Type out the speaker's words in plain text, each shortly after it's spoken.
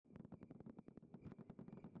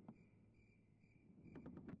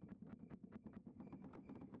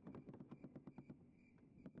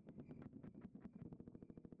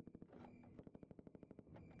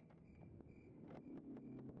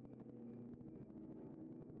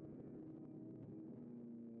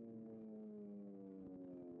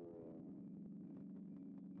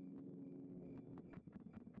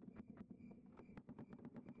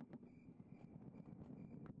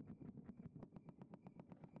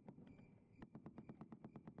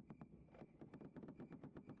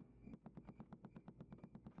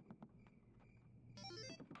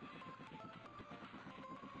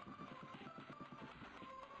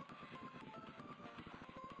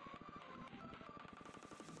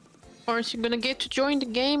Or is you gonna get to join the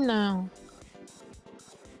game now?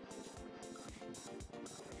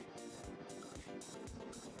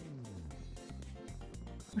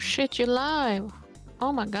 Oh, shit, you're live.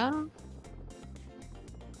 Oh my god.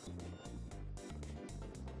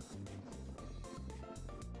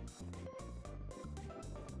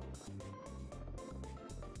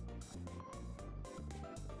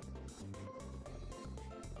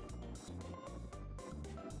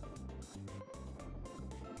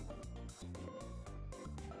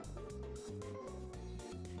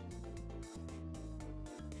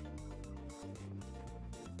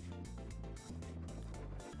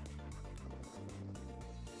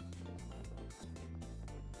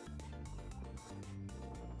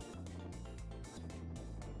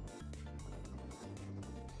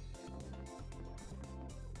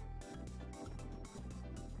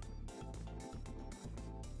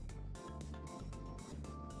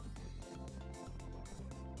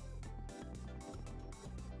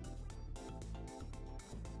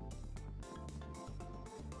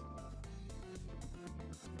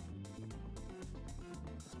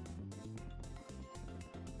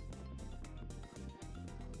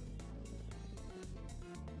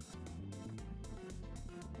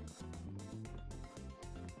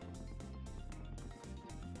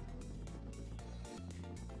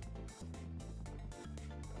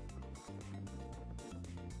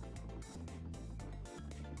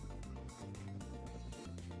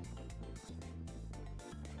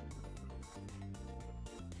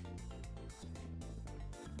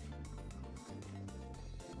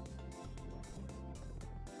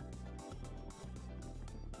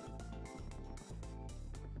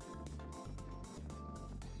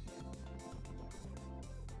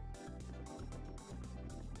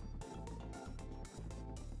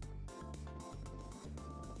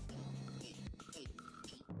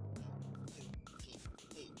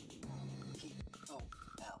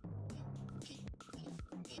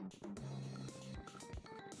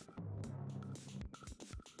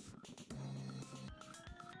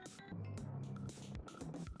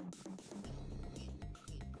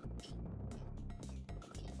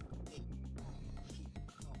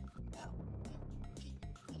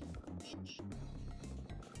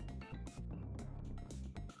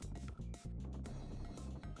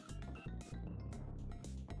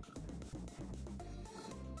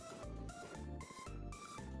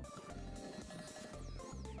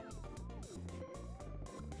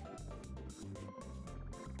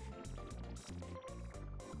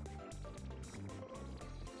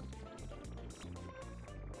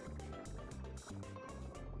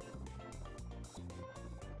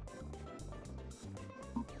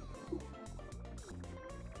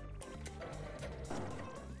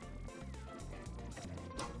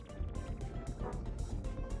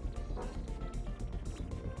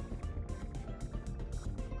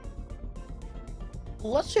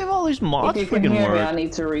 Let's see if all these mods if you can freaking hear work. me, I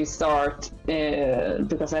need to restart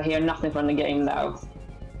because I hear nothing from the game now.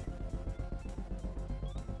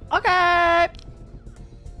 Okay.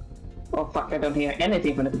 Oh fuck, I don't hear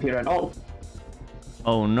anything from the computer at all.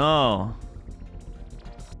 Oh no.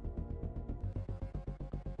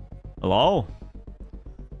 Hello?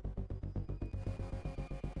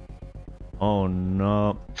 Oh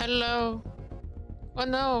no. Hello. Oh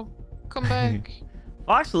no. Come back.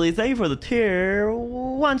 Foxelly, thank you for the tier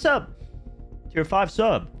 1 sub. Tier 5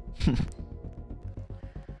 sub.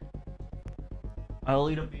 I'll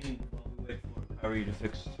eat up eating while we wait for Kyrie to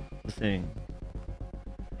fix the thing.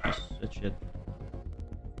 That shit.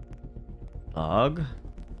 Dog.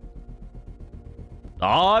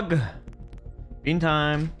 Dog. Bean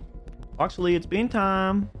time. Foxelly, it's bean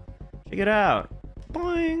time. Check it out.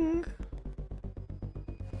 Boing.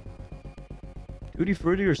 Tutti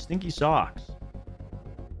Frutti or Stinky Socks?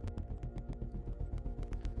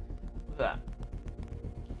 Look at that.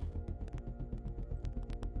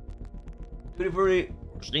 Tutti Frutti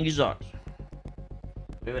or Stinky Socks?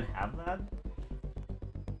 Do we even have that?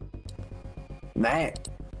 Nej.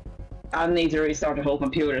 I need to restart the whole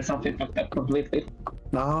computer, something fucked up completely.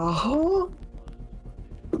 Jaha.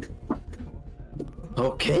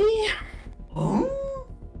 Okej. Oh?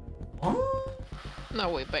 Oh?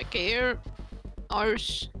 Now we're back here.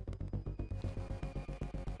 Arse.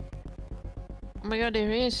 Oh my god, there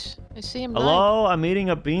he is. I see him live. Hello, I'm eating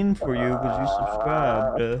a bean for you because you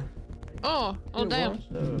subscribed. Oh damn.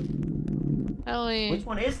 Hell yeah. Which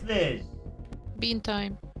one is this? Bean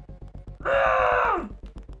time. Do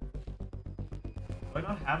I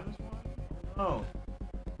not have this one? Oh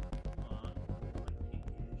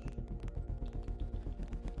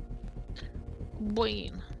no.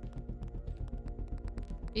 Bean.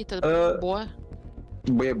 Eat it, boy.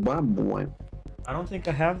 Boy. I don't think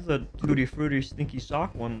I have the Tutti Frutti Stinky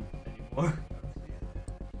Sock one anymore.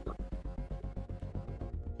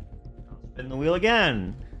 I'll spin the wheel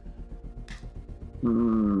again.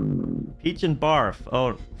 Peach and barf.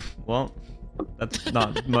 Oh, well, that's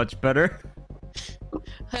not much better.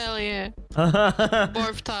 Hell yeah.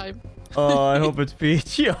 Barf time. Oh, I hope it's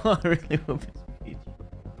peach. I really hope it's peach.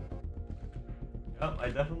 Yep, I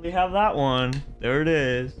definitely have that one. There it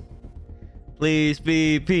is. Please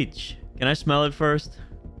be peach. Can I smell it first?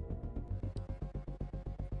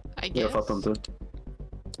 I guess. Jag fattar inte.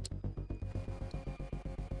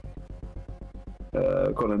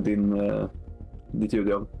 Colin, ditt ljud,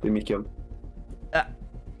 ja. Din mick, ja.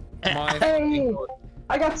 Hey!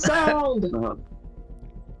 I got sound! Aha.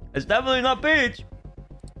 It's definitely not peach.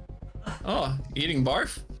 Oh, eating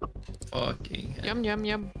barf? Fucking hell. Yum yum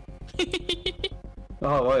yum.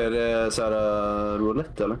 Jaha, vad är det? Så här,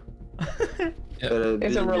 roulette, eller? Yeah. Är det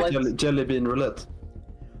It's a roulette. jelly bean roulette?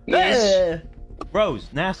 Yes.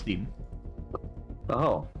 Gross, nasty.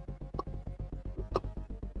 Jaha.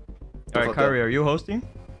 All right, Kari, are you hosting?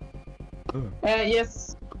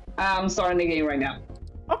 Yes. I'm starting the game right now.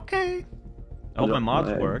 Okay. I hope my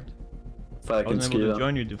mods worked. För jag I kan wasn't able to skriva.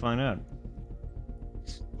 join you to find out.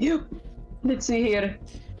 Yep. Let's see here.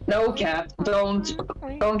 No cat, don't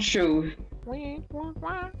shoo.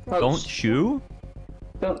 Don't shoo?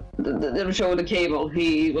 Don't show the cable.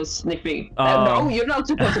 He was sniffing. Oh. No, you're not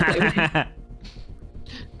supposed to play with him.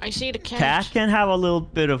 I see the cat. Cat can have a little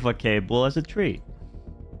bit of a cable as a treat.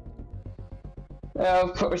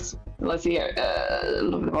 Of course. Let's see here.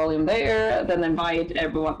 Look at the volume there. Then invite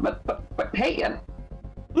everyone. But hey, Yeah,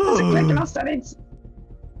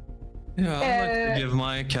 I'd like to give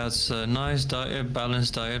my cats a nice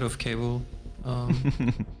balanced diet of cable.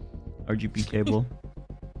 RGB cable.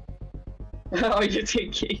 Are you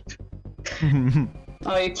thinking?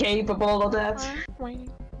 Are you capable of that?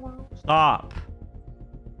 Stop.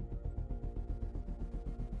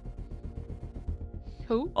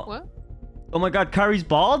 Who? Oh. What? Oh my god, Kari's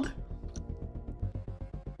bald?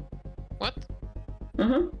 What?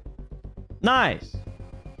 Nice.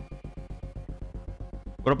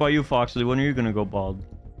 What about you, Foxelly? When are you gonna go bald?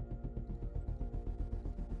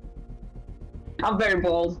 I'm very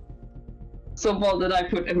bald. So bald that I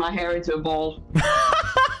put my hair into a ball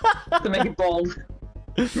to make it bald.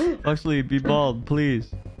 Foxelly, be bald,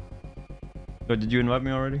 please. Oh, did you invite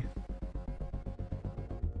me already?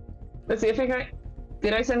 Let's see if I can.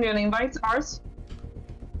 Did I send you an invite, Ars?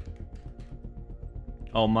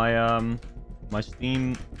 Oh, my my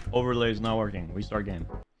Steam overlay is not working. Restart game.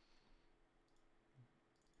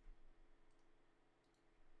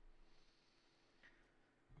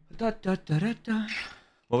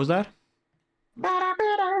 What was that?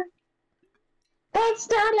 Let's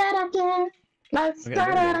start it again. Let's Okay,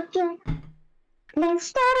 start there it again. Let's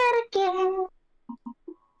start it again.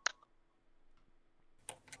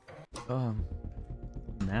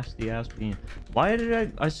 Nasty ass bean. Why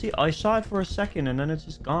did I saw it for a second and then it's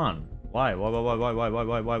just gone. Why?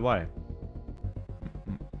 Why?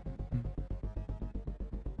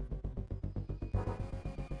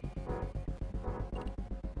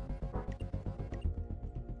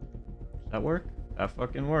 Does that work? That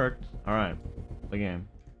fucking worked. Alright. The game.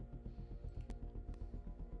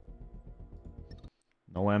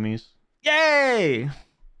 No Emmys. Yay!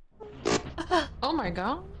 Oh my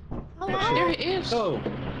god. Hello? There he is. Oh.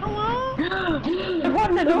 The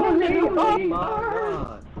one and only. Oh my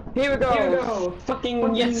god. Here we go.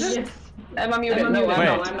 Fucking yes. Am I muted? No,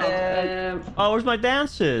 I'm not. Oh, where's my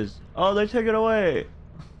dances? Oh, they took it away.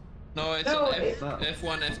 No, it's No,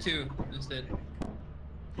 F1, F2 instead.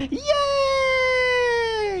 Yay!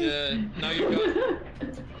 Now you got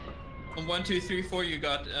on 1, 2, 3, 4. You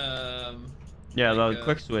got Yeah, like, the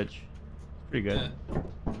quick switch. Pretty good. Yeah.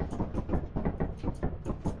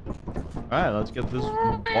 Alright, let's get this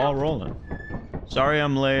ball rolling. Sorry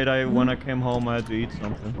I'm late. When I came home I had to eat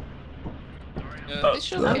something.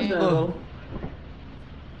 It's okay.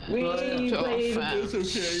 We So played. fast.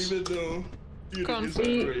 even though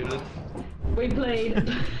We played.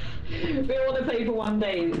 We only played for 1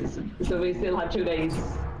 day, so we still have 2 days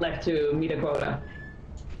left to meet a quota.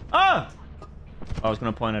 Ah! I was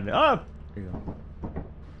gonna point at it. Ah! There you go.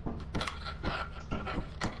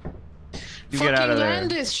 You get out of there.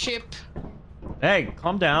 Land this ship. Hey,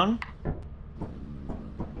 calm down.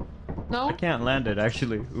 No? I can't land it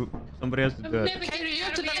actually. Ooh, somebody has to do it. Hey, you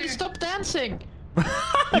have to land. Stop dancing.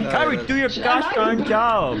 Kyrie, do your gosh darn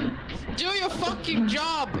job. Do your fucking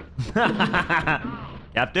job.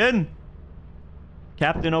 Captain.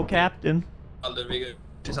 Captain, oh captain. Baldur, vi går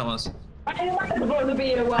tillsammans. I like supposed to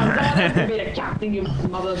be the one. I to be the captain, you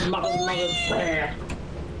mother.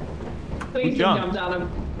 Please jump down him.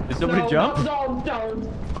 Did somebody jump? Don't.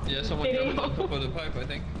 Yeah, someone jumped on top of the pipe, I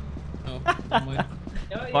think. No, never mind.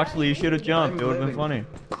 Foxelly, you should have jumped. It would have been funny.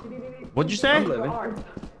 What'd you say? Oh,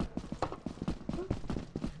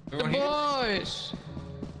 The boys.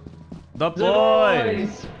 The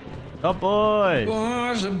boys. The boys.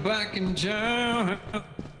 Boys are back in town.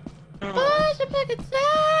 Boys are back in town.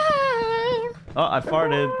 Oh, I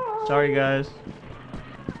farted. Sorry, guys.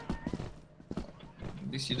 At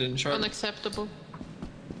least you didn't try. Unacceptable.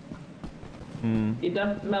 It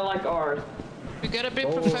does smell like ours. We gotta be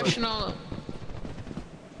professional.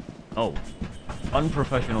 Oh.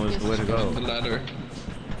 Unprofessional is the way to The go. ladder.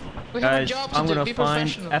 We have a Guys, job to I'm do. gonna Be find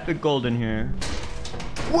professional. epic gold in here.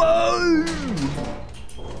 Whoa!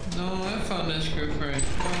 No, I found that screw frame.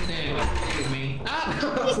 Oh damn, look at me.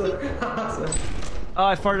 Ah! Oh,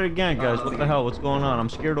 I farted again, guys. What the hell? What's going on? I'm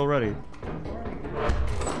scared already.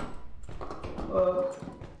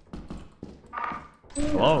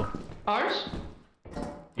 Hello? Ours?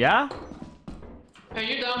 Yeah? Are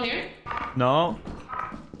you down here? No?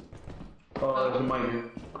 Oh, there's a mine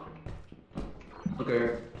here.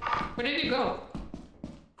 Okay. Where did you go?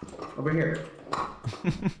 Over here.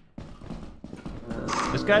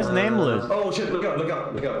 This guy's nameless. Oh shit, look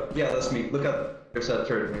up. Yeah, that's me. Look up. There's that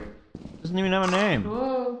turret here. Doesn't even have a name.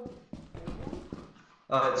 Whoa.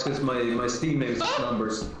 It's because my Steam name is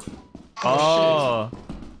numbers. Oh.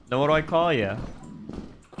 Then what do I call you?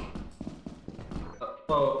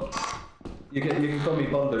 Oh. You can call me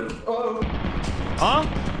Baldur. Oh! Huh?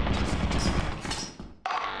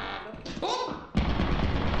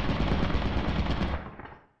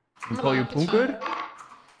 Can call you Punker?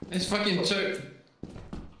 It's fucking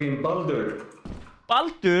Fucking Baldur.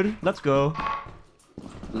 Baldur. Let's go.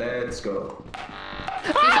 Let's go.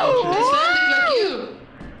 It's landing like you.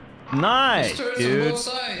 Nice, turrets on dude. both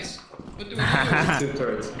sides. What do we do? Two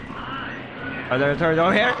turrets. Are there turrets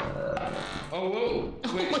over here? Oh whoa!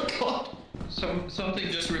 Wait. Oh my god. Something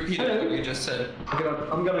just repeated what you just said. Okay,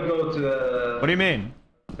 I'm gonna go to the What do you mean?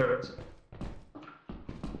 turret.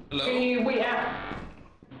 Hello? We have.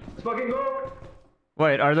 Let's fucking go!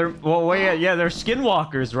 Wait, are there? Well, wait, yeah, they're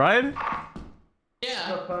skinwalkers, right? Yeah.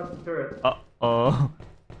 Not past the turret. Oh.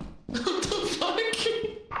 What the fuck?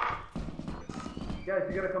 Guys,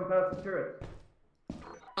 you gotta come past the turret.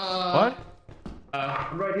 What?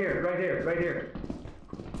 I'm right here.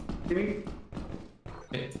 See me?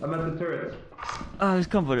 I'm at the turret. Oh, this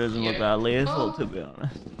comfort doesn't look Yeah. that lethal, to be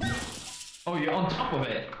honest. Oh, you're on top of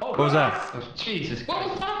it. Oh, What was that? oh, Jesus What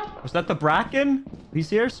was Christ. that? Was that the Bracken? He's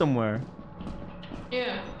here somewhere.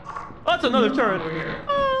 Yeah. Oh, that's another turret. Over here.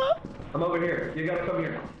 I'm over here. You gotta come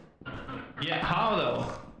here. Yeah, how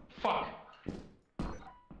though? Fuck.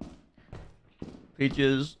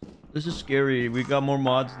 Peaches, this is scary. We got more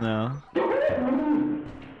mods now.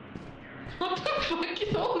 What the fuck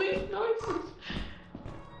is all these noises?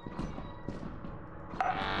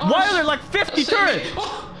 Why are there like 50 turrets?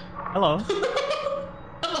 Oh. Hello.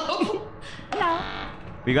 Hello.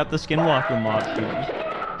 We got the Skinwalker mod, Peaches.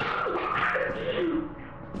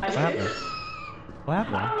 What happened? What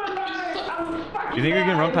happened? You think you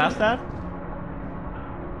can run past that?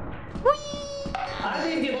 I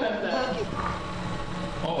didn't get past that.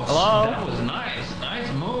 Oh, Hello? that was nice.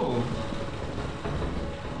 Nice move.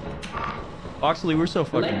 Foxelly, we're so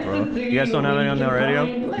fucking bro. You guys don't have any on the radio?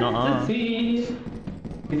 Nuh-uh.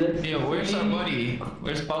 Yeah, where's our buddy?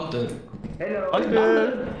 Where's Baldur? Hello.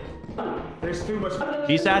 Baldur. There's too much.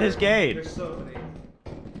 He's at his gate. There's so many.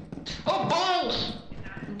 Oh, balls!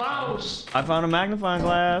 Balls! I found a magnifying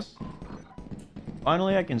glass.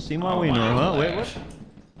 Finally, I can see my wiener. Huh? Wait, what?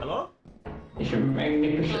 Hello? It's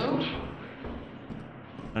magnificent. Hello?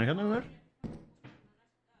 Can I come in there?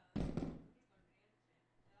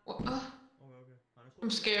 What? I'm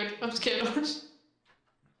scared. I'm scared of us.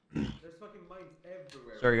 There's fucking mines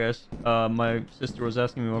everywhere. Sorry, guys. My sister was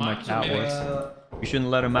asking me where my Mines cat are was. We shouldn't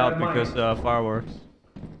let him out because fireworks.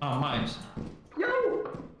 Oh, mines. Yo!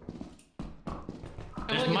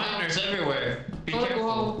 There's miners everywhere. Be I wanna go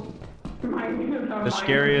careful. home. The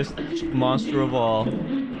scariest monster of all.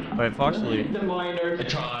 Wait, Foxelly, The miners. A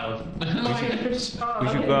child. Miners. we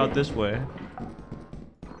should go out this way.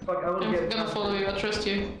 Fuck, I wanna I'm get. gonna follow you. I trust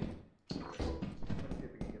you.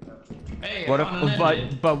 Hey, What I found an if?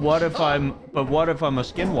 ending. But what if I'm? But what if I'm a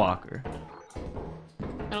skinwalker?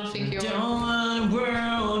 I don't think you are. Don't want the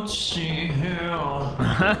world to see hell.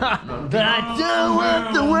 But I don't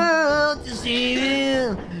want the world to see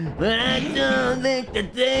him. But I don't think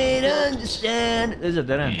that they'd understand. This is a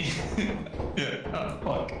dead end. Yeah,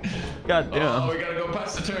 oh, fuck. God damn. Oh, we gotta go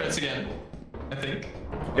past the turrets again. I think.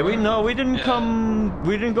 Did we? No, we didn't come.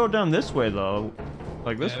 We didn't go down this way though.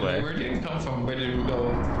 Like this way. Where did we come from? Where did we go?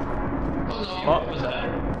 Oh no! Oh. What was that?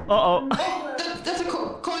 Uh-oh. Oh, that's a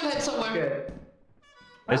coin head somewhere.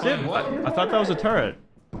 Is it? What? I thought that was a turret.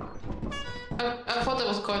 I thought that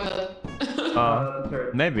was a coin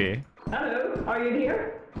head. Maybe. Hello, are you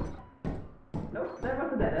here? Nope, that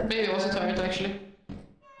was a dead end. Maybe it was a turret actually.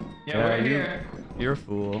 Yeah, we're here. You're a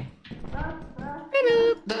fool.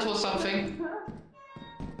 That was something.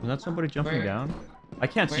 Was that somebody jumping Where? down? I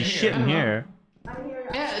can't see We're here. shit in here.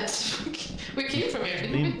 Yeah, it's we came from here,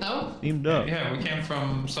 didn't we? No. Steamed up. Yeah, we came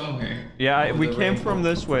from somewhere. Yeah, we came from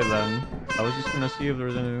this way then. I was just gonna see if there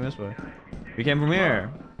was anything this way. We came from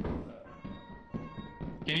here.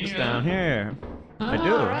 Can you It's down here. I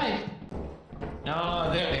do. Alright. No,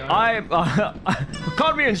 there they are.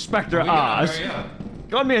 Call me Inspector We gotta Arse. hurry up.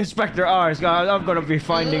 Call me Inspector Arse, guys. I'm gonna be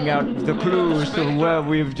finding out the clues to where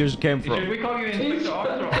we've just came Should from. we call you Inspector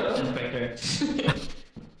Arse or Arse Inspector?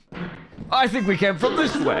 I think we came from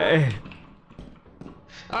this way.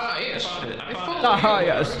 Ah, yes. Found it. I found it. Ah,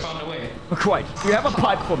 yes. I found a way. Quite. You have a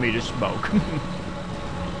pipe for me to smoke.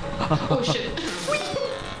 Oh shit.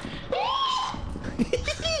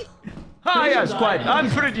 Ah, yes, quite. I'm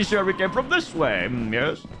pretty sure we came from this way.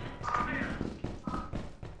 Yes.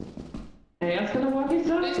 Hey, I'm gonna walk you Please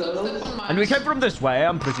don't circles. step on mine. And we came from this way,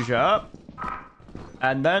 I'm pretty sure.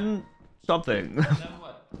 And then something. Then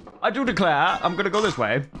what? I do declare, I'm gonna go this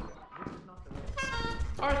way.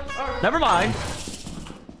 Arse. Never mind.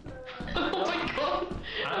 Oh my god.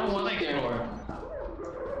 I don't want to explore.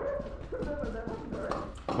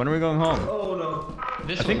 When are we going home? Oh no.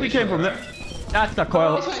 This I think we came from there. That's the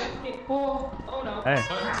coil. This way. Oh no. Hey.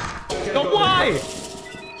 What? No, why?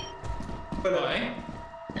 Why?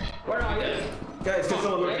 Where are you? Guys, can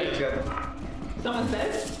someone look at this guy? Someone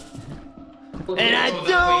said? And I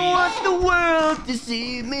don't want the world to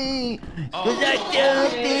see me. Cause I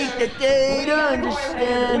don't think that they'd We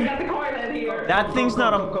understand. got the coin head here. That thing's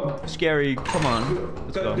not scary. Come on.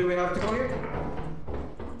 Let's So, do go. we have to go here?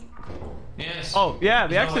 Yes. Oh, yeah,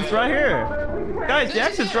 the exit's right here. Guys, the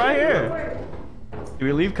exit's right here. Do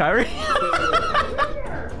we leave Kyrie?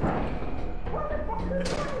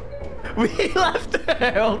 We left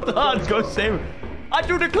her. Hold on, go save her. I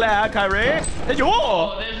do declare, Kyrie. It's yours.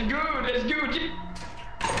 Oh, that's good. That's good.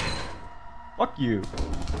 Fuck you.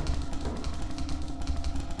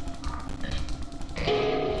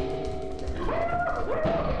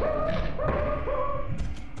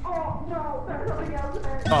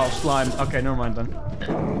 Oh, slime. Okay, never mind then.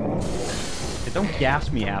 Hey, don't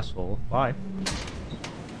gas me, asshole. Bye.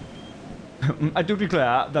 I do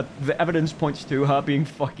declare that the evidence points to her being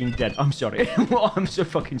fucking dead. I'm sorry. I'm so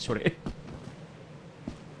fucking sorry.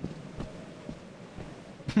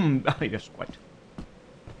 Yes, quite.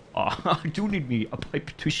 Oh, I do need me a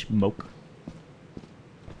pipe to smoke.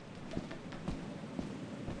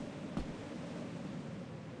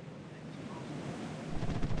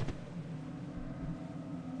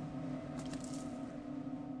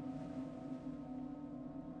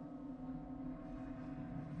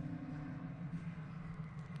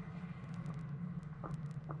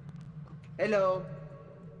 Hello.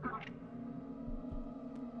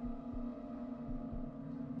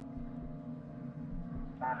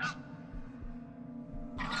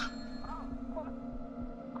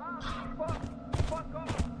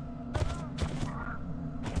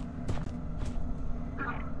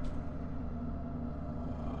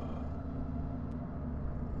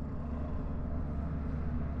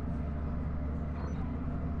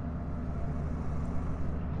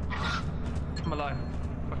 I'm alive.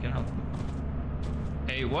 Fucking hell.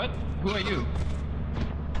 Hey, what? Who are you?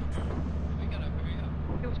 We gotta hurry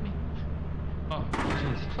up. It was me. Oh,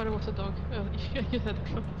 jeez. I thought it was a dog. You had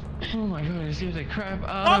a dog. Oh my god, it scares the crap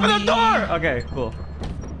out Open of the me. door! Okay, cool.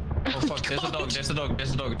 Oh fuck, there's a dog, there's a dog,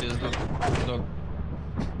 there's a dog, there's a dog, there's a dog.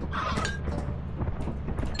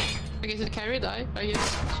 Okay, did Carrie die? I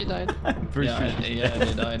guess she died. I'm pretty Yeah, sure yeah,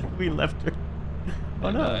 they died. we left her.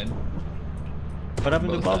 Oh They no. died. What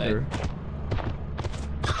happened to Both Baldur?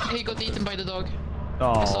 He got eaten by the dog.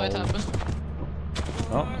 Oh. I saw it happen.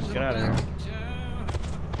 Oh, let's get out of here.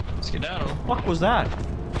 Skedaddle. What the fuck was that?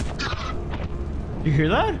 You hear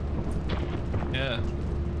that? Yeah.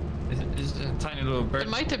 It's a tiny little bird. It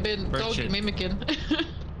might have been bird dog shit. mimicking.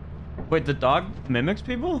 Wait, the dog mimics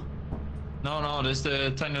people? No, there's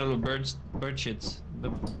the tiny little bird shits.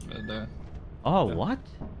 The Oh, Yeah. what?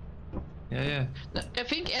 yeah. I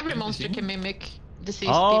think every Have you monster seen can it? mimic deceased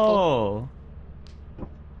people. Oh.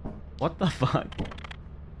 What the fuck?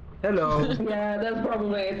 Hello. Yeah, that's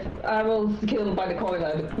probably it. I was killed by the coil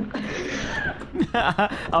head.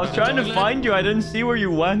 I was trying to find you. I didn't see where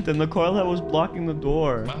you went, and the coil head was blocking the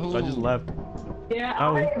door. So I just left. Yeah,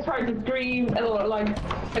 Oh. I tried to scream, like,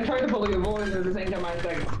 I tried to follow your voice at the same time. I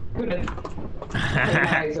like, couldn't take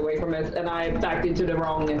my eyes away from it, and I backed into the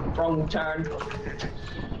wrong turn.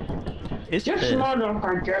 It's Just this.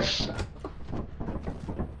 motherfucker, just.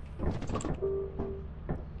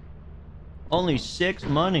 Only 6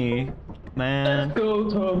 money, man. Go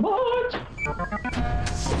to March.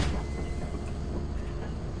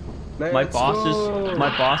 My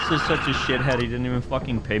boss is such a shithead. He didn't even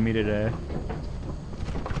fucking pay me today.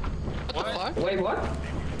 What? Wait, what?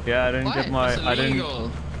 Yeah, I didn't get my. That's I didn't.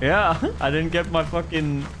 illegal. Yeah, I didn't get my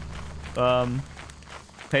fucking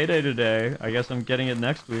payday today. I guess I'm getting it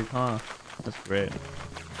next week, huh? That's great.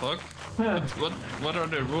 Fuck. What are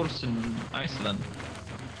the rules in Iceland?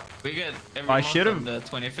 We get every I month should've- on the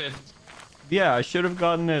 25th. Yeah, I should have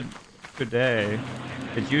gotten it today.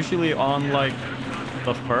 It's usually on like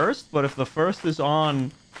the 1st, but if the 1st is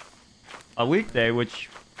on a weekday, which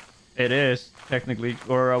it is technically,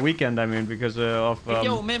 or a weekend, I mean, because of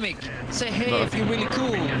Yo, Mimic, say hey if you're really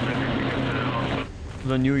cool.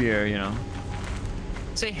 the New Year, you know.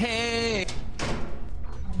 Say hey.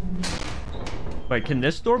 Wait, can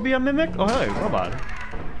this door be a mimic? Oh, hey, robot.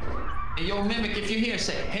 Hey, yo, Mimic, if you're here,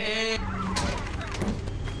 say hey.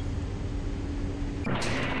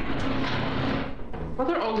 What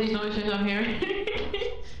are all these noises I'm hearing?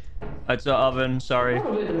 It's an oven, sorry.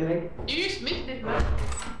 Oh, wait a minute. You just missed it, man.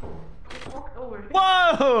 Just walked over.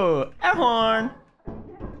 Whoa! Air horn!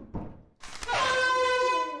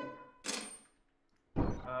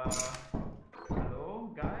 Hello,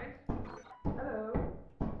 guys?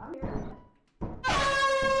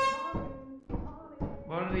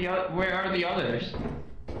 Where are the others?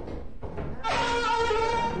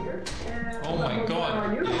 Oh my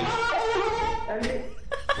god.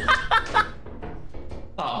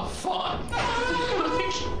 Oh fuck.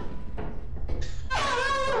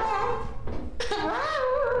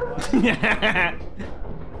 Do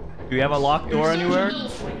you have a locked door anywhere?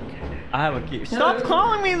 I have a key. Stop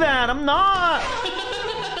calling me that! I'm not!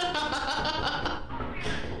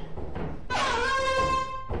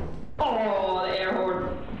 Oh, the air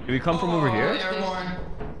horn. Do we come from over here? Air horn.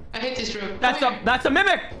 I hate this room. That's a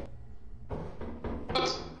mimic!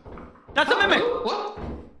 What? That's a mimic! What?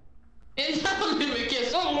 It's not a mimic,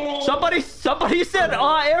 yes. Oh. Somebody said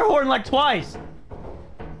air horn like twice.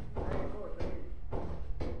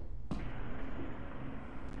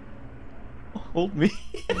 Hold me.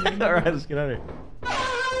 Alright, let's get out of here.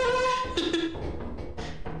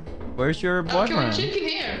 Where's your Okay, we're boyfriend? checking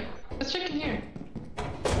here. Let's check in here. But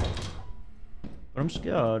I'm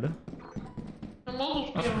scared. I'm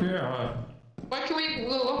almost beyond. Why can we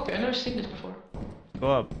go up? I've never seen this before. Go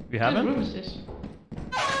up. You What room haven't? is this?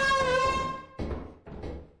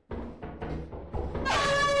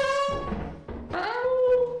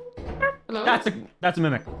 Hello? That's a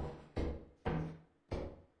mimic.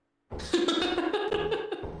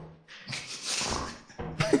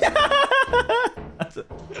 That's a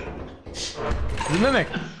mimic.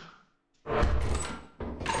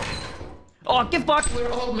 Oh, get fucked!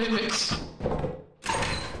 We're all mimics.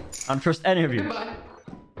 I don't trust any of you. Goodbye.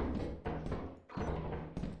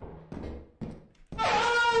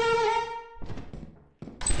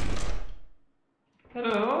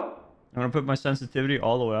 Hello? I'm gonna put my sensitivity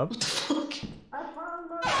all the way up. Fuck.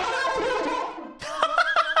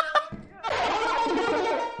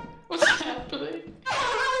 What's happening?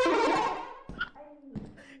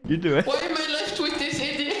 You do it. Why am I left with this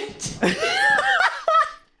idiot?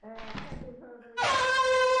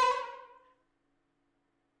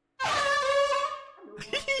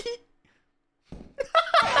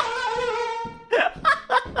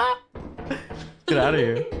 Get out of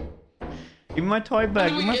here. Give me my toy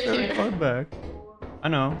back. How do Give we my get favorite here? toy back. I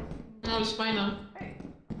know. No, it's fine now.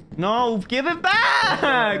 No, give it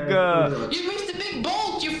back! You missed the big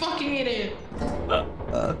bolt, you fucking idiot!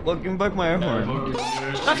 Look, give me back my air horn.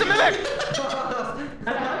 That's a mimic!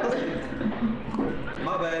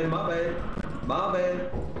 My bad, my bad. My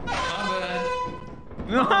bad. My bad.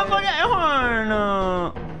 No, fucking air horn!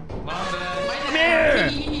 My bad. Come here!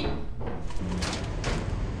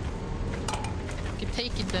 You can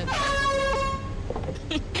take it then.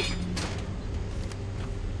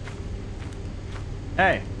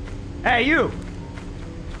 Hey. Hey, you!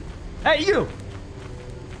 Hey, you!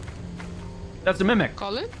 That's a mimic.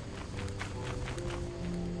 Colin?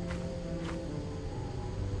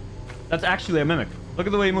 That's actually a mimic. Look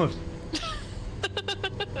at the way he moves. Look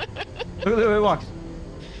at the way he walks.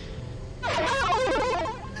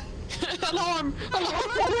 Alarm!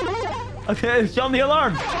 Alarm! Okay, sound the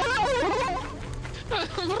alarm.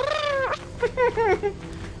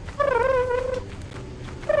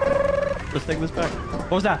 Let's take this back.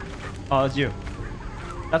 What was that? Oh, it's you.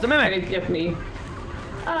 That's a mimic. It's just me.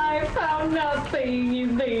 I found nothing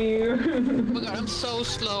in there. Oh my god, I'm so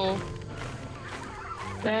slow.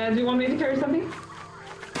 Do you want me to carry something?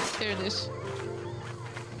 Here it is.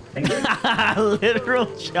 Thank you. Literal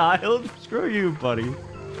child? Screw you, buddy.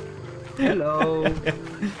 Hello.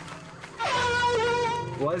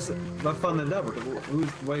 Vad fan är det där borta?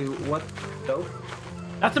 Wait, what? No?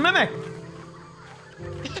 That's a mimic.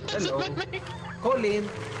 Hello. Colin.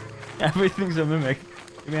 Everything's a mimic.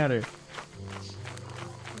 Get me out of here.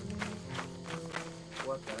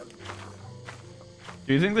 What the hell?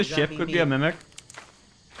 Do you think the ship could be a mimic?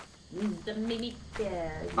 The mimic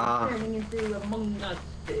Ah. turning into Among Us.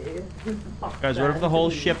 Guys, what if the whole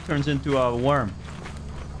ship turns into a worm?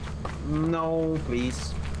 No,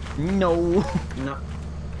 please. No. No.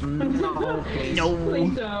 No, please. No.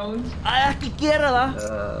 Please don't. I have to get it.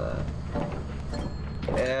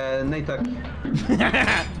 Nej tack.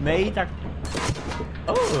 Nej tack.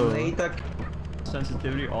 Oh. Nej tack.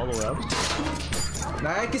 Sensitivity all the way up.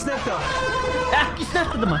 Nej, inte snällt då. Inte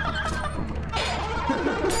snällt då, man.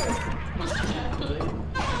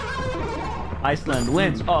 Iceland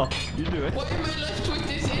wins. Oh, you do it. Why am I left with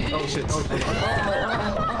this idiot? Oh shit, oh shit.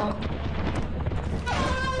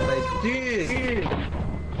 Like, dude.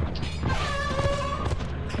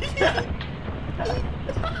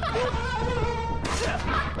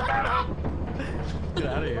 Get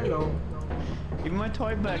out of here. Hello. Give me my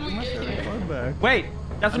toy back. Give my toy back. Wait,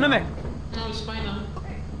 that's a mimic. No, it's fine now.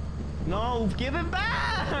 No, give it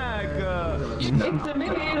back. It's a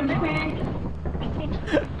mimic.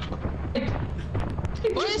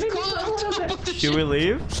 Why is Colin on top of the Should ship? we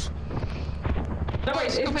leave? No,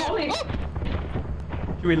 wait, it's Colin.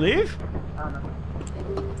 Should we leave?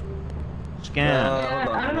 Scan. Hold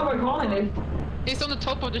on. I don't know where Colin is. He's on the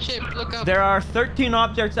top of the ship. Look up. There are 13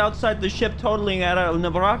 objects outside the ship totaling at an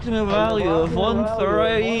approximate value of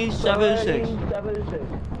 1376.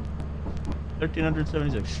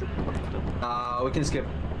 1376. We can skip.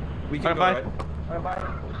 We can Alright, go, bye. right?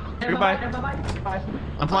 Goodbye. Bye.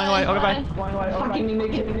 I'm flying away. Okay, bye. Fucking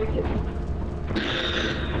mimic. I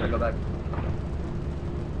go back.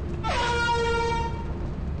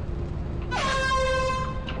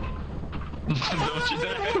 Don't you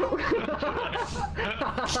dare.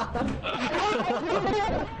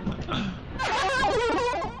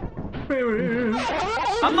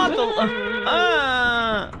 I'm not the.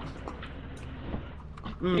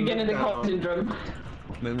 You're getting the Colin syndrome.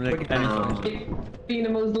 Like anything. Being the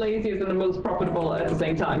most laziest and the most profitable at the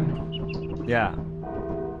same time. Yeah.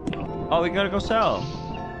 Oh, we gotta go sell.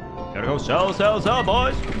 Gotta go sell,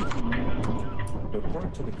 boys.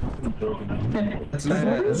 Report to the company building. That's You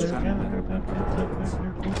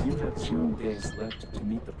have 2 days left to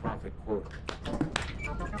meet the profit quota.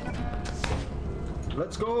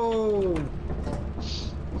 Let's go.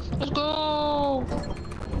 Let's go.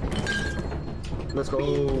 Let's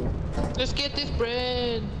go. Let's get this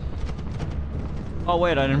bread. Oh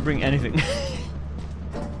wait, I didn't bring anything.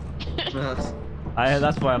 That's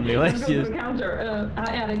why I'm the Let's go to laziest. the counter. I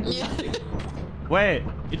added. Yeah. Wait,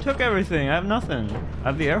 you took everything. I have nothing. I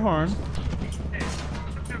have the air horn.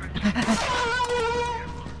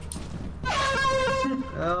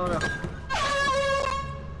 Oh no.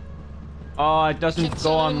 Oh, it doesn't Can't go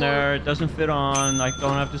sell on anymore. there. It doesn't fit on. I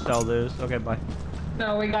don't have to sell this. Okay, bye.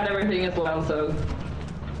 No, we got everything as well, so.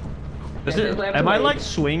 Is Yeah, it? just have Am to I wait. like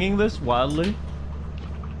swinging this wildly?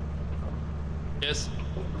 Yes.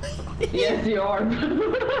 Yes, you are.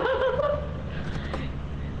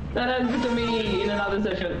 That ends to me in another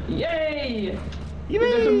session. Yay! We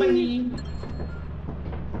got some money.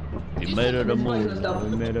 We made it a Let's buy some move. stuff.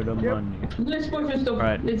 We made it a money. Let's buy some stuff.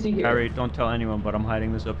 Alright, Let's see here. Harry, don't tell anyone, but I'm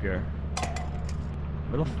hiding this up here.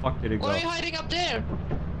 Where the fuck did it go? What are you hiding up there?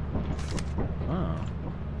 Oh.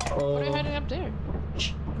 What are you hiding up there?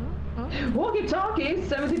 Walkie-talkie,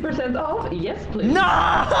 70% off. Yes, please. No!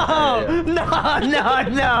 Yeah.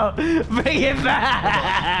 No! Bring it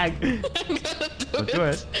back! I'm gonna do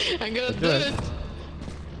it. I'm gonna Do do it. it.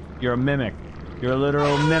 You're a mimic. You're a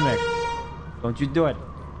literal mimic. Don't you do it.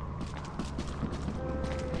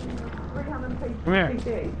 Come here.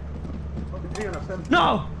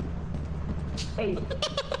 No! Hey.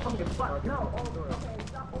 Okay, fuck. No, okay,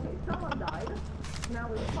 someone died. Now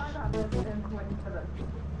it's 527.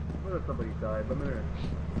 Somebody died. Let me hear.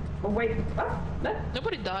 Oh, wait.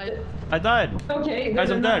 Nobody died. I died. Okay. Guys,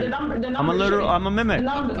 I'm dead. I'm a literal. I'm a mimic. The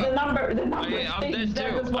number. Oh, yeah, I'm dead stays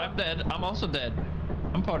dead too. as well. I'm dead. I'm also dead.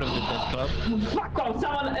 I'm part of the death club. Fuck off!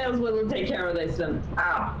 Someone else will take care of this then.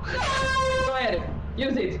 Ow! Go ahead.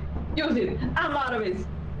 Use it. Use it. I'm out of it.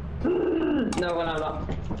 No, I'm not.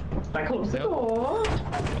 I close the door.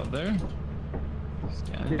 Up there.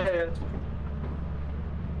 Scan. Yeah.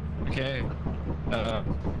 Okay.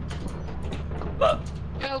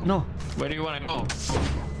 Help. No. Where do you want to go?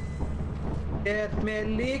 Get me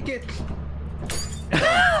leak it.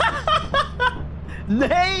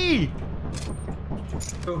 Nej!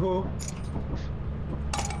 Oh.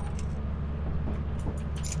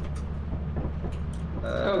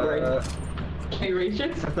 Oh, great. Can you reach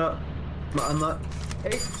it? Vänta. Anna.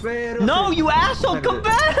 No, you asshole! Come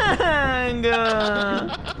back!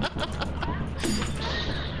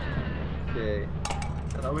 Okay.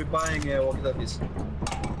 And are we buying walkie-talkies?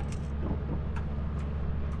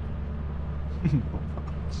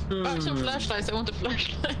 Some flashlights. I want a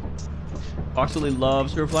flashlight. Foxelly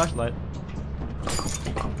loves her flashlight.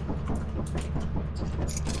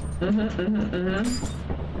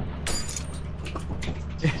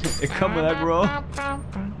 It come with that, bro.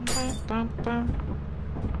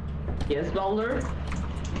 Yes, Baldur.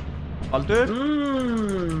 Baldur?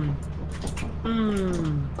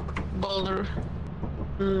 Baldur.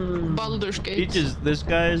 Baldur's Gate. Peaches, this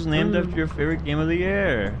guy is named after your favorite game of the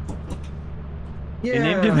year. Yeah. You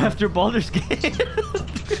named him after Baldur's Gate.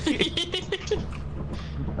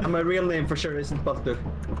 And my real name for sure isn't Baldur.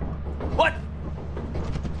 What?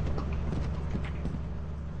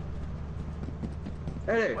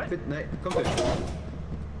 Hey, nej, kom tu.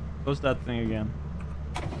 Post that thing again.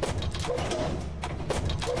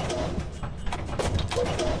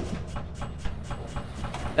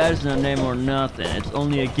 That is no name or nothing. It's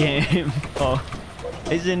only a game. Oh,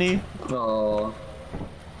 hey Zinny. Oh.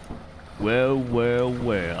 Well, well,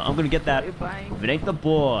 well. I'm gonna get that. If it ain't the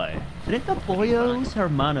boy. If it ain't the boyos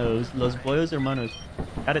hermanos. Los boyos hermanos.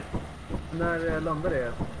 Got it. När landar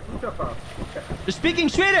det? Köpa. They're speaking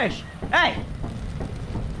Swedish! Hey!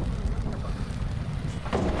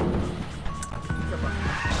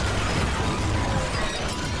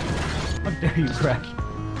 How dare you crack?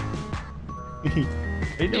 What are you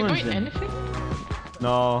Did you doing, buy Zen? anything?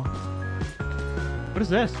 No. What is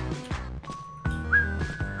this?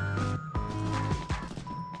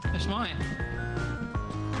 That's mine.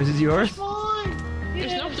 This is yours? Mine.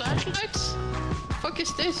 There's no flashlights. The fuck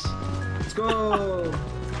is this? Let's go!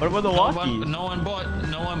 What about the walkies? No one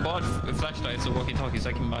bought flashlights or walkie-talkies.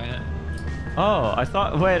 I can buy it. Oh, I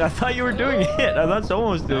thought you were doing it. I thought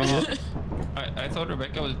someone was doing it. I thought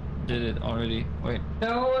Rebecca did it already. Wait.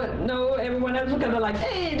 No, everyone else was kind of like,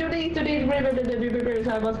 hey, do these, so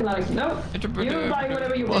I was kind of like, no, you buy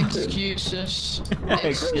whatever you want to. Excuses.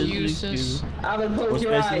 Excuses. Excuses. I will poke What's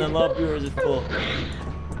your space in the eyes. lobby or is it full?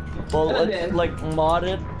 Well, it's like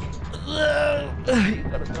modded. You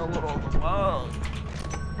gotta know what all the mods.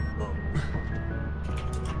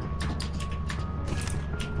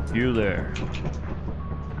 You there.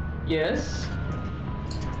 Yes.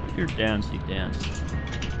 Your dance, you dance.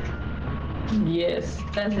 Yes,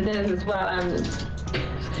 that's it is while I'm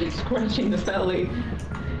scratching the belly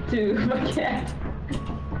to my cat.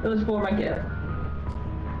 It was for my cat.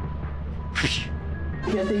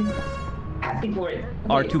 Because he's asking for it.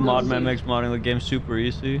 Okay, R2 mod we'll man see. makes modding the game super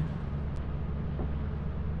easy.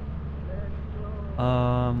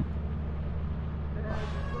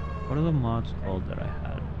 What are the mods called that I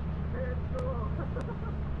had?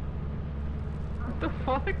 What the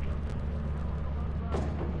fuck?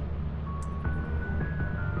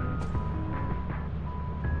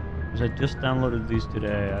 Because I just downloaded these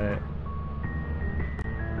today.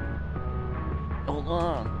 Hold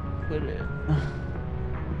on. Quit it.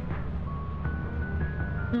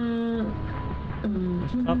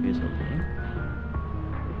 Let's copy something.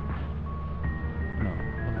 No.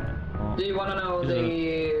 Okay. Well, Do you want to know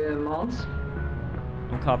the mods?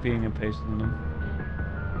 I'm copying and pasting them.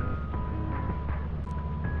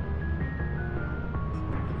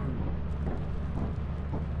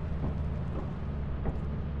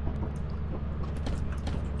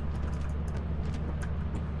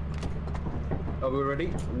 Are we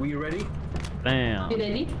ready? We ready? Bam. You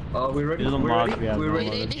ready? Are we ready? These are the We're mods ready? we have We're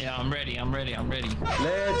ready? downloaded. Yeah, I'm ready.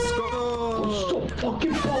 Let's go! So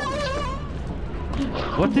fucking pumped!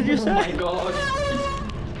 What did you Oh my say? god.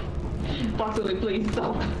 Foxelly, please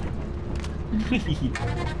stop. I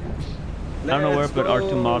don't know where, Let's but go.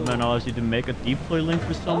 R2 Modman allows you to make a deploy link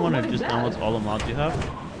for someone what and is just that? downloads all the mods you have.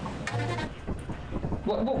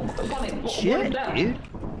 Funny, what is Shit, that? dude.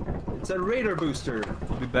 It's a radar booster.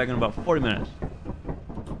 I'll be back in about 40 minutes.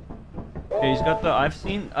 Okay, he's got the. I've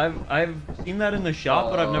seen that in the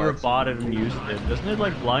shop, but I've never bought it and used it. Doesn't it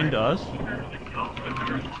like blind us?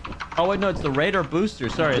 Oh wait, no, it's the radar booster.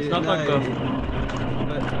 Sorry, it's not like the.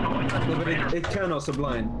 But it can also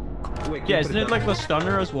blind. Wait, Yeah, isn't it like the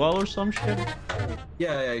stunner as well or some shit?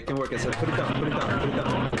 Yeah, it can work as a. Put it down.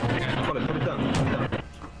 Colin, put it down.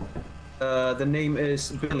 The name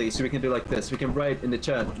is Billy, so we can do like this. We can write in the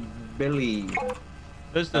chat, Billy.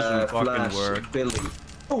 This doesn't fucking Flash, work. Billy.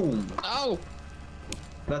 Boom. Oh!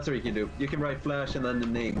 That's what you can do. You can write Flash and then the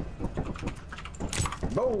name.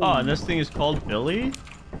 Boom. Oh, and this thing is called Billy?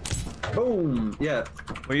 Boom. Yeah.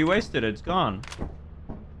 Well, you wasted it. It's gone.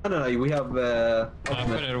 No, we have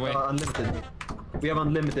put it away. unlimited. We have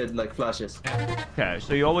unlimited like flashes. Okay,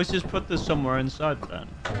 so you always just put this somewhere inside then.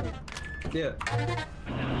 Yeah.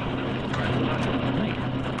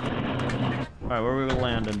 Alright, where are we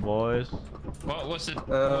landing, boys? What was it? What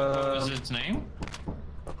was its name?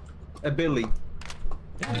 Billy.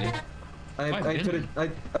 Billy. I put it. I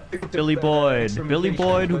picked up Billy the Boyd. Billy instrumentation,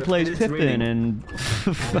 Boyd who but plays it is Pippin raining. in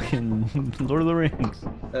fucking Lord of the Rings.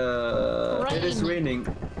 It is raining.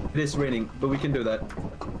 It is raining, but we can do that.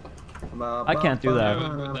 I can't do that.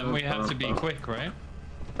 Then we have to be quick, right?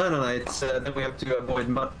 No. It's then we have to avoid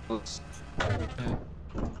muddles.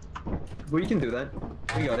 We can do that.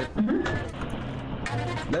 We got it.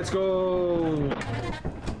 Let's go.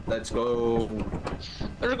 Let's go.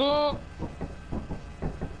 Let's go!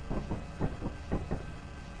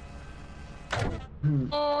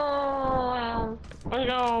 Oh, let's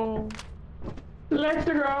go! Let's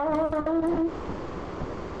go.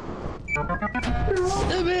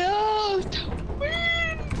 Let me out!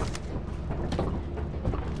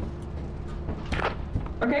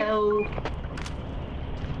 Okay.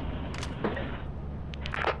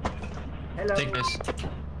 Hello. Take this.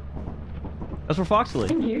 That's for Foxelly.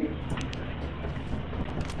 Thank you.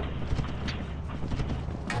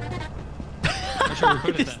 Where should we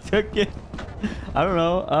put it Just then? took it. I don't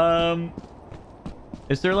know.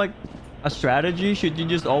 Is there like a strategy? Should you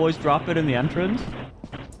just always drop it in the entrance?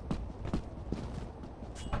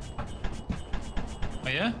 Oh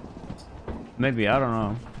yeah? Maybe, I don't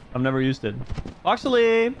know. I've never used it.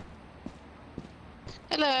 Foxelly!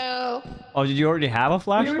 Hello! Oh, did you already have a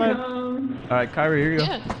Here we flashlight? come. Alright, Kyrie, here you go.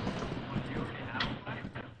 Yeah.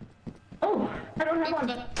 Oh, I don't have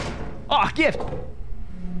one. Oh, gift!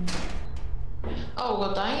 Oh,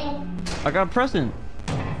 well, damn. I got a present.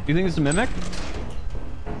 You think it's a mimic?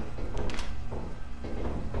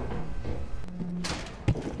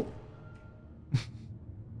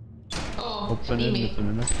 Oh, Open it, steamy. it's a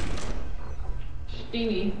mimic.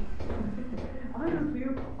 Steamy.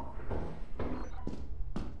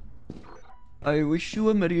 I wish you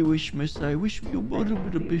a Merry Wishmas. I wish you a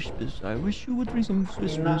bit of Bishmas. I wish you would bring some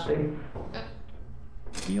Swissmas. Nothing.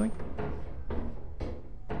 Yoink.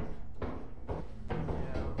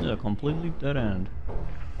 It's a completely dead end.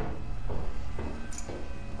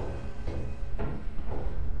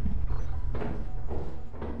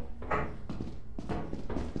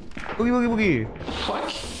 Boogie boogie boogie! Fuck.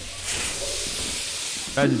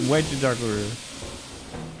 Guys, it's way too dark over here.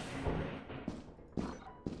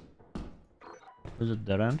 Is it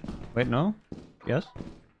dead end? Wait, no? Yes?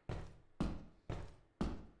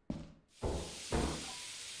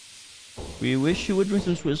 We wish you would drink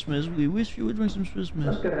some Swissmas. We wish you would drink some Let's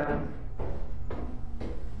Swissmas. go down.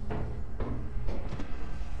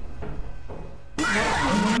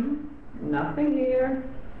 Nothing here.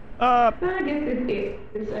 Up! I guess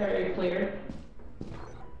this area clear.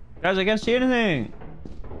 Guys, I can't see anything!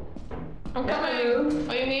 I'm Hello. coming.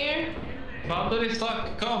 Are you here? Baldur is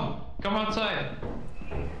stuck. Come outside.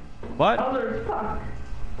 What? Other fuck.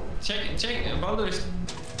 Check. Baldur is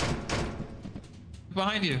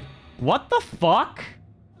behind you. What the fuck?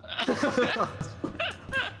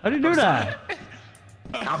 How do you do that?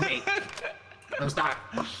 Help me. I'm stuck.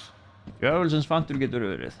 Djävulsens fantur getur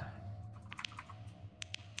verið.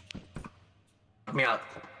 Help me out.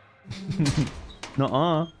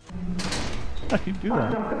 Nuh-uh. How do you do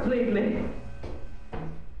that? Not completely.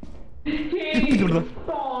 He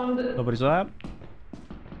spawned. Nobody saw that?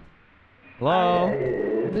 Hello?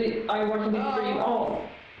 I watched the stream. Oh,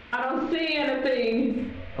 I don't see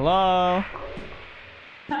anything. Hello?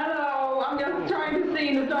 Hello, I'm just trying to see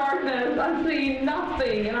in the darkness. I see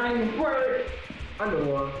nothing, and I'm worried.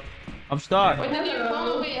 Hallå. I'm stuck. Wait, did you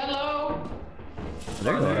follow me? Hello?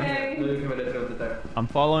 There you are. Okay. Nu kan vi leta runt det där. I'm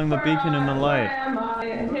following the beacon in the Where light. am I?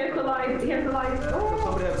 Here's the light. Here's the light. Oh,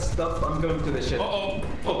 Somebody have stuff. I'm going to the ship. Oh.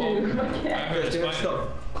 dude, I okay. heard a Do you have spider.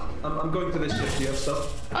 stuff? I'm going to the ship. Do you have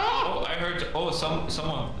stuff? Oh! I heard. Oh,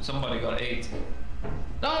 somebody got 8.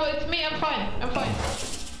 No, it's me. I'm fine. I'm fine.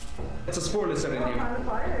 It's a spore lizard in here.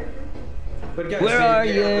 But guys, Where are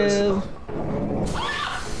you?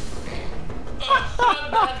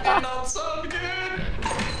 That did not sound good.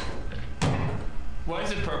 Why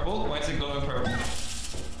is it purple? Why is it glowing purple?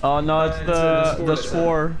 Oh no, it's the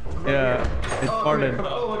spore. Yeah, it Oh, farted. okay.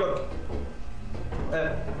 Oh my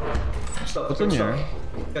god. Stop. What's in here?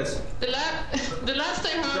 Guys. The last I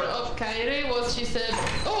heard of Kairi was she said,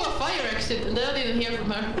 "Oh, a fire exit," and then I didn't hear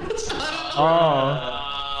from her. So I don't know. Oh.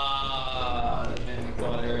 That made me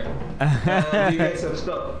bother. Do you guys have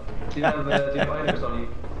stuff? Do you have items on you?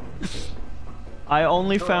 I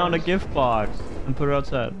only found a gift box and put it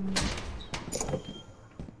outside.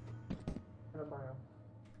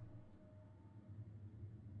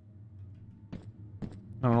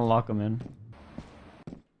 I'm gonna lock them in.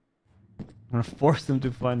 I'm gonna force them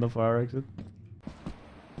to find the fire exit.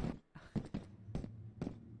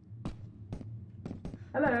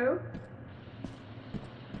 Hello.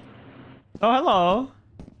 Oh, hello.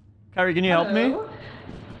 Carrie, can you help me? Hello?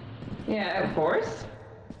 Yeah, of course.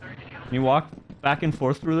 Can you walk back and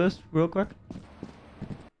forth through this real quick?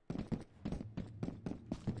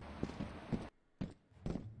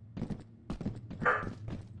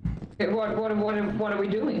 Okay, what are we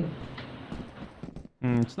doing?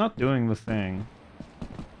 It's not doing the thing.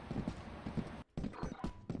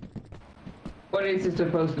 What is it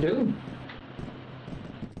supposed to do?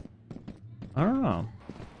 I don't know.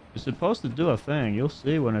 It's supposed to do a thing. You'll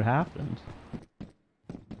see when it happens.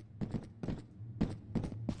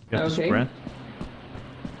 You have to Okay. sprint.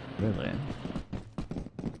 Really?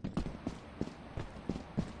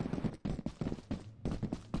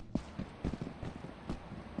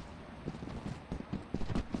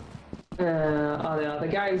 Are the other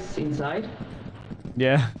guys inside?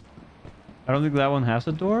 Yeah. I don't think that one has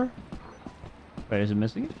a door. Wait, is it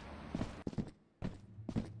missing it?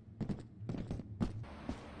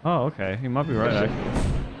 Oh, okay. You might be right, actually.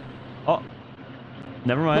 Oh.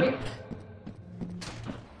 Never mind. Wait.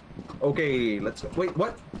 Okay, let's go. Wait,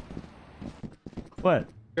 what? What?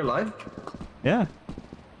 You're alive? Yeah.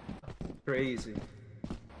 Crazy.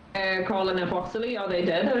 Colin and Foxelly, are they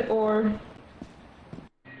dead or?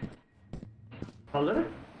 Baldur?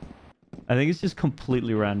 I think it's just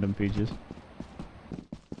completely random, Peaches.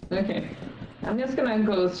 Okay. I'm just gonna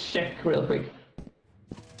go check real quick.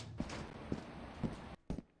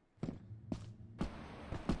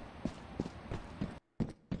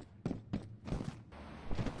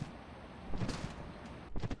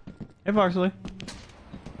 Hey, Foxelly.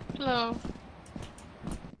 Hello.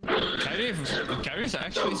 Carrie's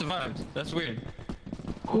actually survived. That's weird.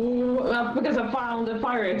 Ooh, because I found the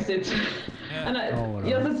fire exit. Yeah. And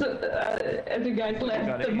just as you guys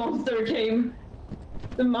left, the monster came.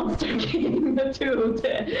 The monster came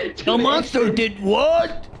to The monster did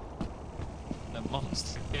what? The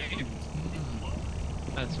monster came.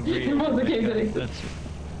 That's weird. The monster came to the exit. That's...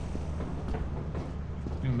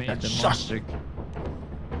 You made That's the sus. monster.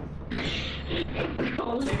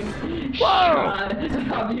 Colin. Whoa!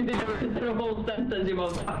 Have you delivered the whole sentence, you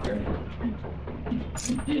motherfucker?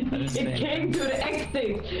 It came to the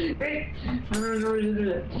exit.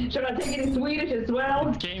 Should I take it in Swedish as well?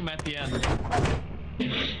 It came at the end.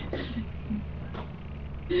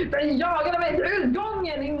 Den jagade mig till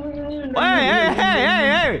utgången!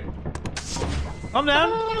 Hey! Calm down.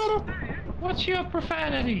 What's your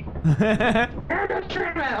profanity?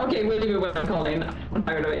 Okay, we'll leave it with Colin. I'm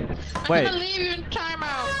tired of it. Wait. I'm gonna leave you in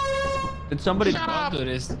timeout. Did somebody... Shut up.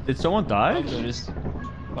 Did someone die?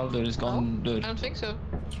 Baldur is gone, No, I dude. don't think so.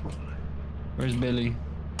 Where's Billy?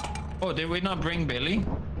 Oh, did we not bring Billy?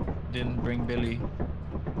 Didn't bring Billy.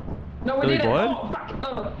 No, we Billy didn't. Boyd? Oh, fuck.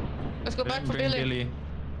 Oh. Let's go back Didn't for bring Billy.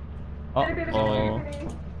 Uh-oh.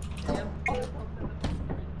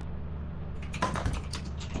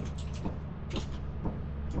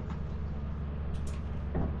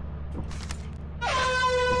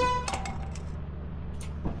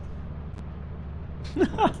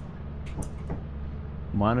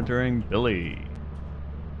 Monitoring Billy.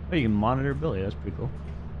 Oh, you can monitor Billy. That's pretty cool.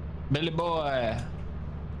 Billy boy.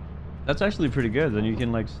 That's actually pretty good. Then you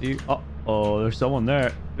can like see. Oh, there's someone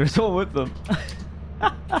there. There's someone with them.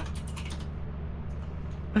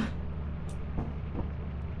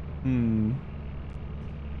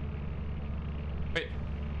 Wait.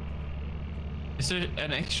 Is there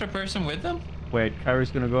an extra person with them? Wait,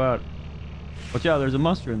 Kyrie's gonna go out. Watch out, there's a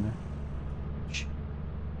monster in there. Shh.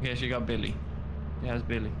 Okay, she got Billy. Yeah, it's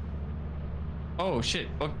Billy. Oh shit.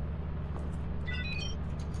 Oh.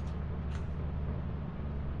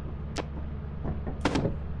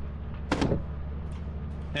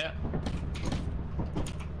 Yeah.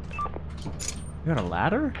 You got a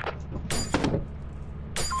ladder?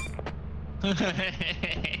 Where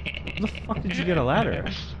Where the fuck did you get a ladder?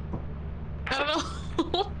 I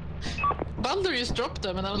don't know. Baldur just dropped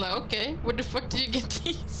them, and I was like, okay, where the fuck did you get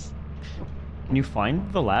these? Can you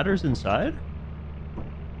find the ladders inside?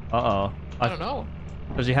 Uh-oh. I don't know.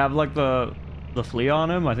 Does he have like the flea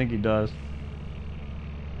on him? I think he does.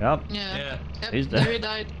 Yep. Yeah. Yep, He's dead. there he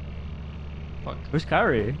died. Fuck. Where's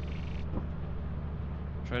Kyrie?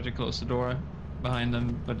 Tried to close the door behind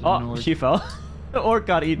them, but it didn't Oh, work. she fell. Or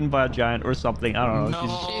got eaten by a giant or something. I don't know. No.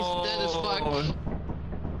 She's dead as fuck.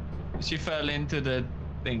 She fell into the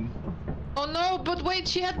thing. Oh no, but wait,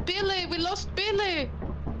 she had Billy! We lost Billy!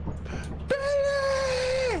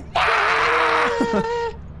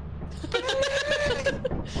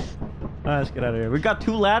 Let's get out of here. We got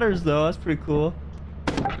 2 ladders though. That's pretty cool.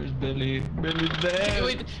 Where's Billy? Billy's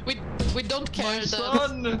dead. We don't care My that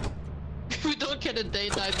son! we don't care that they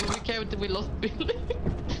died, but we care that we lost Billy.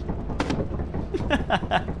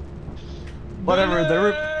 Whatever.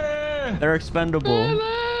 They're expendable.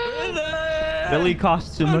 Billy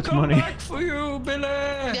costs too much money. Back for you, Billy.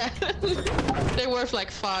 Yeah. They're worth like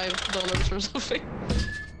 $5 or something.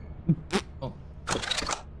 Oh.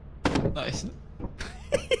 Nice.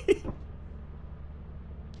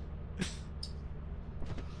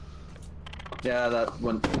 Yeah, that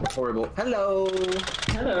went horrible. Hello.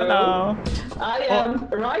 Hello. Hello. I am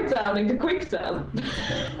right sounding to quicksand.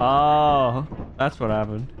 Oh, that's what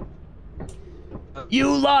happened.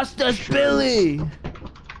 You lost us, Billy.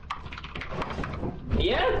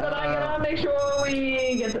 Yes, but I gotta make sure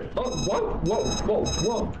we get the... Oh,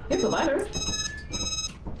 whoa. Here's the ladder.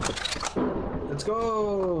 Let's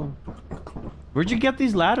go. Where'd you get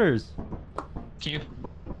these ladders? Can you?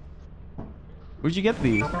 Where'd you get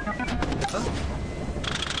these? I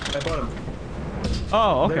bought them.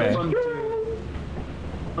 Oh, They're okay. fun to-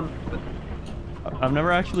 I've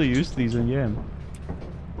never actually used these in game.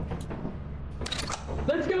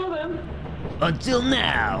 Let's go then. Until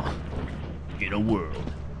now, in a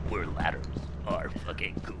world where ladders are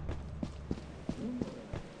fucking cool.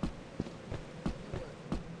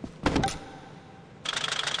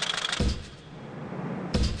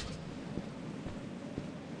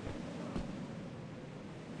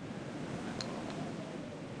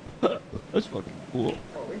 That's fucking cool.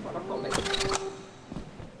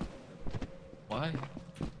 Why?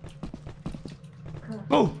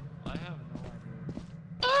 Oh! I have no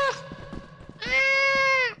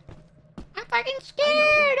I'm fucking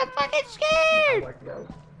scared! I'm fucking scared!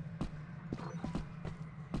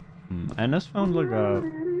 I just found like a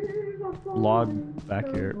log back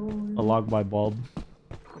here. A log by bulb.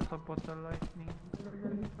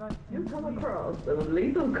 You come across a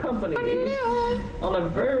lethal company on a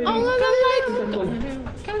very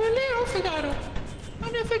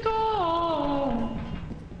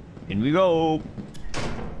In we go.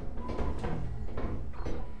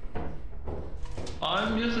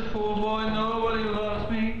 I'm just a poor boy, nobody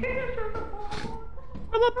loves me.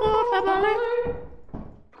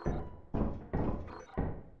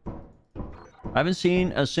 I haven't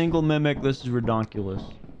seen a single mimic. This is redonkulous.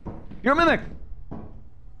 You're a mimic!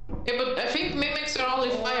 Yeah, but I think mimics are only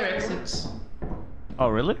fire exits. Oh,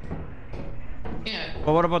 really? Yeah.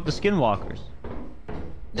 Well, what about the skinwalkers?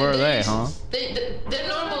 Where are they, huh? They're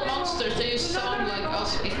normal monsters, they just sound like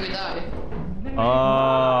us if we die.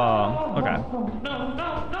 Oh, okay.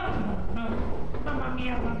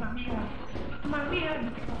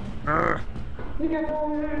 Urgh.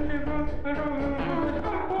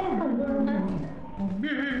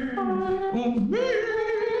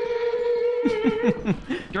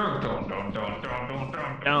 Down, down, down, down,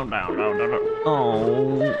 down.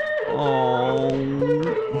 Oh, oh.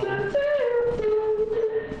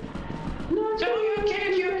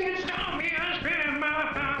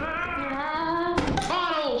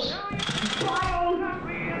 Bottles!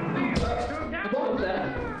 What was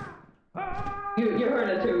that? You heard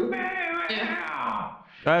it too. Yeah.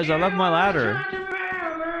 Guys, I left my ladder.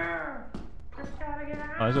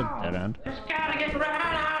 Oh, it's a dead end.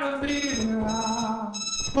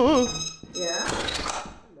 Oh. Yeah.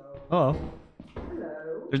 Oh.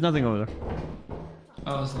 Hello. There's nothing over there.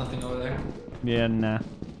 Oh, there's nothing over there. Yeah, nah.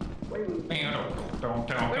 Bum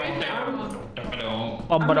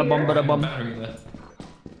bada bum bada bum. Battery left.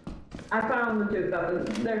 I found the two stuff.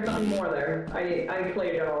 There's nothing more there. I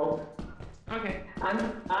cleared it all. Okay. I'm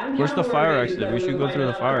Where's the fire exit? We should go through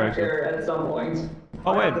the fire exit. At some point.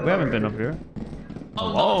 Oh wait, we haven't been up here.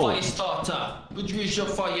 On Oh. the fire starter. Would you use your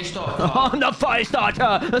fire starter? On the fire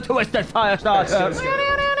starter! The twisted fire starter!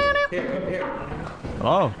 Here.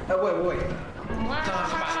 Hello. Oh, wait.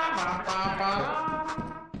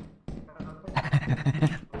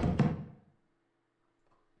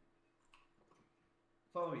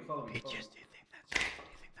 Follow me. Peaches, do you think that's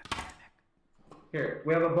Here,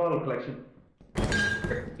 we have a bottle collection.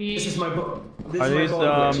 This is my book. This Are is my these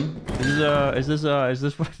ball is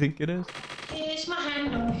this what I think it is? Here's my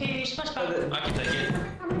hand, here's my spell. I can take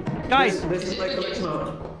it. Guys, This is my collection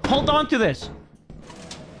of. hold on to this.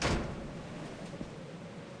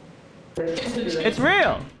 It's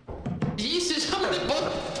real. Jesus, how many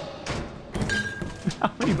bottles?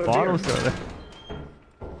 How many bottles are there?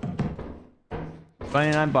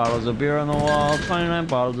 29 bottles of beer on the wall. 29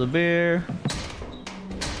 bottles of beer.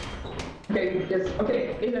 Okay, yes,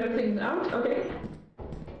 okay. Is everything out? Okay.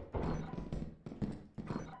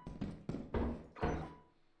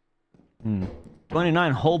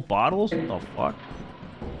 29 whole bottles? What the fuck?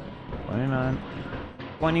 29.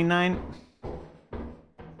 29.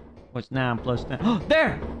 What's 9 plus 10? Oh,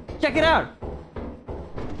 there! Check it out!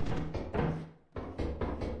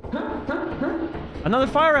 Another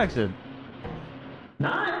fire exit.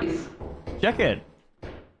 Nice. Check it.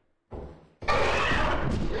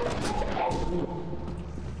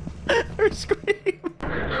 Her scream.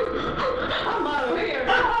 I'm out of here.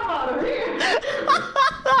 I'm out of here.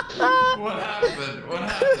 What happened? What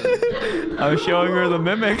happened? I was showing her the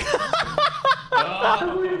mimic.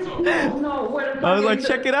 No, where the fuck I was is like, the-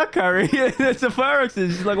 check it out, Kyrie. It's a fire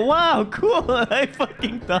exit. She's like, wow, cool. I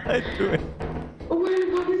fucking died to it. Where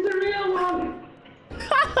the fuck is the real one?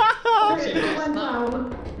 Okay, it went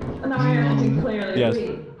down. And now I have to clearly Yes.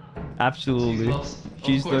 see. Absolutely. She's lost. Of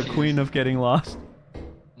She's course the she queen is. of getting lost.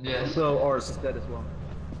 Yes. So ours is dead as well.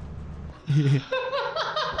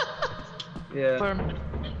 Yeah. Worm.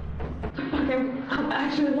 Fucking, I'm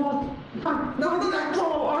actually lost. Fuck, no, that's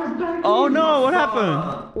all ours back. Oh no, what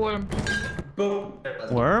happened? Worm. Boom.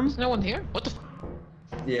 Worm? There's no one here? What the f?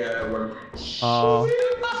 Yeah, worm. Oh.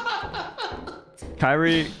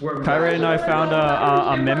 Kyrie and I found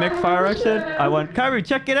a mimic fire exit. I went, Kyrie,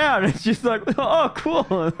 check it out. And she's like, oh, cool.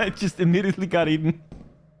 And I just immediately got eaten.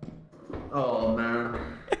 Oh man.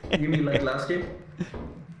 You mean like last game?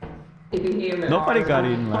 If you hear me, Nobody ours, got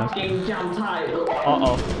I'm eaten last fucking jump high.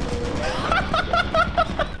 Uh-oh.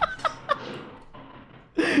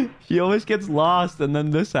 She always gets lost and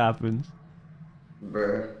then this happens.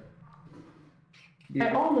 Bruh. I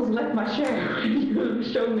almost left my chair when you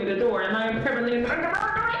showed me the door, and I'm currently in the wrong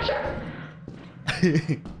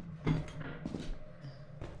direction.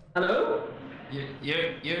 Hello? You're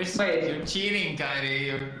Wait. cheating, Kyrie.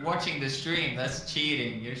 You're watching the stream. That's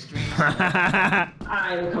cheating. You're streaming.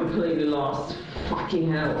 I'm completely lost. Fucking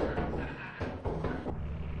hell.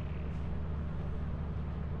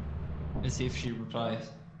 Let's see if she replies.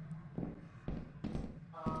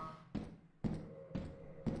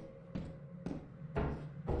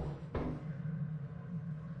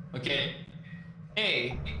 Okay.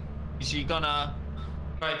 A. Is she gonna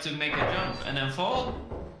try to make a jump and then fall?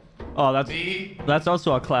 Oh, B. that's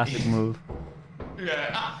also a classic move.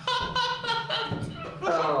 Yeah.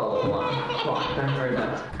 Oh, fuck, I heard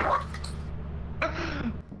that.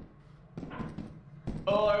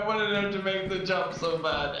 Oh, I wanted her to make the jump so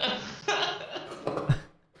bad.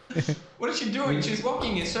 What is she doing? She's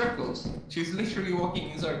walking in circles. She's literally walking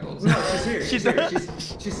in circles. No, she's here. She's here.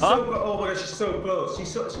 She's Huh? so. Oh my god, she's so close. She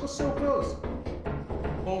was so close.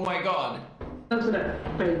 Oh my god. That's what I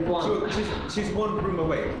want. She's one room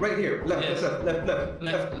away. Right here. Left, Yes. left.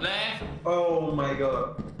 Left. Oh my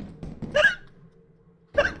god.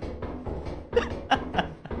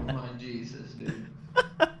 Oh Jesus, dude.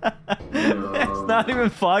 It's not even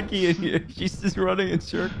foggy in here. She's just running in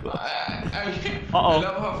circles. I Uh-oh.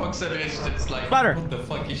 love how Foxelly is just like, Splatter. what the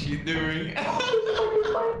fuck is she doing?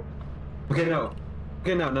 Okay, no.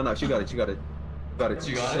 Okay, no. She got it. She got it.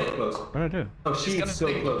 She got so it? close. What did I do? Oh, she's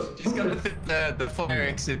so close. She's gonna think the fire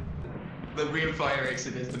exit. The real fire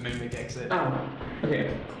exit is the mimic exit. Oh,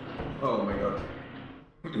 okay. Oh my god.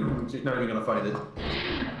 She's not even gonna find it.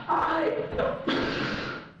 I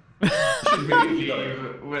She really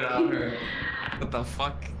leave without her. What the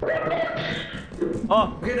fuck?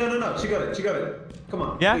 Oh, Okay, no. She got it. Come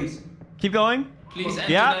on. Yeah? Please. keep going. Please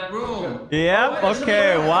enter Yeah. that room. Yep,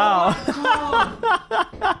 okay, wow.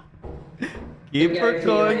 Keep her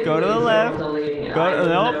going, go to the left. Go to the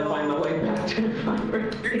nope. Find my way back to the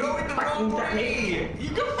fire. You're going the wrong way.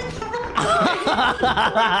 You're going the wrong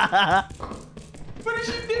way. What is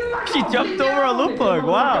she doing? She jumped over a loop bug,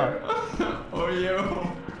 wow. Oh, yo.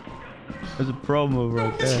 There's a pro move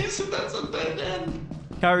right there. So that's a dead end.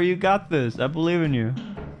 Kyrie, you got this. I believe in you.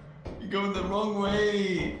 You're going the wrong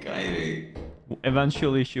way, Kyrie.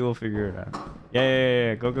 Eventually, she will figure it out.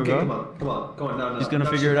 Yeah. Go. Okay, come on. No. She's gonna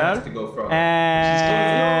Now figure she it has out. To go from.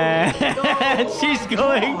 And she's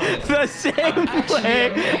going the same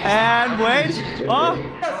way. And wait. Oh.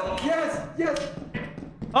 Yes.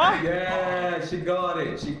 Oh. Yeah, she got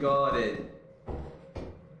it.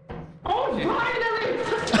 Oh, finally!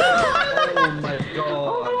 Oh my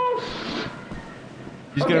god.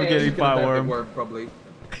 He's gonna get eaten by a worm. worm. Probably.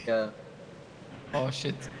 Yeah. Oh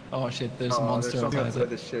shit. Oh shit, there's a Oh, monster there's something outside. outside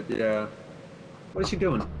this ship, yeah. What is she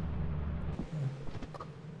doing?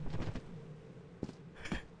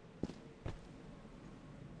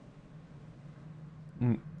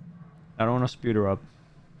 I don't want to speed her up.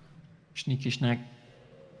 Sneaky snack.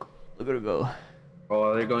 Look at her go.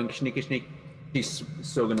 Oh, they're going sneaky sneak. She's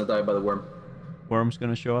so gonna die by the worm. Worm's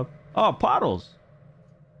gonna show up. Oh, puddles.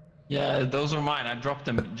 Yeah, those are mine. I dropped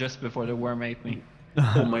them just before the worm ate me.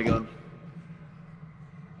 Oh my god.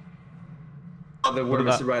 Oh, the worm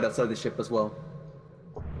about- is right outside the ship as well.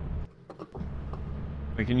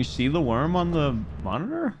 Wait, can you see the worm on the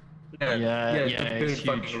monitor? Yeah, the it's big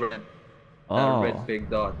fucking huge. red. Oh. Red big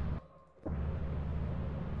dot.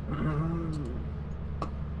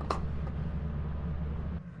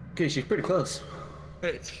 Okay, she's pretty close.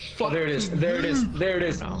 Oh, there it is. There it is. There it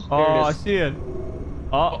is. There Oh, it I is. see it.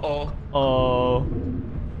 Oh. Uh-oh. Oh.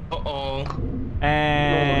 Uh-oh.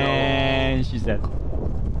 And she's dead.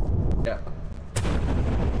 Yeah.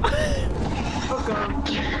 Welcome.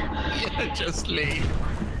 Yeah, just leave.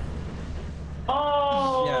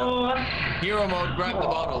 Oh! Hero mode, grab the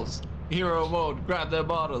bottles. Hero mode, grab the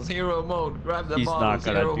bottles. Hero mode, grab the He's not bottles.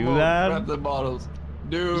 gonna Hero do mode, that. Grab the bottles.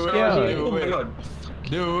 Do it. Yeah. Do Oh my it. god.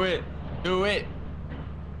 Do it. Do it.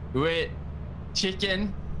 Do it.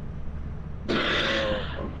 Chicken. Do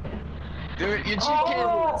it, you chicken.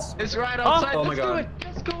 Oh. It's right outside. Oh my Let's god. do it.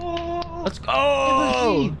 Let's go. Let's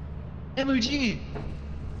go! MOG.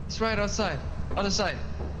 It's right outside. Other side.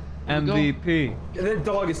 MVP. The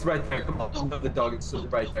dog is right there. Come on. The dog is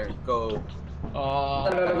right there. Go.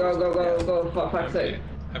 Go, for fuck's sake.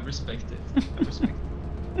 I respect it. I respect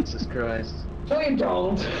it. Jesus Christ. No, you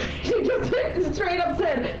don't. She just straight up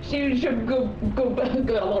said she should go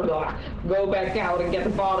back out and get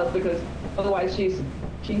the bottles because otherwise she's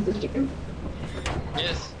the chicken.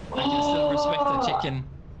 Yes, I can still respect the chicken.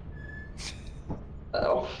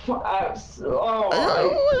 Oh,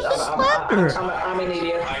 I'm an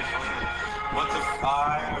idiot.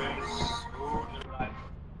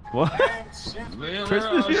 What?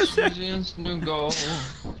 Christmas music?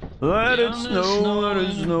 Let it snow, let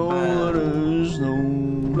it snow, let it snow.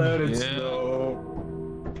 Let it Yeah. snow.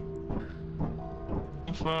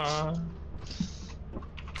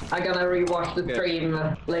 I'm gonna rewatch the stream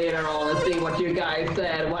later on and see what you guys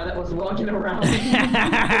said while I was walking around.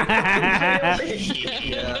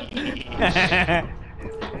 Yeah.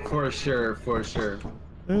 For sure, for sure.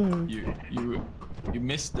 You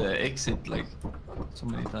missed the exit like so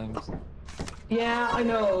many times. Yeah, I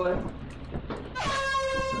know.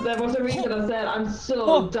 That was the reason I said I'm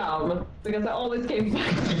so dumb because I always came back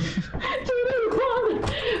to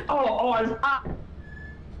the one.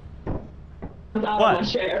 I'm out What? of my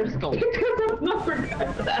chairs because I've not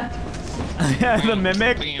prepared for that. The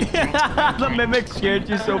mimic? The mimic scared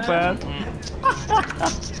you so bad.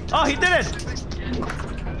 Oh, he did it!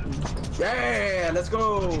 Yeah, let's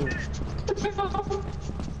go.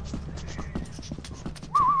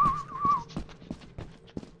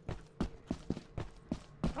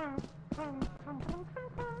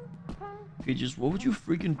 Peaches, what would you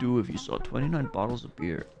freaking do if you saw 29 bottles of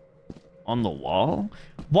beer on the wall?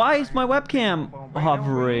 Why is my webcam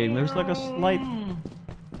hovering? There's like a slight...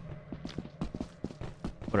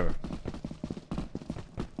 Whatever.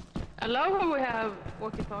 I love how we have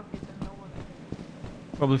walkie-talkies and no one.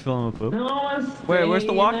 Probably filling with poop. No one's Wait, where's the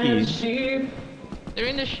seen walkie? a sheep. They're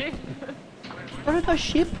in the ship. Where is the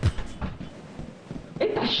ship?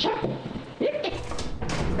 It's a ship.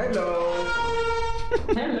 Hello.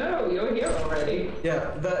 Hello, you're here already.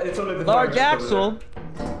 Yeah, it's only the Large fire over Axel.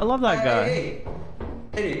 I love that there. guy.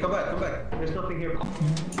 Hey, come back, come back. There's nothing here.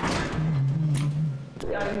 I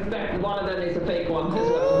expect one of them is a fake one as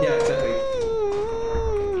well. Yeah, exactly.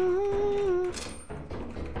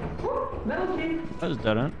 Melody. That was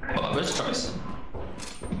dead end. Oh, this choice.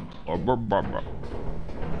 Or brr.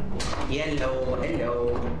 Hello,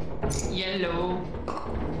 hello. Yellow.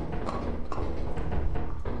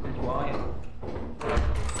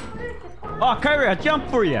 Oh, Kyrie, I jumped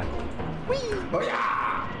for you. Oh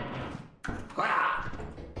yeah.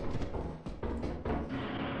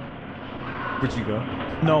 Where'd you go?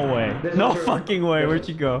 No way. No fucking way. Where'd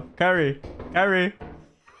you go? Kyrie. Kyrie.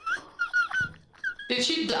 Did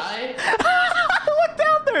she die? Look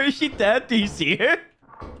down there. Is she dead? Do you see her?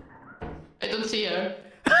 I don't see her.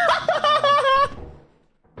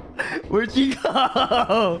 Where'd she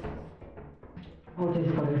go? Oh, this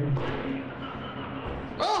is funny.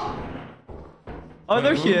 Oh! Oh,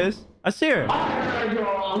 there she is. I see her. Oh, you're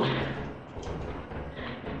wrong.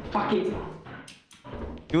 Fuck it.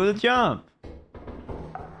 Do the jump.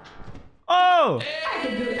 Oh! I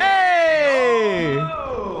can do it. Hey!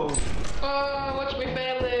 Oh, watch me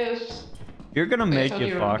fail this. You're gonna make told it,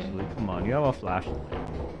 you wrong. Foxelly. Come on, you have a flashlight.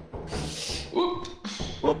 Whoop.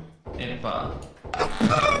 Whoop. Epa.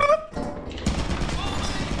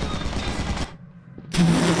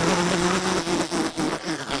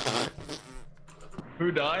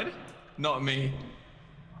 Who died? Not me.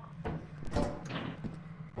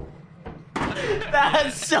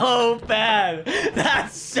 That's so bad.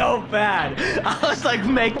 That's so bad. I was like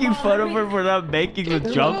making fun of her for not making the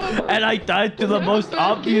jump, and I died to the most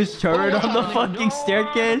obvious turret on the fucking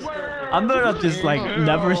staircase. I'm gonna just like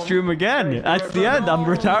never stream again. That's the end. I'm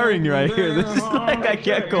retiring right here. This is like I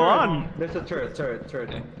can't go on. There's a turret.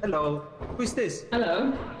 Hello. Who's this?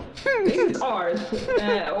 Hello. This is ours.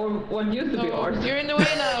 Or what used to be Oh, ours. you're in the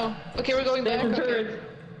way now. Okay, we're going back. There's a Okay. turret.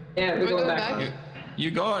 Yeah, we're going back.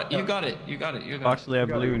 You got it. You got it. You got it. Foxelly, I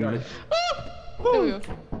believe in you. There we go.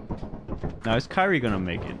 Now is Kyrie gonna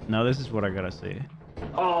make it? Now this is what I gotta say.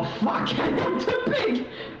 Oh fuck! I'm too big.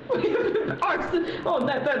 Oh,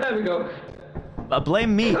 there we go.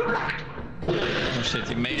 Blame me. Oh shit!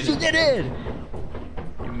 You made You it. did it.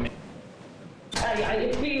 You made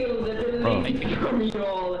I feel the relief from you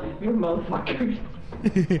all, you motherfuckers.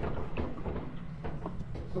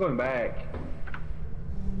 I'm going back.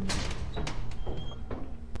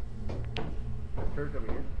 Turret over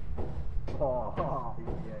here. Oh,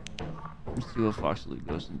 yeah. Let's see what Foxelly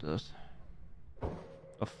goes and does.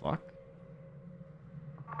 The fuck?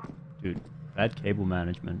 Dude, bad cable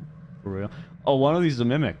management. For real. Oh, one of these is a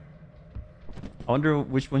mimic. I wonder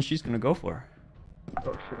which one she's gonna go for.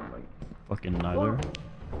 Oh shit, I'm like... Fucking neither.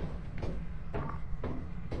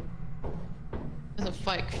 There's a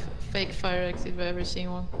fake fire exit if I've ever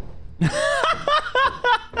seen one.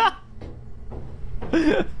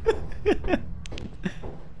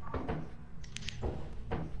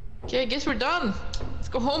 Okay, I guess we're done. Let's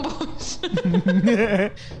go home, boys.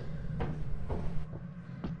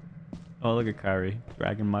 Oh, look at Kyrie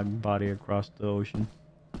dragging my body across the ocean.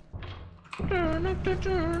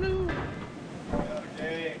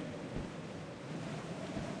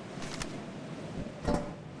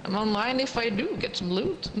 I'm online if I do get some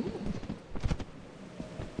loot.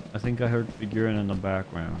 I think I heard figurine in the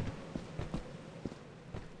background.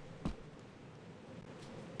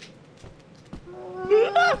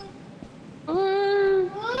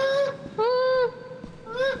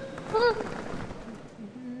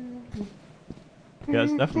 Yeah,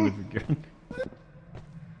 it's definitely figurine.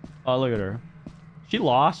 Oh, look at her. She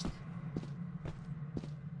lost.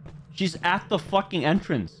 She's at the fucking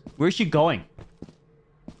entrance. Where's she going?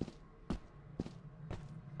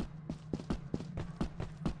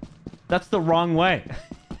 That's the wrong way.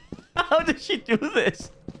 How did she do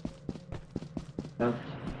this? No.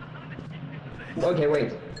 Okay,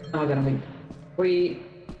 wait. Oh, I gotta wait. Wait.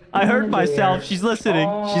 I heard myself. She's listening.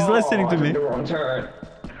 She's listening to I me. took the wrong turret.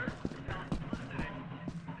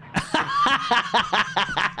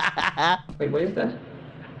 Wait, what is that?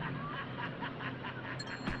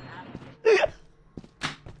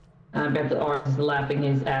 I bet the Arse is laughing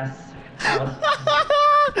his ass out.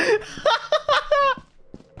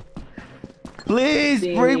 Please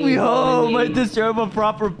bring me home. I deserve a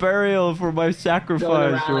proper burial for my Going sacrifice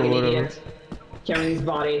around or like an whatever. idiot, carrying his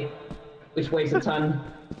body, which weighs a ton.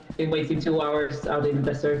 Been waiting 2 hours out in the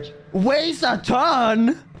desert. Weighs a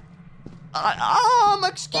ton?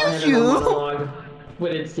 Excuse Following a you? monologue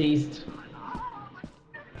when it ceased.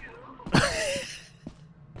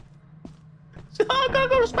 So I'm gonna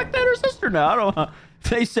go respect her sister now. I don't.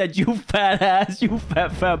 They said you fat ass, you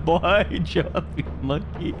fat boy, chubby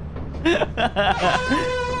monkey,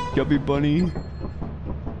 chubby bunny.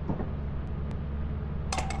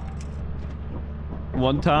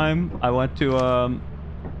 One time I went to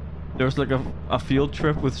there was like a field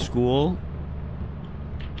trip with school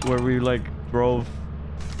where we like drove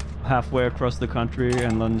halfway across the country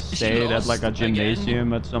and then stayed at like a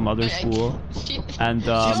gymnasium at some other school. And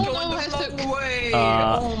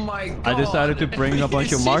oh my god. I decided to bring a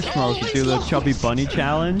bunch of marshmallows to do the chubby bunny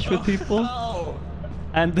challenge with people. Oh.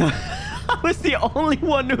 And I was the only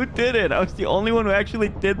one who did it. I was the only one who actually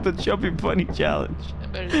did the chubby bunny challenge.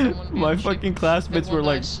 My fucking classmates were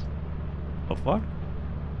like, "The fuck?"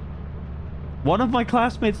 One of my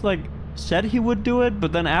classmates like said he would do it,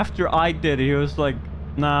 but then after I did it, he was like,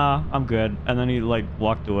 "Nah, I'm good," and then he like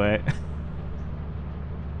walked away.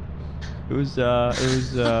 It was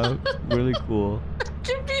really cool.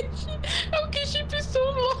 How can she be so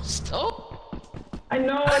lost? Oh. I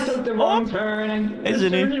know I took the wrong turn.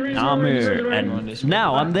 Isn't it? I'm here, and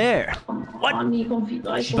now I'm there.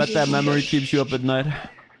 What? Bet that memory keeps you up at night.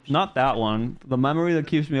 Not that one. The memory that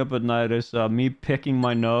keeps me up at night is me picking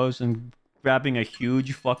my nose and grabbing a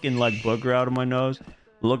huge fucking like booger out of my nose,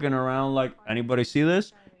 looking around like, anybody see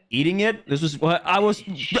this? Eating it. This was what I was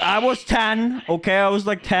 10. Okay, I was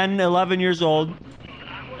like 10, 11 years old,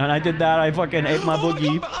 and I did that. I fucking ate my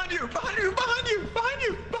boogie. Behind you! Behind you! Behind you! Behind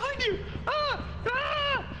you! Behind you!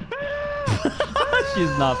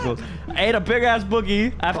 She's not close. I ate a big ass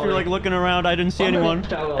boogie after like looking around. I didn't see anyone,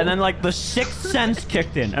 and then like the sixth sense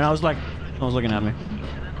kicked in, and I was like, someone's looking at me.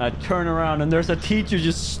 I turn around and there's a teacher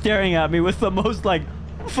just staring at me with the most like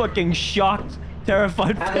fucking shocked,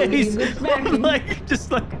 terrified face. Like just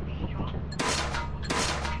like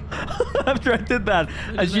after I did that,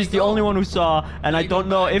 and she's the only one who saw, and I don't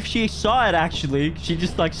know if she saw it actually. She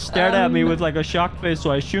just like stared at me with like a shocked face,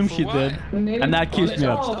 so I assume she did, and that keeps me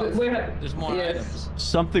up. There's more items.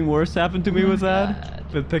 Something worse happened to me with that?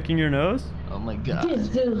 With picking your nose? Oh my god.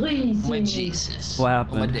 My Jesus. What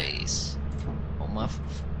happened? On my days. On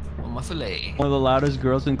my fillet. One of the loudest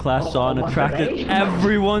girls in class saw and attracted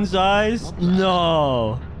everyone's eyes?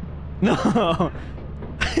 No. No.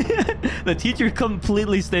 The teacher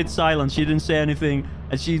completely stayed silent. She didn't say anything,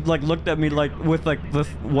 and she like looked at me like with like the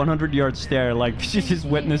 100-yard stare, like she just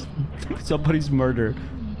witnessed somebody's murder.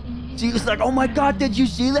 She was like, "Oh my god, did you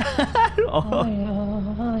see that?" Oh.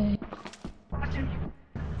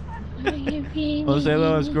 I'll say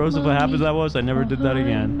though, as gross of a habit that was, I never did that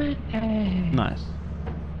again. Nice.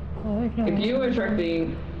 If you were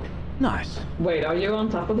attracting... Nice. Wait, are you on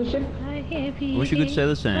top of the ship? Wish you could say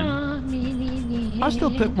the same. I still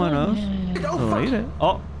pick my nose. I'll eat it.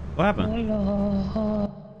 Oh, what happened?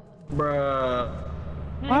 Bruh.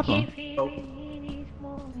 What happened? Oh.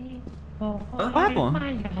 What happened?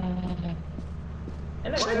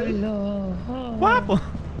 What happened?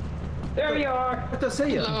 There you are. What to say?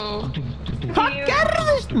 Hello. Fuck, get rid of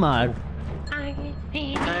this mud.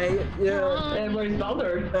 Where's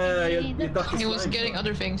Baldur? He was getting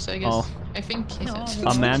other things, I guess. Oh. I think he said.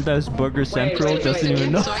 Amanda's Burger Central doesn't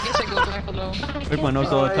even know. So I guess I go back alone. I pick my nose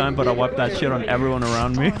all the time, but I wipe that shit on everyone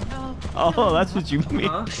around me. Oh, that's what you mean.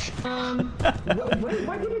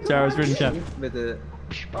 Sarah's written chat. With the...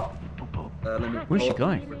 Where's she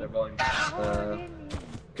going?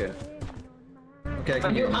 Okay. Okay, I Are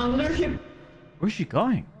can you hear on their ship? Where's she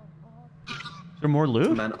going? Is there more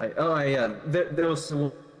loot? Man, yeah. There was...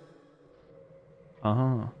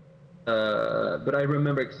 Uh-huh. But I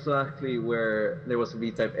remember exactly where there was a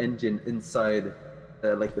V-type engine inside,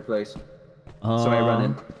 like the place. So I ran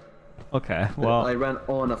in. Okay, well... I ran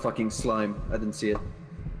on a fucking slime. I didn't see it.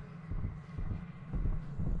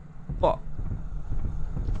 Oh.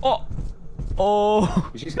 Oh.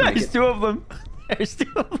 Oh. There's two of them. There's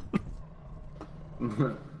two of them.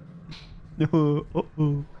 No.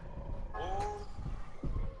 Uh-oh.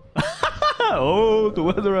 Oh, the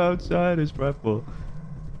weather outside is frightful.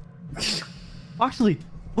 Foxelly,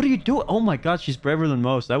 what are you doing? Oh my god, she's braver than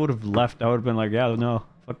most. I would have left. I would have been like, yeah, no,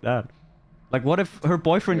 fuck that. Like, what if her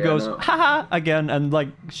boyfriend goes, haha, again, and like,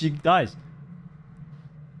 she dies?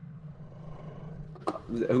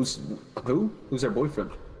 Who's her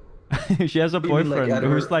boyfriend? She has a boyfriend like,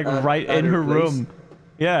 who's like right in her room.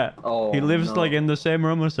 Yeah. Oh, he lives like in the same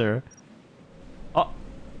room as her. Oh.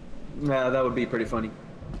 Yeah, that would be pretty funny.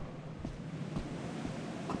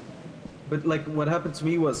 But like, what happened to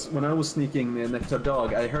me was when I was sneaking next to a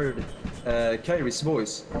dog, I heard Kyrie's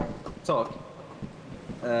voice talk.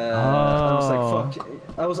 I was like,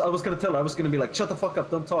 fuck. I was gonna tell her. I was gonna be like, shut the fuck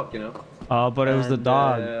up, don't talk, you know. Oh, but it was the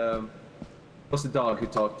dog. It was the dog who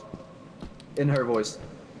talked in her voice,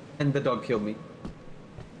 and the dog killed me.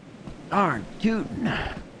 Darn, dude.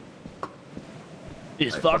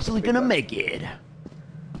 Is Foxelly gonna make it?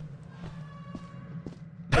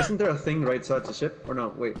 Isn't there a thing right side the ship? Or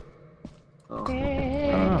no? Wait. Oh.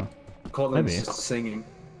 Colin's Maybe. just singing.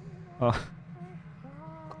 Oh.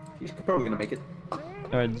 He's probably gonna make it.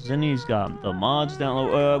 Alright, Zinny's got the mods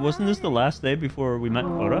download. Wasn't this the last day before we met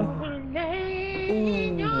Quota? Ooh,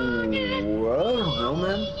 I don't know,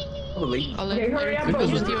 man. Probably. I'll let Okay, hurry up,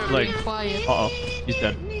 because this was you're like- being quiet. Uh-oh, he's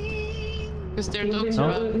dead. Because they're He's dogs been,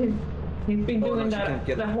 around. he's been Oh, no, doing she that can't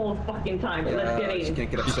get- the whole fucking time. Let's get She in.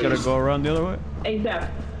 can't get Just gotta upstairs. go around the other way? ASAP.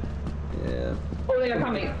 Yeah. Oh, they are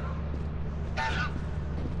coming.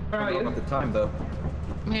 Where are I don't know you? about the time though.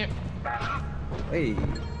 I'm here. Hey.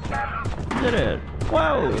 Did it.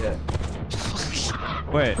 Whoa! Yeah.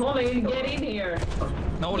 Wait. Colin, get in here.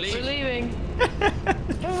 No, We're leave. leaving.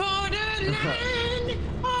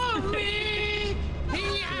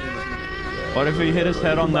 What if he hit his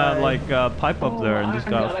head on that like pipe up there and just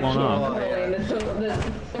got flown off? Colin,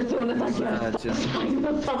 it's one of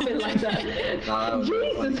Something like that.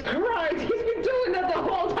 Jesus Christ, he's been doing that the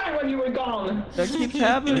whole time when you were gone. That keeps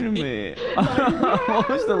happening to me. What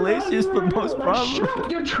was the laziest but most problem?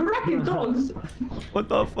 You're tracking dogs. What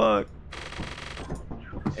the fuck?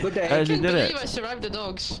 Good day. I Guys, you can't did believe it. I survived the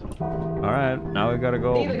dogs. Alright, now we gotta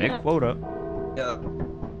go make quota. Yeah.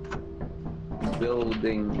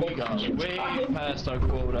 Building. We got way past our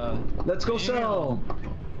quota. Let's go sell.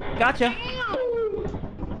 Gotcha.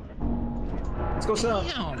 Let's go sell.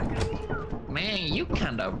 Man, you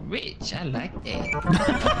kinda rich. I like that.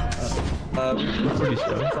 Pretty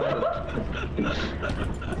sure.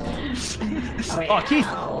 Oh, Keith!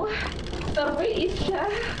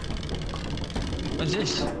 What's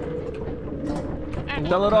this?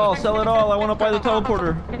 Sell it all, sell it all. I want to buy the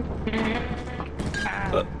teleporter.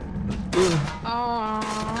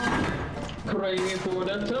 Craving for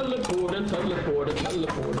the teleporter.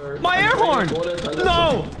 My air horn!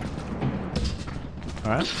 No!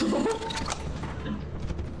 Alright.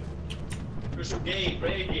 Push gate,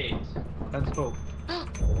 gate. Let's go.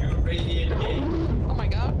 You're radiant gate. Oh my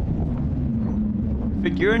god.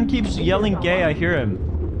 Figurin keeps yelling gay, I hear him.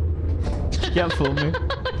 You can't fool me.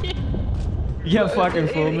 You can't fucking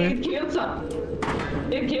fool me. It killed some.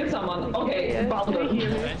 It killed someone. Okay, Baldur.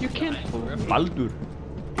 You can't. Baldur.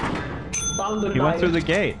 Baldur He went died. through the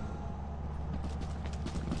gate.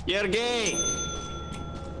 You're gay.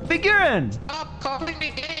 Figurin! Stop calling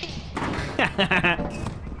me gay.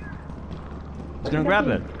 He's gonna grab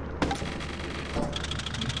it.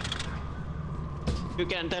 You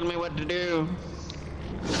can't tell me what to do.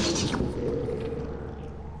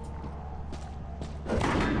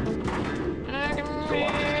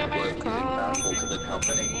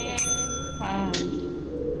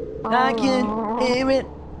 I can hear it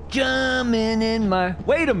coming in my...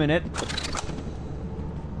 Wait a minute!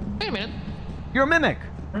 Wait a minute. You're a mimic!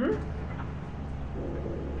 And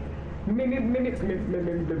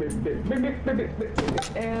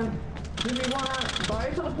do we want to buy a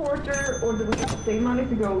teleporter, or do we save money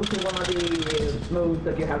to go to one of the moves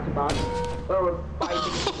that you have to buy? Or buy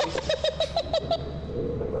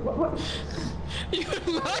what? You're a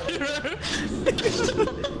murderer.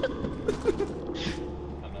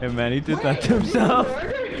 Hey man, he did that to himself.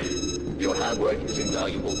 Your hard work is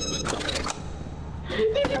invaluable to the company.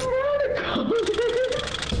 Did you murder Colin?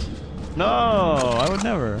 No, I would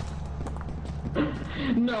never.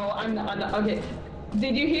 No, I'm not. Okay.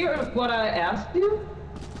 Did you hear what I asked you?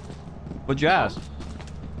 What'd you ask?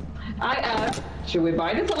 I asked, should we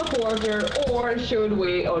buy the teleporter or should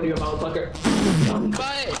we... Oh, you motherfucker.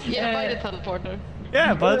 Buy the teleporter.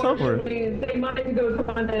 Yeah, buy the Or teleporter. should we save money to go to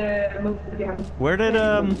find the move that you have? Where did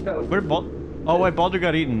Oh wait, Baldur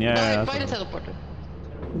got eaten. Yeah. Buy the That's teleporter.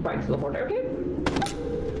 Buy the teleporter, okay?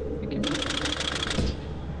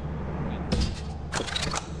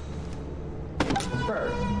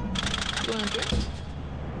 First. You wanna do it?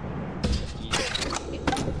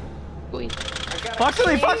 Wait.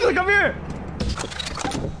 Foxelly, Foxelly, come here!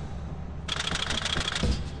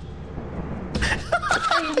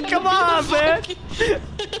 Come on, man!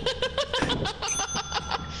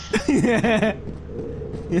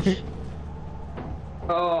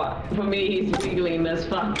 Oh, for me, he's wiggling as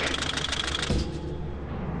fuck.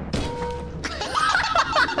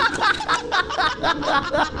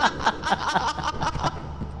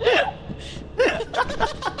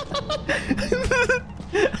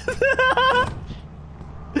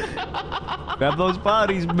 Grab those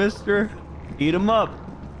bodies, mister. Eat them up.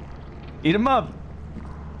 Eat them up.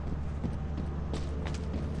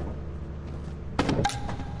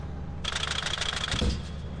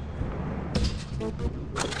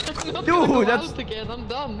 Dude, that's... Again. I'm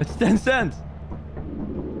done. It's 10 cents.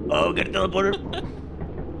 Oh, get a teleporter.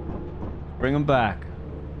 Bring him back.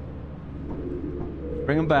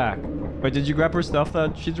 Bring him back. Wait, did you grab her stuff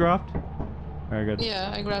that she dropped? Very good.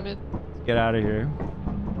 Yeah, I grab it. Let's get out of here.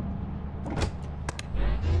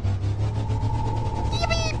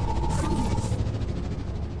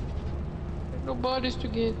 No bodies to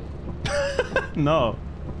get. No.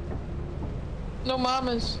 No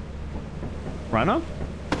mamas. Rhino?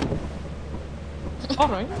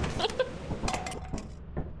 Alright.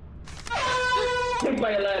 Take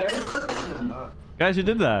my letter. Guys, you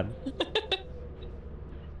did that.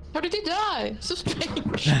 How did he die? So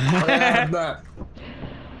strange.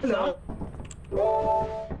 No.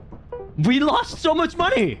 We lost so much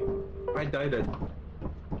money. I died it.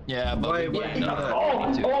 Yeah, but Why we did didn't you do that?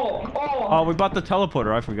 Oh, we bought the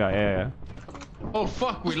teleporter. I forgot. Yeah, Oh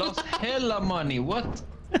fuck, we lost hella money. What?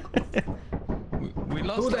 We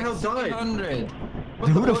lost Who the like hell died? 600.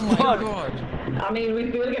 Who the Oh my fuck? god. I mean, we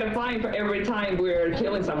still get a fine for every time we're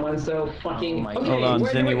killing someone, so fucking... Oh my okay, Hold on,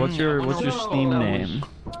 where do Zinny, we- what's your No. Steam name?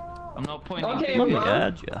 I'm not pointing. Okay, Let me well,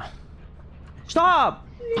 add ya. Stop!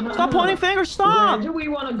 Stop pointing fingers, Where stop! do we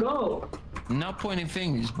want to go? I'm not pointing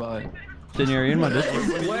fingers, but Zinny, are you in my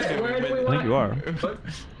Discord? Where do we I want think you are.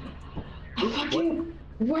 Fucking...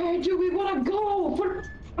 Where do we want to go? For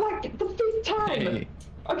like the 5th time? Hey.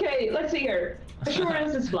 Okay, let's see here.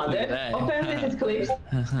 Assurance is flooded. that. Offensive is clipped.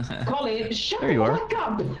 Colin, shut There you the are. fuck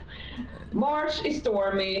up! March is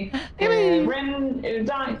stormy. Ren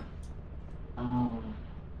die.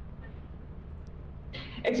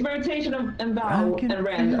 Experimentation and Bow and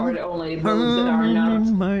Ren are the only moves that are not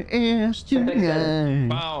my ass tonight.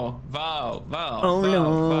 Vow. Oh,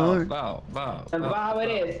 Lord. Vow. And Bow it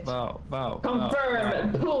is. Vow.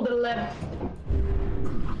 Confirm. Pull the left.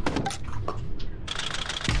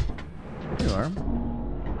 There you are.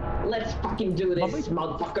 Let's fucking do this,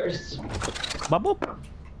 motherfuckers. Bubble?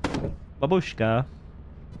 Babushka.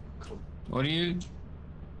 What are you?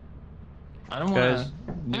 I don't Guys.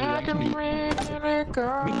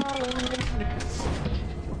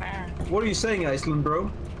 What are you saying, Iceland,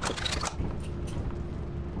 bro?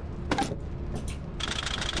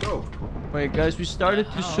 Go. Wait, guys, we started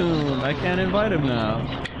too soon. I can't invite him now.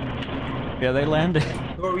 Yeah, they landed.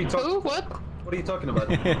 Who are we talking? Who? What? What are you talking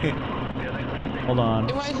about? Hold on.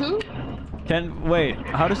 Invite who? Wait,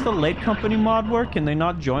 how does the late company mod work? Can they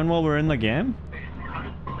not join while we're in the game?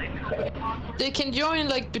 They can join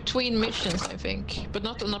like between missions, I think, but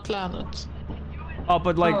not on a planet. Oh,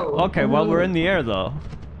 but like, Oh, okay, while we're in the air though.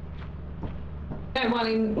 And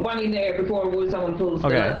one in there before someone pulls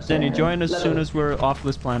Okay, the... Zinny, join as level. soon as we're off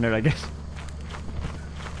this planet, I guess.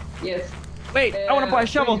 Yes. Wait, I want to buy a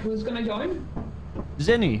shovel. Wait, who's gonna join?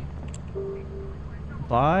 Zinny.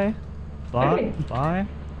 Buy. Okay.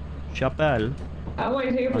 Chapelle. I'll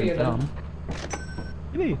wait here for you then.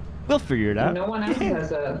 Maybe. We'll figure it out. No one else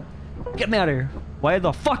has a... Get me out of here. Why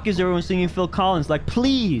the fuck is everyone singing Phil Collins? Like,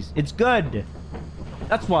 please, it's good.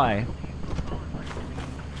 That's why.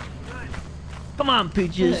 Come on,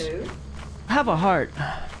 Peaches. Hello? Have a heart.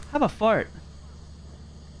 Have a fart.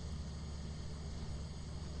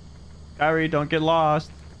 Kyrie, don't get lost.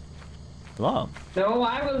 Hello. No,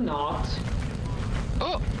 I will not.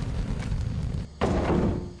 Oh,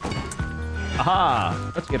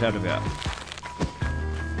 Aha! Let's get out of here.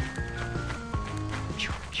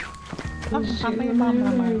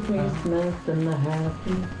 Merry Christmas and a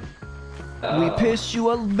happy... We piss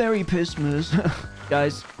you a Merry Christmas.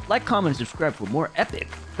 Guys, like, comment, and subscribe for more epic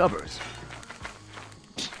covers.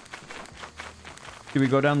 Do we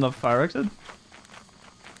go down the fire exit?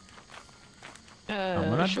 I'm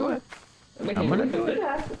gonna do it. I'm gonna do it.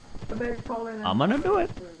 I'm gonna do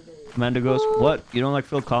it. Amanda goes, what? You don't like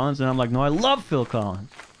Phil Collins? And I'm like, no, I love Phil Collins.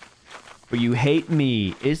 But you hate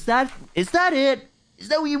me. Is that it? Is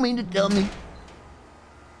that what you mean to tell me?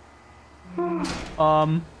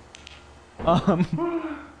 Oh, I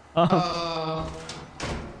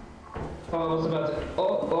was about to...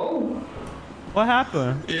 Oh. What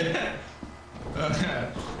happened? Yeah.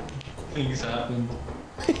 Things happen.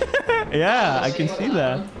 Yeah, I can see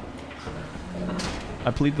that.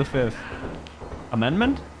 I plead the fifth.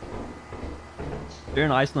 Amendment? Here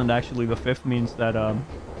in Iceland, actually, the fifth means that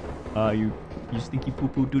you stinky poo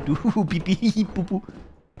poo doo doo pee pee poo poo.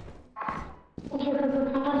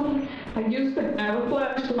 I used to have a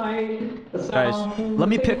flashlight. Guys, let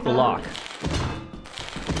me pick the lock.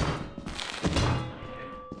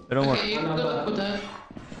 They don't work. okay, good luck with that.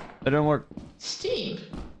 They don't work. Steve.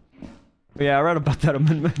 But yeah, I read about that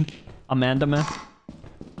amendment. Amendment.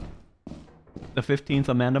 The 15th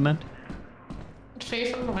amendment.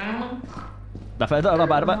 Faithful man.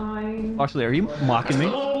 Foxelly, are you mocking me?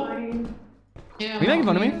 Yeah. Are you making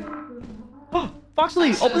fun of me? Oh,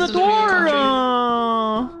 Foxelly, open the Access to the main door!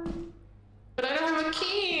 country. But I don't have a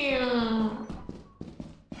key.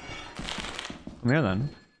 Come here then.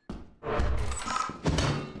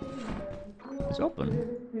 It's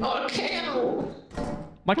open. Okay.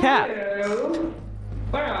 My cat! Hello?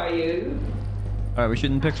 Where are you? Alright, we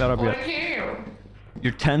shouldn't pick that up Right yet. here.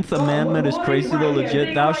 Your 10th amendment is crazy though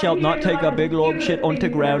legit. Thou shalt not take a big log shit onto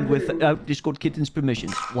ground without Discord Kitten's permission.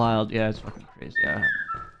 Wild, yeah, it's fucking crazy, yeah.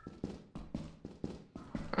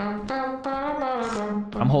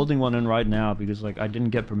 I'm holding one in right now because like I didn't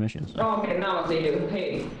get permission. So. Oh, okay, now I see you.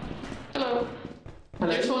 Hey. Hello.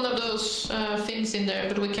 There's one of those things in there,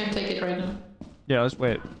 but we can't take it right now. Yeah, let's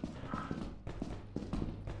wait.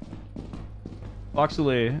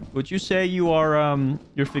 Foxelly, would you say you are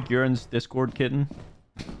your Figurin's Discord kitten?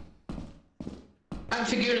 I'm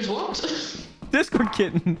figuring what? Discord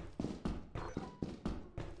kitten.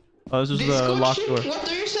 Oh, this is the Discord locked shit? door. What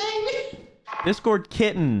are you saying? Discord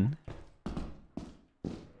kitten.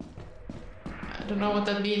 I don't know what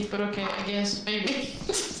that means, but okay, I guess maybe.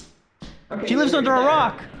 Okay, She lives under a there.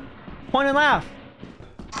 rock. Point and laugh.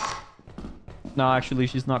 No, actually,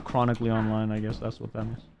 she's not chronically online. I guess that's what that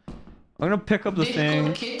means. I'm gonna pick up the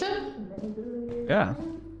thing. Discord kitten? Yeah.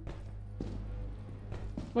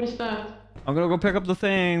 What is that? I'm gonna go pick up the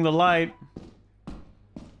thing, the light.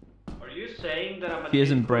 Are you saying that I'm a He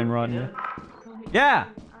isn't brain rotten yet. Yeah!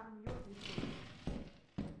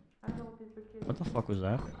 What the fuck was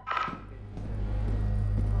that?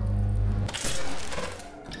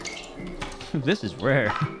 This is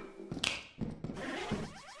rare.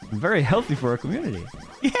 Very healthy for our community.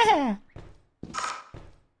 Yeah!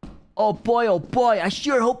 Oh boy, I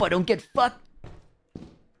sure hope I don't get fucked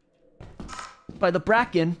by the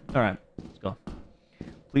bracken. Alright, let's go.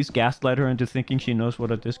 Please gaslight her into thinking she knows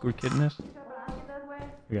what a Discord kitten is.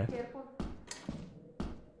 Okay.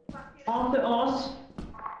 On to us.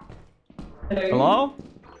 Hello?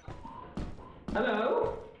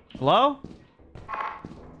 Hello? Hello?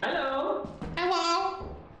 Hello? Hello?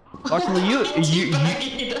 Actually,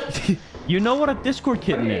 you know what a Discord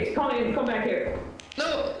kitten Okay, is. Colin, come back here.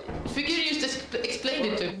 No, Figure just explained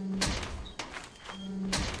it to.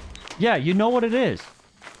 Yeah, you know what it is.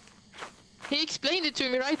 He explained it to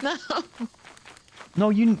me right now. No,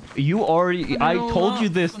 you already. I told you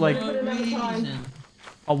this like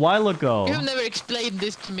a while ago. You've never explained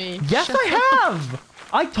this to me. Yes, I have.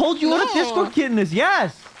 I told you what a No. Discord kitten is.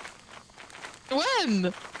 Yes.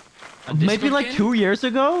 When? Maybe like 2 years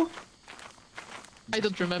ago. I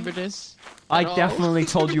don't remember this. I at all, definitely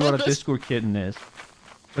to told be you what a honest. Discord kitten is.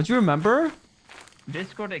 Don't you remember?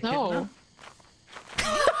 Discord No.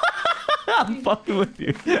 I'm fucking with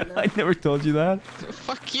you. I never told you that.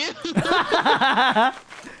 Fuck you.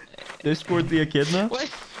 Discord the echidna? What?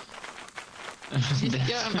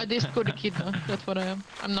 Yeah, I'm a Discord kid now. That's what I am.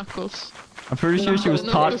 I'm Knuckles. I'm pretty sure she was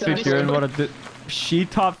No, taught it's Figurin Discord. what a she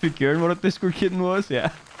taught Figurin what a Discord kitten was.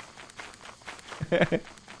 Yeah.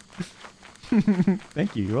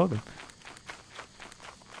 Thank you. You're welcome.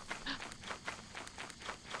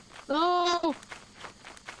 No.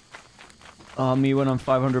 Me when I'm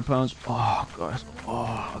 500 pounds. Oh, guys. Oh,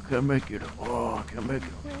 I can't make it. Oh, I can't make it.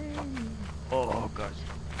 Oh, guys.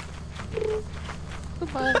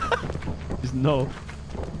 Goodbye. Just no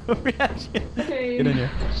reaction. Okay. Get in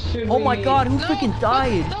here. Should Oh my we- god, who No, freaking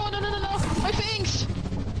died? No, no, no, no, no. My things.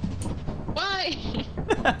 Why?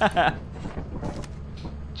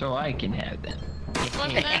 So I can have them.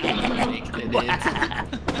 My things.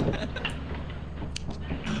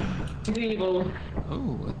 He's evil.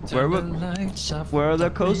 Where are the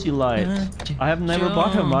cozy lights? I have never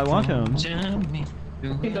bought him. I want him.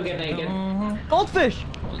 Please don't get naked. Goldfish!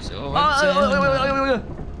 I'm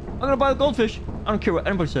gonna buy the goldfish. I don't care what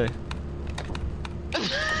anybody say. I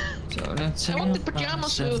want the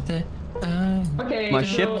pajamas suit. Okay. My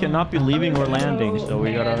ship cannot be leaving or landing, so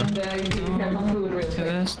we gotta. And, you can have some food real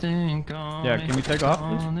quick. Yeah, can we take off,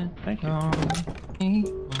 please? Thank you.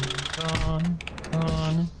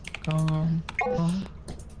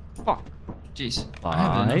 Fuck. Jeez.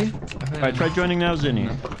 Bye. Alright, try joining now, Zinny.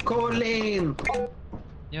 Colin!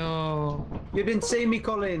 Yo. You didn't save me,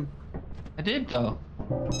 Colin! I did though.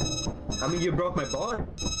 I mean, you broke my bar.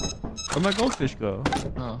 Where'd my goldfish go?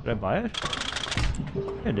 Oh. Did I buy it?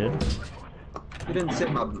 I did. You didn't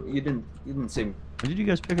save my. You didn't save me. Where did you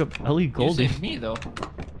guys pick up Ellie You Goldie? saved me though.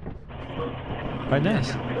 Right there.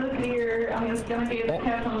 Look here, I'm just gonna get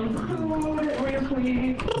some food real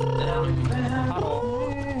quick.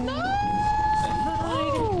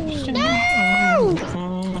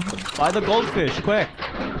 Buy the goldfish, quick!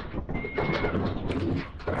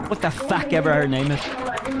 What the fuck ever her name is?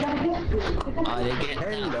 I get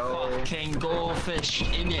Hello. fucking goldfish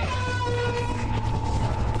in it.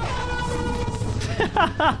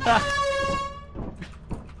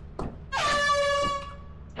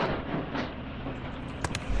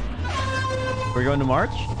 We're going to March?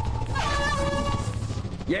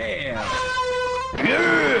 Yeah!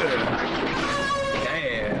 Yeah!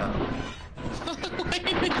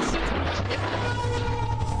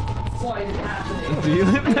 What is happening? Do you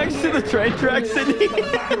live next to the train tracks, Sydney?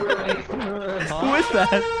 Who is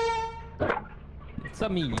that? It's a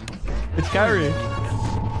me. It's Kyrie.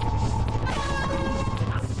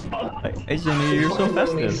 Hey, Sydney, you're so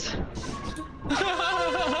festive.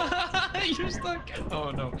 You're stuck.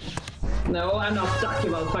 Oh no. No, I'm not stuck,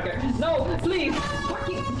 you motherfucker. No, please!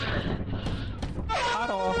 Fucking...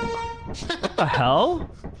 What the hell?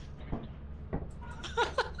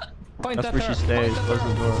 Point That's at where her. she stays. Point at Close the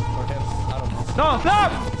her. door. Or him. I don't know. No, no!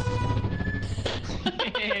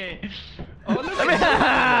 Oh, look Let me at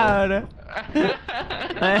out!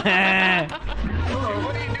 Oh,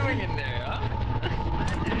 what are you doing in there, huh?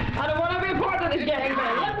 I don't want to be a part of this gang,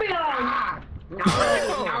 man. Let me alone.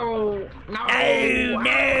 No!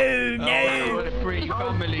 Oh, what a pretty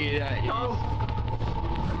family that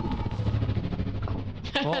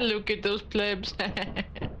is. Look at those plebs.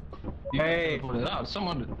 Hey. Pull it out.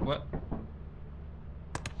 Someone... What?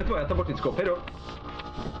 Jag tar bort ditt skåp, hejdå.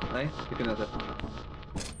 Nej, det kunde jag inte.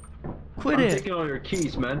 Quit I'm it! taking all your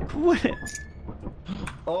keys, man. Quit it!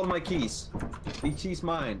 All my keys. Each key's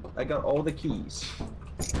mine. I got all the keys.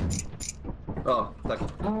 Oh, tack.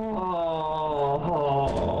 Oh.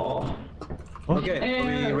 Okay, are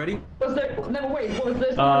we ready? Was there? No, wait. Was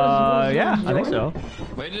this? Yeah, I think so.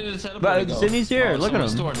 Where did the teleport But go? Zinny's here, look at him.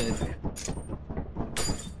 Stored it.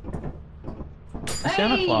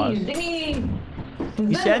 Santa Claus. Zinny.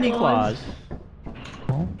 He's Santa Claus.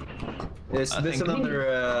 Is I this think- another,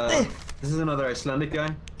 this is another Icelandic guy?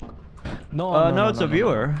 No, it's a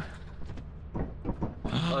viewer.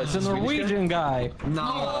 Oh, It's a Norwegian guy.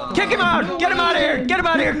 No. Kick him out! Get him out of here! Get him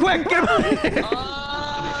out of here! Quick! Get him out of here!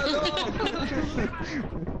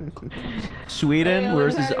 Sweden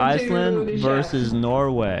versus Iceland versus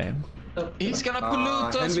Norway. He's gonna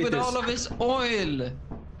pollute us with all of his oil.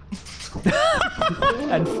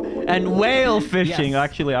 and whale fishing.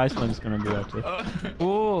 Actually, Iceland's gonna do that too.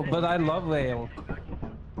 Oh, but I love whale.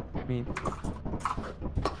 I mean,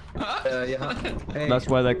 Yeah. Hey. That's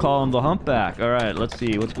why they call him the humpback. All right, let's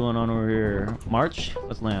see what's going on over here. March,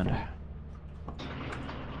 let's land.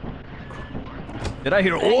 Did I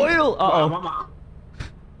hear oil? Uh-oh.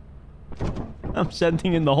 I'm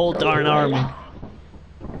sending in the whole darn army.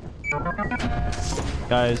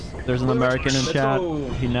 Guys, there's an American in chat.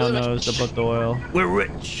 He now knows about the oil. We're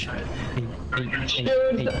rich. Should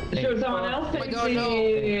someone else take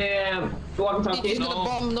the walkie-talkie? He's gonna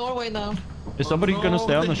bomb Norway now. Is somebody gonna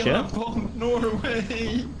stay on the ship?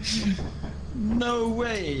 Norway. No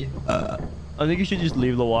way. I think you should just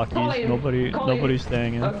leave the walkies. Colin, Nobody's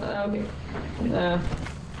staying in. Okay.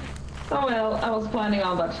 Oh well, I was planning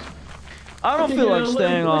on that. I don't feel like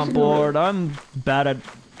staying on board. I'm bad at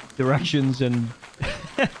directions and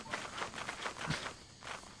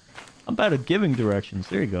I'm bad at giving directions.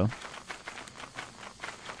 There you go.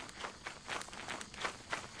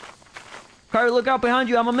 Kyrie, look out behind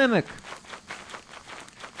you. I'm a mimic.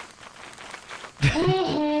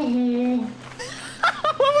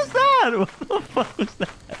 What was that? What the fuck was that?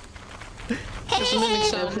 She's a mimic,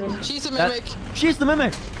 Sam. She's a mimic. She's the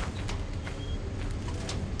mimic.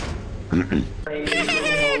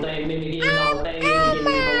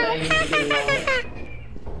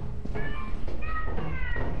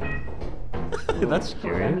 That's I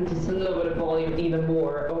scary. need to lower the volume even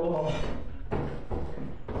more. Oh.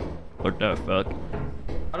 What the fuck?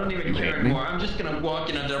 I don't even care anymore. I'm just gonna walk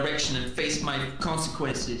in a direction and face my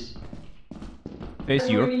consequences. Face I'm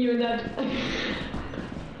you. moving you in that.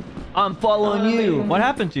 I'm following you. What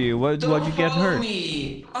happened to you? Why'd you get follow hurt?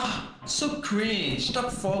 me. Ah, so cringe.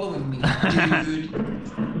 Stop following me,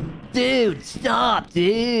 dude. Dude, stop,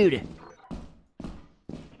 dude.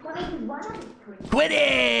 Quit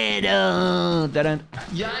it! That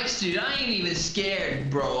Yikes, dude. I ain't even scared,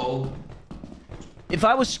 bro. If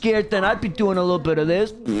I was scared, then I'd be doing a little bit of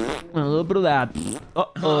this, and a little bit of that.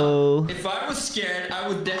 Uh-oh. If I was scared, I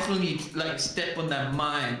would definitely like step on that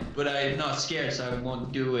mine, but I'm not scared, so I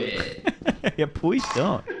won't do it. Yeah, please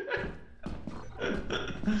don't.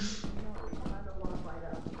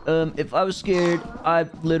 If I was scared,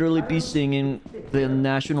 I'd literally be singing the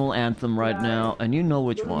national anthem right now, and you know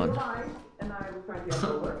which one.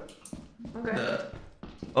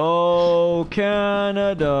 Oh,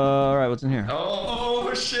 Canada. Alright, what's in here?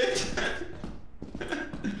 Oh shit.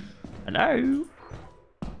 Hello.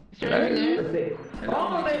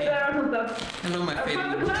 Oh, they there some stuff. Hello, my I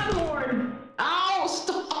found a favorite. clown horn. Ow!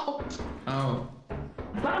 Stop! Oh.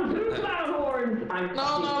 Found 2 clown horns.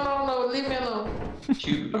 No! Leave me alone.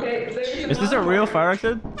 Shoot. Okay, Is this a real fire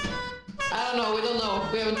exit? I don't know. We don't know.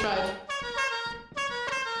 We haven't tried.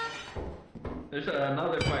 There's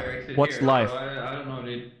another fire exit What's here, life? so I don't know,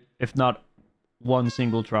 dude. If not one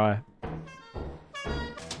single try.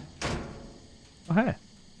 Oh, hey.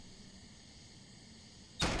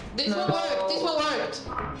 This one worked. This one worked.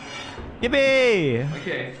 Yippee!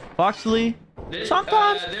 Okay. Foxelly, There-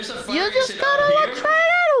 sometimes there's a fire you just exit gotta out like here. try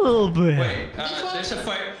it out a little bit. Wait,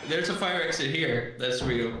 there's a fire exit here. That's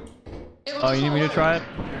real. Yeah, but Oh, this you need one me to try it?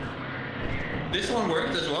 worked. This one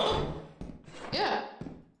worked as well? Yeah.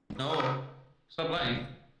 No. Stop lying.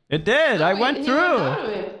 It did. I went He through. out of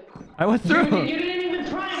it. I went You through. didn't even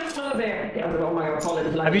try to follow say, oh my god, Colin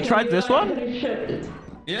is like, Have you tried this one?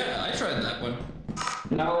 Yeah, I tried that one.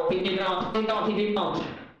 No, he did not. He did not.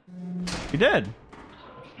 You did.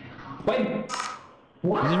 Wait.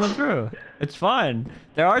 What? You just went through. It's fine.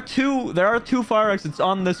 There are two fire exits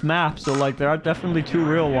on this map, so like there are definitely 2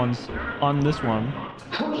 real ones on this one.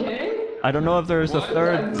 Okay. I don't know if there's a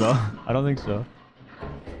third though. I don't think so.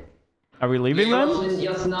 Are we leaving then?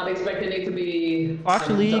 Just not expecting it to be.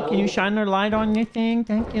 Foxelly, can you shine a light on your thing?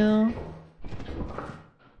 Thank you.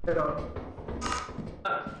 Are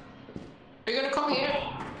you gonna come here?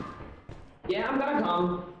 Yeah, I'm gonna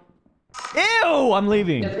come. Ew! I'm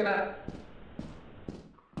leaving. Just gonna.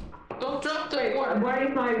 Don't drop the Wait, board. where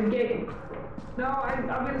is my gate? No, I'm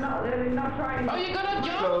not trying. Are you gonna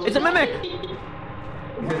jump? It's a mimic!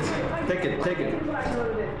 Take it, take it.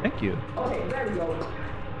 Thank you. Okay, there we go.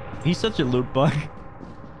 He's such a loot bug.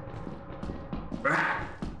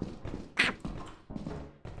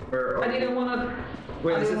 Where, I didn't wanna.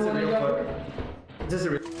 wait, I is this didn't a wanna real jump. bug? Is this a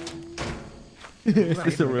real? Is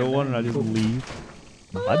this a real one and I just leave?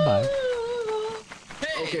 Bye bye.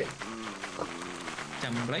 Okay.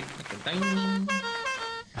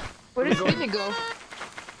 Where did Zinny go?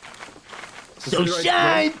 So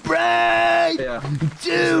shine bright Yeah.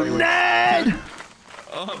 tonight!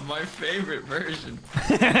 Oh, my favorite version.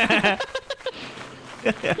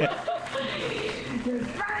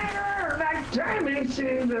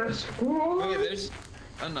 Okay, there's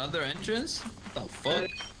another entrance? What the fuck?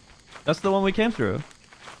 That's the one we came through.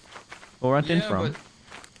 Or went in from. But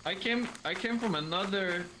I came from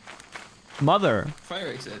another Mother. fire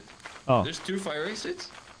exit. Oh. There's 2 fire exits?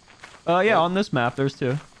 Yeah, on this map there's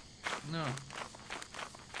 2. No.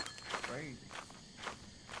 Crazy.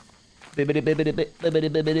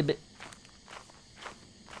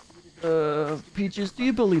 Peaches, do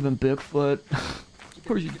you believe in Bigfoot? Of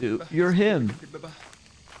course you do. You're him.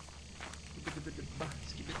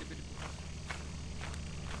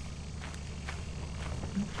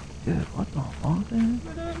 Dude, what the fuck, dude?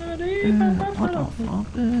 What the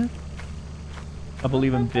fuck, dude? I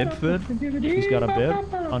believe in Bigfoot. He's got a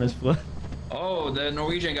bib on his foot. Oh, the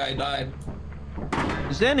Norwegian guy died.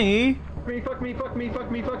 Zinny! Fuck me, fuck me,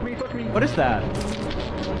 fuck me, fuck me, fuck me. What is that?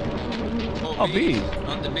 Oh, bees.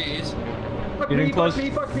 Not the bees. Fuck Getting me, close. fuck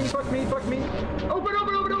me, fuck me, fuck me, fuck me. Open,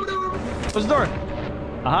 open, open, open, open. Close the door.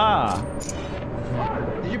 Aha!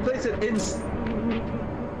 Did you place it in?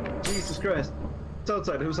 Jesus Christ. It's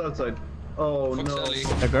outside. Who's outside? Oh Foxelly.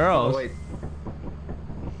 no. The girls. Oh wait.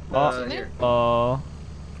 Oh. Here. Oh.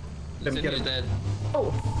 Let me get Zinny's him. dead.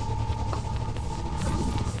 Oh,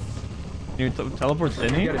 Can you teleport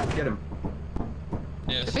Zinny? Get him. Get him.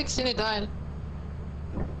 I Yes. think Zinny died.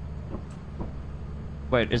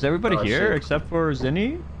 Wait, is everybody Oh, here shit. except for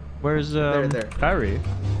Zinny? Where's There. Kyrie?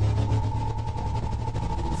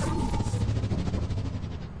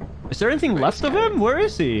 Is there anything left of him? Where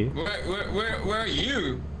is he? Where are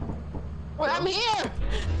you? Well, I'm here!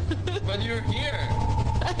 But you're here.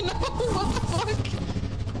 I know, what the fuck?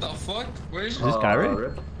 The fuck? Where's Is this Kyrie?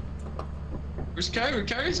 rip. Where's Kyrie?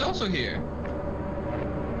 Kyrie's also here.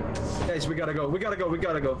 Guys, we gotta go. We gotta go. We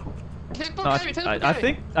gotta go. Teleport No, Kyrie, teleport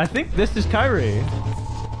I think this is Kyrie.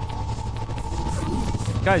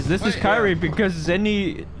 Guys, this is Wait, Kyrie because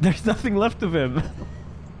Zinny, there's nothing left of him.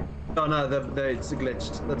 No, no, it's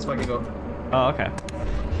glitched. Let's fucking go. Oh, okay.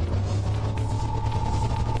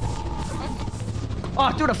 Oh,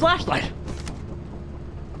 dude, a flashlight!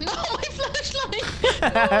 No, my flashlight!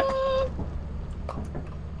 No.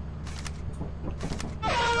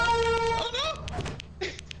 Oh no!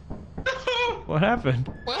 What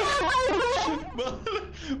happened? Well,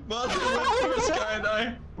 Baldur went for a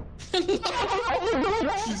skydive.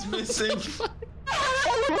 He's missing.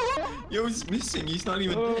 Yo, he's missing. He's not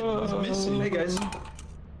even dead. He's missing. Hey guys.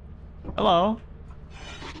 Hello.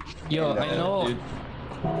 Yo, I know. Dude.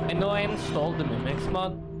 I know I installed the Mimics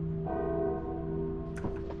mod.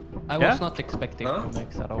 I Yeah? was not expecting Huh?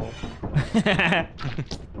 Mimics at all.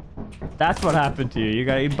 That's what happened to you. You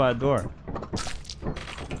got eaten by a door.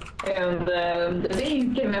 and the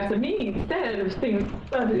bees came after me instead of things.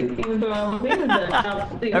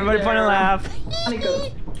 Everybody Everybody point and laugh.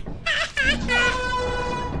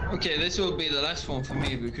 Okay, this will be the last one for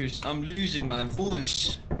me because I'm losing my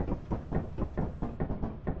voice.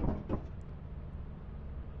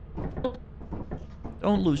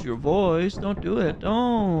 Don't lose your voice. Don't do it.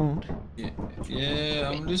 Don't. Yeah,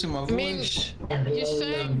 I'm losing my mean, voice. you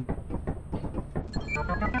sang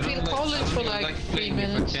Phil Collins for like 3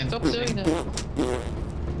 minutes. Stop doing that.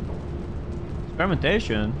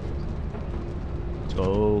 Experimentation. Let's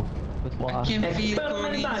go. With I what? can feel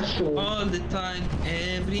Colin all the time,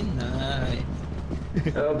 every night.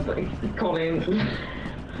 Colin.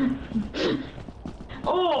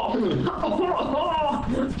 Oh!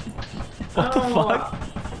 What the fuck?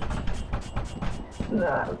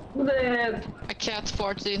 A cat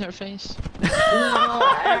farted in her face.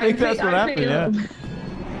 I think that's what happened, yeah.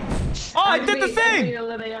 Oh, I did the thing!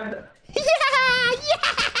 Yeah!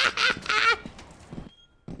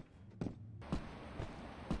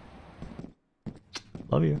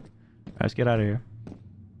 Love you. Let's get out of here.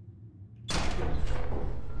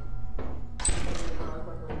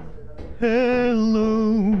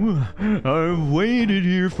 Hello, I've waited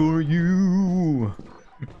here for you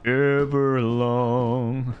ever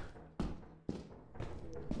long.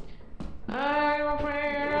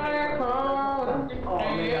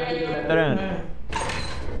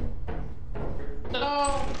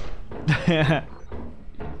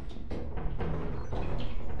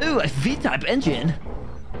 Ooh, a V-type engine.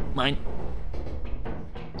 Mine.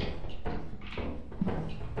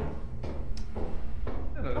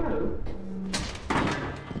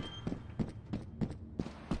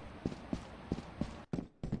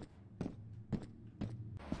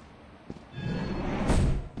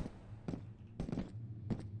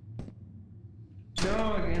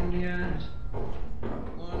 Dog in the arms.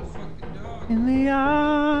 One fucking dog. In the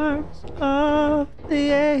arms of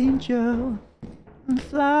the angel, and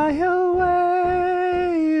fly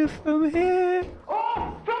away from here.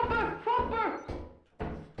 Oh! Flopper! Flopper!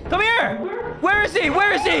 Come here! Where is he?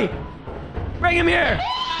 Where is he? Bring him here!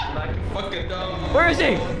 Like a fucking dog. Where is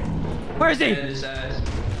he? Where is he? In his ass.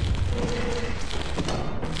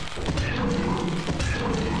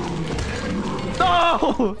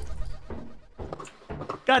 No!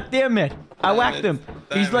 God damn it! I whacked him.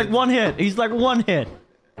 He's like one hit. He's like one hit.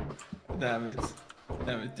 Damn it.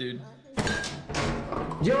 Damn it, dude.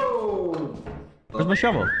 Yo! Where's my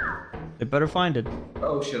shovel? They better find it.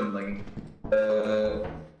 Oh shit, I'm lagging.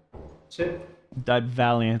 Shit. Died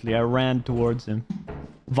valiantly. I ran towards him.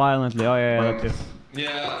 Violently. Oh yeah, that too.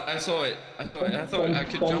 Yeah, I saw it. I thought I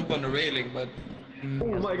could jump on the railing, but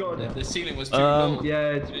Oh my god. the ceiling was too low.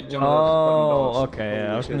 Yeah, Oh, okay.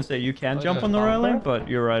 Yeah, I was gonna say you can jump on the railing, but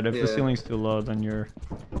you're right. If the ceiling's too low, then you're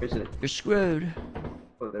screwed.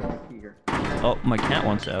 Oh, they're here. Oh, my cat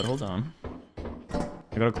wants out. Hold on. I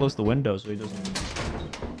gotta close the window so he doesn't.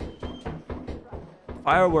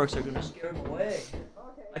 Fireworks are gonna scare him away.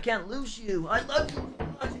 I can't lose you. I love you.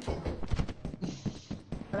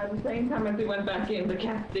 But at the same time as we went back in, the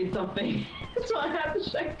cat did something. So I had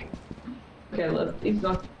to check. Okay, look, he's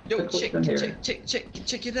not. Yo, check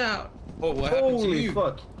it out. Oh, what happened to Holy you?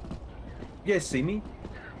 fuck. You guys see me?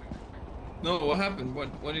 No, what happened?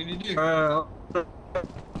 What did you do?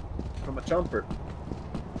 From a jumper.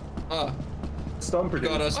 Ah, Stomper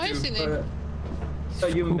got dude. us Why is too.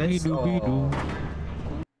 it You missed. Var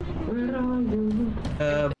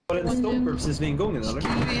det en stomper precis vid ingången eller?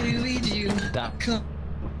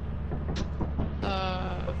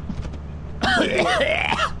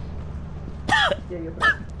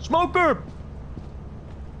 Smoker!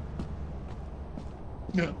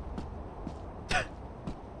 No.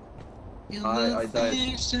 I died.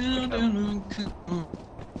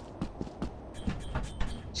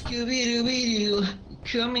 Scooby-Dooby-Doo,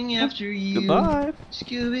 coming after you. Goodbye.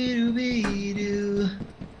 Scooby-Dooby-Doo.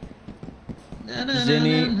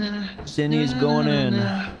 Zinny's going in.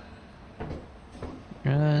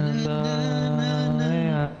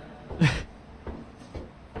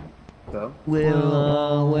 So? We'll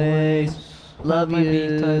always love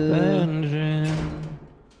you.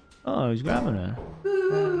 Oh, he's grabbing it.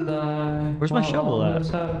 Where's my shovel at?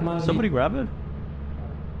 Somebody grab it.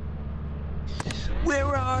 Where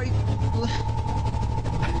are you?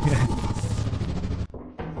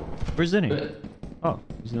 Where's Zinny? Oh,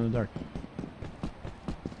 he's in the dark.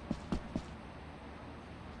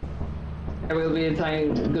 There will be a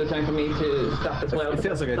good time for me to stop as well. It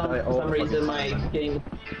feels like I die all For some the reason, fucking my time. game.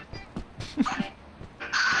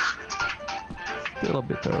 Still a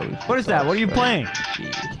bit early. What is that? What are you playing?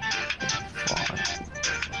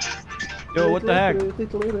 Yo, what the heck?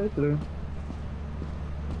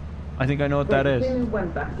 I think I know what that is. Zinny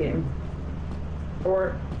went back in.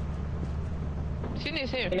 Or.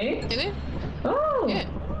 Zinny's here. Zinny? Zinny? Oh! Yeah.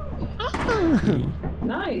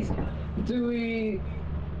 Nice. Do we.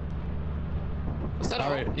 Is that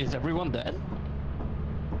all? Is everyone dead?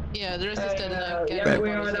 Yeah, the rest is dead now. Yeah,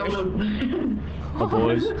 we are the Oh,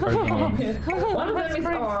 boys. One of them is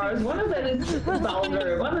ours, one of them is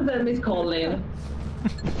Baldur, one of them is Colin.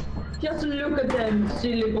 Just look at them,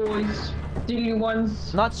 silly boys. Silly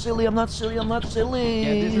ones. Not silly, I'm not silly, I'm not silly.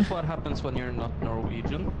 Yeah, this is what happens when you're not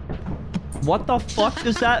Norwegian. What the fuck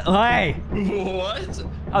does that? Hey! What?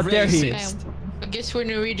 How dare he? Racist. guess we're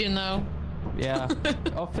Norwegian now. Yeah,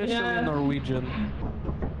 officially Yeah. Norwegian.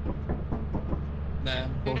 Nah,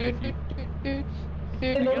 both of you.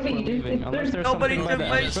 Leaving, unless there's Nobody something took by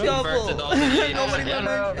my the shovel. Converted all the shades Nobody took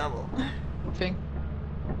together. my shovel. Thing.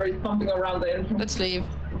 Or he's pumping around the entrance. Let's leave.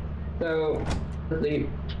 So, let's leave.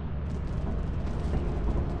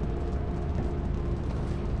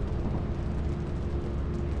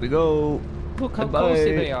 We go. Look how Goodbye.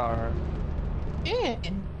 cozy they are. Yeah.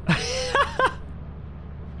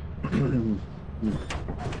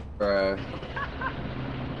 Bruh.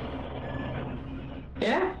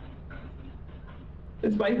 Yeah?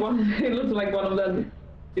 It's like one, it looks like one of them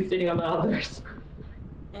is sitting on the others.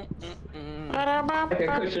 Like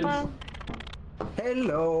a cushion.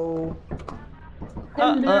 Hello.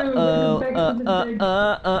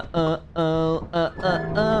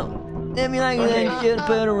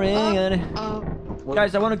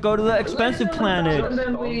 Guys, I want to go to the expensive planet. And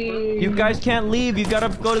then we... You guys can't leave. You gotta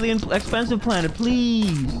go to the expensive planet,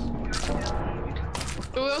 please.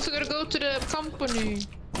 But we also gotta go to the company.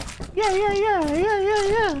 Yeah.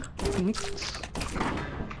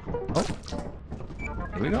 Oh,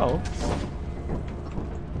 here we go.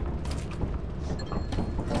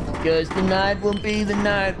 Because tonight will be the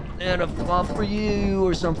night that I fall for you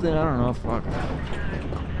or something. I don't know. Fuck.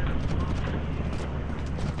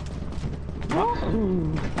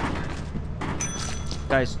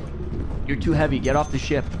 Guys, you're too heavy. Get off the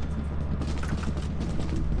ship.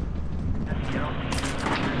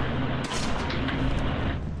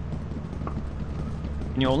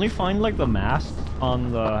 Can you only find like the masks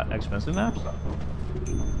on the expensive maps?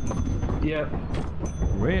 Yeah.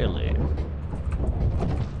 Really?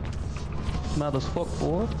 Mad as fuck,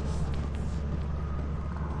 boy.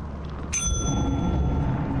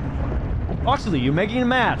 Foxelly, you're making him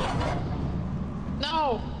mad.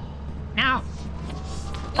 No. Now.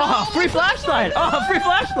 Oh, free flashlight! Oh, free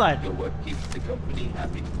flashlight! What keeps the company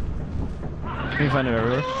happy? Can you find it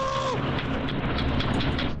everywhere?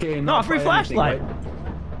 Okay, No, not free buy flashlight! anything,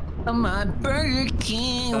 I'm at Burger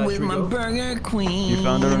King with should we my go? Burger Queen. You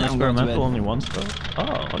found it on I'm going to experimental bed. only once though?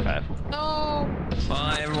 Oh, okay. No.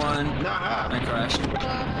 Bye, everyone. Nah. I crashed.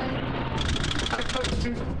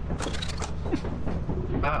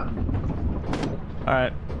 Ah.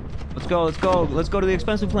 Alright. Let's go. Let's go to the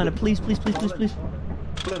expensive planet. Please.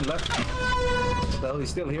 Colin left. Well, he's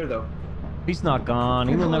still here though. He's not gone.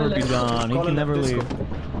 He will never be gone. He can never leave.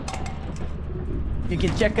 You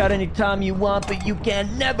can check out anytime you want, but you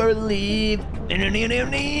can never leave.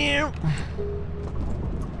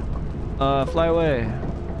 Fly away.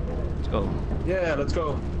 Let's go. Yeah, let's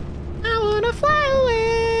go. I wanna fly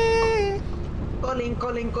away. Colin.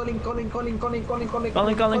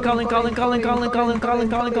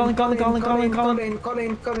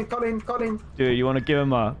 Dude, you wanna give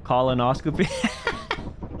him a colonoscopy?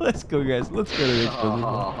 Let's go, guys. Let's go to the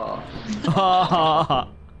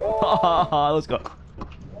Let's go.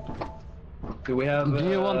 Do we have? Do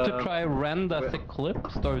you want to try Rend as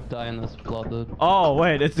Eclipsed or Dine as Flooded? Oh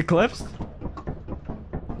wait, it's eclipsed?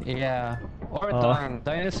 Yeah. Or Oh. Dine.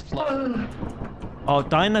 Dine is Flooded. Oh,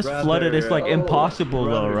 Dyna's flooded is like impossible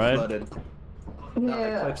though, right? Flooded. No,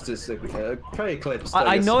 Eclipse is try Eclipse.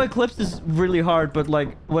 I know Eclipse is really hard, but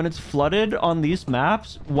like when it's flooded on these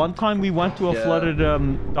maps, one time we went to a flooded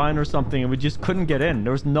dine or something and we just couldn't get in.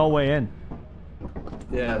 There was no way in.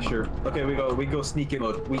 Yeah, sure. Okay, we go sneaky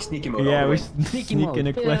mode. We sneaky mode. Yeah, we Sneaky sneak mode. in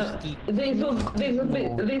Eclipse. Yeah. This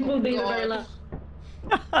will be a very last.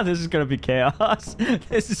 This is gonna be chaos.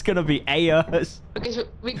 This is gonna be chaos. Okay, so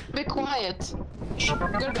be quiet. Shh, we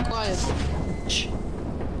gotta be quiet. Shh.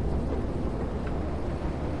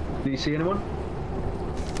 Do you see anyone?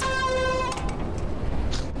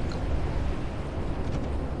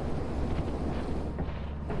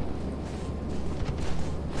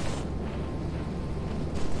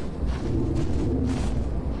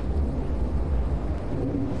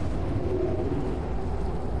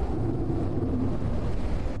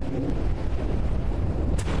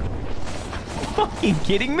 Fucking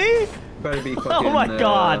kidding me? Better be fucking. Oh my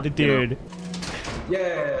god, you dude. know.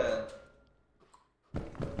 Yeah.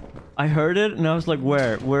 I heard it and I was like,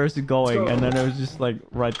 where? Where is it going? And then it was just like,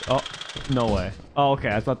 right. Oh, no way. Oh, okay.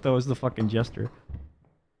 I thought that was the fucking jester.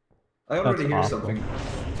 I already That's hear awful. something.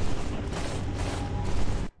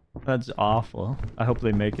 That's awful. I hope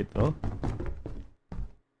they make it though.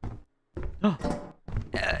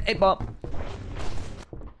 Hey, Bob.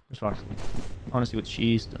 Where's Foxelly? I want to see what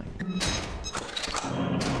she's doing.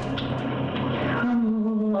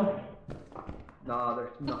 Nah,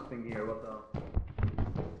 there's nothing here. What the?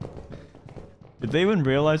 Did they even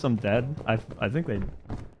realize I'm dead? I think they.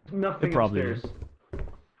 Nothing It probably upstairs. is.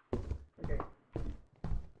 Okay.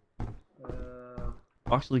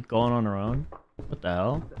 Foxelly going on her own? What the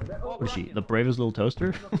hell? What is she? The bravest little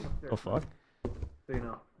toaster? Oh fuck. So you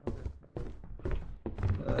know.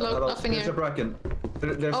 Hello, nothing there's here. a bracken.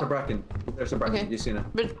 There's a bracken. There's a bracken. Okay. You seen it?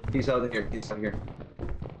 But He's out here. He's out here.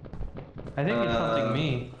 I think it's hunting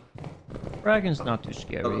me. Bracken's not too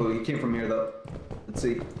scary. Oh, cool. He came from here though. Let's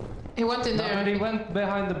see. he went in No, there. but he went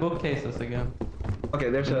behind the bookcases again. Okay,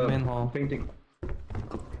 there's In the a main hall. painting.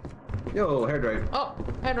 Yo, hairdryer. Oh,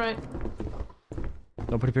 head right.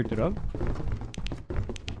 Nobody picked it up?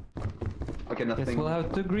 Okay, Guess nothing. we'll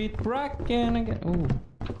have to greet Bracken again. Ooh.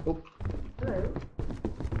 Oh.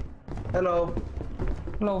 Hello.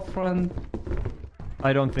 Hello, friend.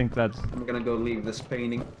 I don't think that's... I'm gonna go leave this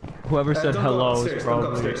painting. Whoever said don't go hello upstairs, is don't go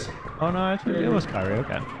probably... upstairs. Oh no, it was Kyrie,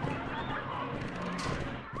 okay.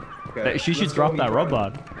 Okay, She should let's drop go that meet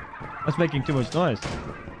robot. That's making too much noise.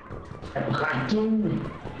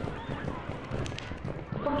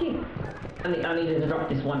 Fucking. I needed to drop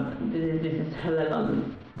this one. This is hella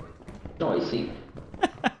noisy.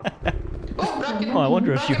 Oh, Bracken. Oh, I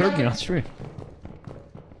wonder if she heard me on stream.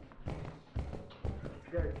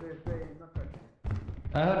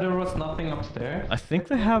 I heard there was nothing upstairs. I think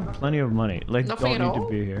they have plenty of money. Like, Nothing don't at need to all?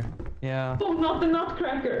 be here. Yeah. Oh, not the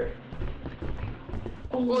nutcracker.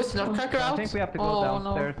 Oh, it's not cracker out. I think we have to go oh,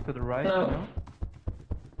 downstairs to the right. No.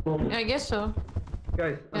 No? No. Yeah, I guess so.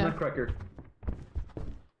 Guys, a Yeah. nutcracker.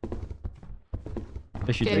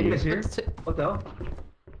 They should Okay, take Is it. here? let's t- What the hell?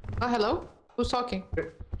 oh, hello? Who's talking?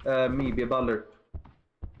 Me, be a Baldur.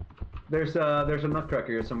 There's a nutcracker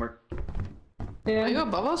here somewhere. Are you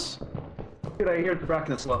above us? Dude, I hear the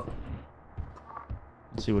bracken as well.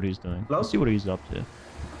 Let's see what he's doing. Hello? Let's see what he's up to.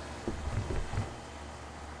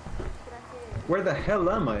 Where the hell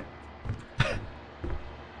am I?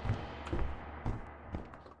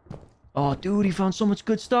 Oh, dude, he found so much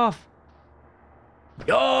good stuff.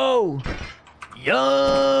 Yo!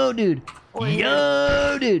 Yo, dude!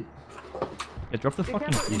 Yo, dude! Yeah, drop the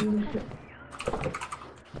fucking key.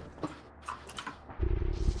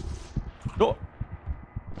 Oh!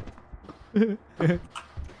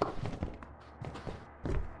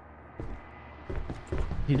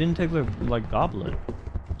 He didn't take the, like, goblet.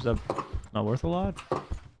 Is that not worth a lot?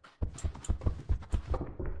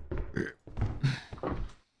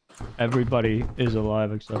 Everybody is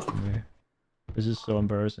alive except for me. This is so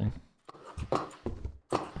embarrassing.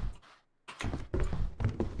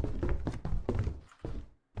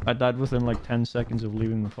 I died within like 10 seconds of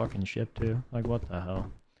leaving the fucking ship too. Like, what the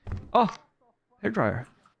hell? Oh! Hairdryer!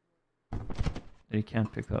 That he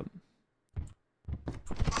can't pick up.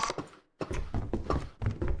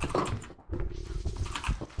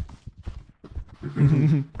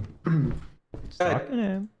 Stalking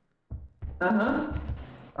him. Uh-huh.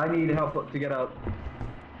 I need help to get out.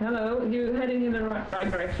 Hello, you heading in the right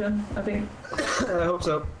direction, I think. I hope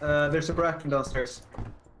so. There's a bracken downstairs.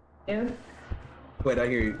 Yes. Wait, I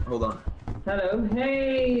hear you. Hold on. Hello.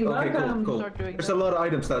 Hey, Okay, welcome. cool. Start doing There's that. a lot of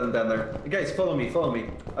items down there. Guys, follow me, follow me.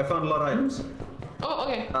 I found a lot of items. Oh,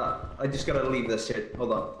 okay. I just gotta leave this shit.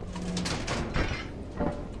 Hold on.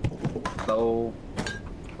 So...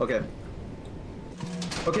 Okay.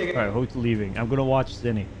 Okay, guys. Alright, who's leaving? I'm gonna watch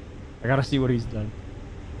Zinny. I gotta see what he's done.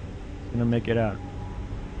 He's gonna make it out.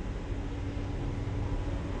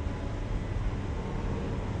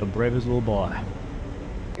 The bravest little boy.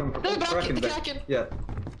 Come from No, Bracken, the back. Kraken. Yeah.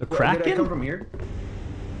 The Did I Kraken? come from here?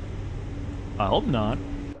 I hope not.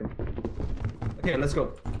 Okay, let's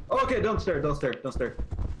go. Oh, okay, don't stare, don't stare, don't stare.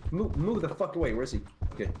 Move the fuck away. Where is he?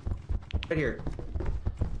 Okay. Right here.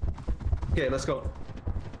 Okay, let's go.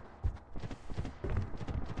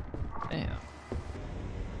 Damn.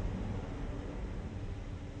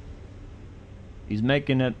 He's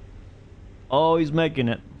making it. Oh, he's making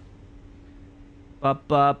it. What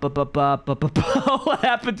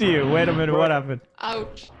happened to you? Wait a minute, what happened?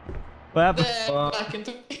 Ouch. What happened? Bracken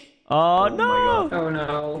took me. Oh, my no! God. Oh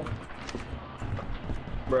no.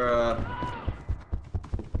 Bruh.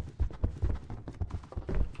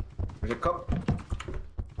 There's a cup.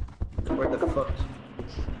 Where the fuck?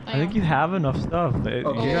 I think you have enough stuff. Oh, You,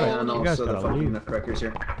 okay, gotta, and you guys also the gotta fucking leave. nutcrackers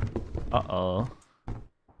here. Uh-oh.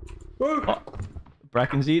 Woo! Oh,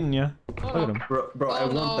 Bracken's eating you. Look at him. Bro, I Oh,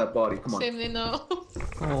 want no. that body. Come on. Same thing now.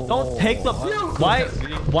 Don't take the...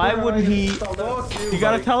 Why wouldn't he... You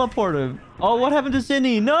gotta teleport him. Oh, what happened to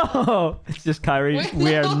Zinny? No! It's just Kyrie. Wait,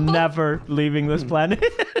 We are no. never leaving this planet.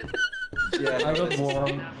 Yeah, I got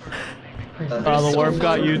warm. Oh, the worm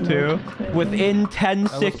got you too. Within 10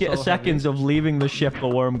 so seconds of leaving the ship, the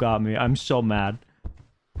worm got me. I'm so mad.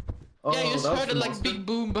 Oh, Yeah, you just that was heard a the like monster? big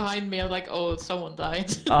boom behind me. I'm like, oh, someone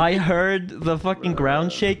died. I heard the fucking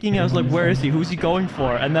ground shaking. I was like, where is he? Who's he going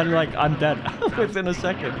for? And then like, I'm dead within a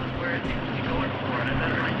second.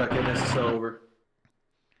 Okay, this is over.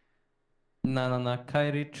 No.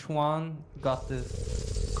 Kairi Chuan got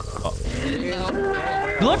this.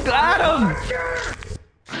 Look at him!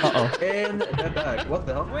 Uh-oh. And they're back. What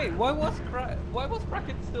the hell? Wait, why was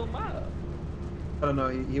Bracket still mad? I don't know.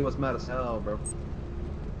 He was mad as hell, bro.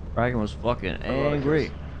 Dragon was fucking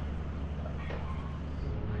angry.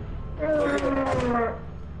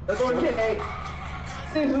 That's okay.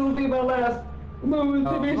 This will be my last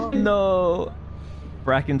movie. No.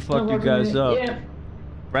 Bracken fucked you guys up. Yeah.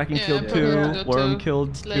 Bracken Yeah, killed probably 2, Worm too. killed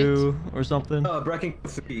It's late. 2, or something. Bracken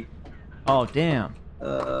 3. Oh, damn.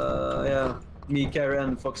 Yeah. Me, Carrie,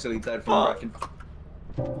 and Foxelly died from Bracken.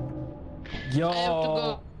 Yo. I have to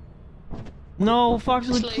go. No,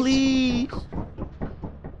 Foxley, It's late. please.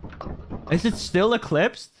 Is it still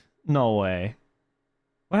eclipsed? No way.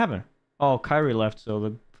 What happened? Oh, Kyrie left, so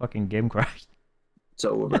the fucking game crashed. It's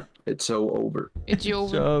over. It's so over. It's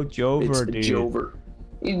over. So Jover, dude. It's over.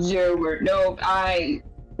 It's over. No, I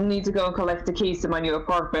need to go and collect the keys to my new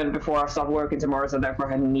apartment before I stop working tomorrow, so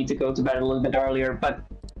therefore I need to go to bed a little bit earlier, but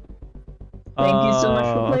thank you so much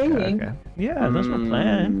for playing. Okay. Yeah, that's my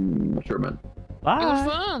plan. Sure, man. It was Bye.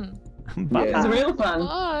 fun. Bye. It was real fun.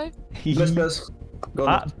 Bye. Bless, bless. Go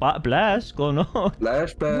on. Bless. Go on.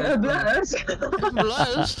 Bless, bless. Bless.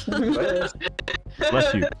 Bless. Bless.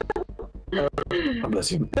 Bless you.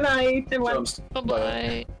 Bless you. Good night, everyone.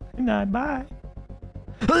 Bye-bye. Good night. Bye.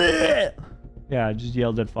 Yeah, I just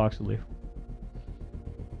yelled at Foxley.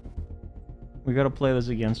 We gotta play this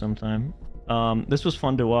again sometime. This was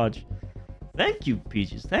fun to watch. Thank you,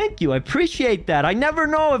 Peaches. Thank you. I appreciate that. I never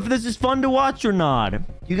know if this is fun to watch or not.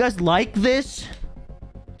 Do you guys like this?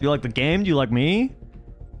 Do you like the game? Do you like me?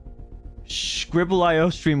 Scribble.io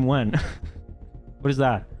stream when? What is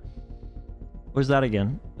that? What is that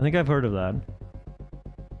again? I think I've heard of that.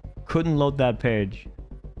 Couldn't load that page.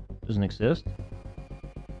 Doesn't exist.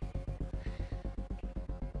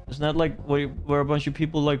 Isn't that like where a bunch of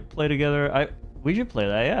people like play together? We should play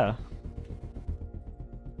that, yeah.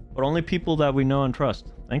 But only people that we know and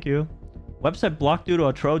trust. Thank you. Website blocked due to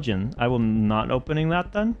a Trojan. I will not opening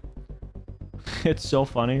that then. It's so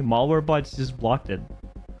funny. Malwarebytes just blocked it.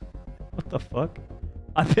 What the fuck?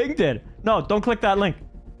 I pinged it. No, don't click that link.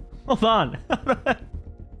 Hold on.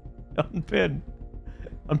 Unpin.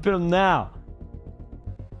 Unpin him now.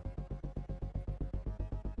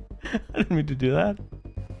 I didn't mean to do that.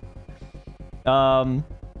 I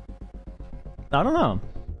don't know.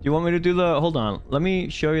 Do you want me to do the... Hold on. Let me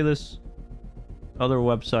show you this other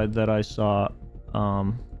website that I saw.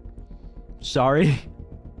 Sorry.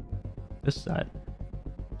 This side.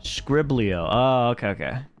 Scribblio. Oh,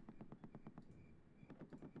 okay.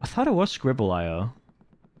 I thought it was Scribble.io.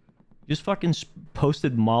 Just fucking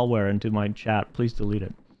posted malware into my chat. Please delete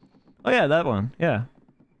it. Oh yeah, that one. Yeah.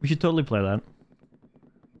 We should totally play that.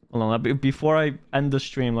 Hold on. Before I end the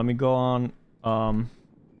stream, let me go on... Oh,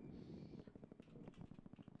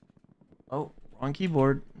 wrong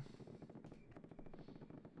keyboard.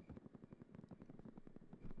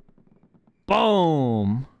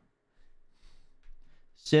 Boom!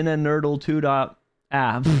 Sin and Nerdle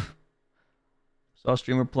 2.app. Saw a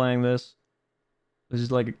streamer playing this. This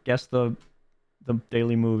is like, guess the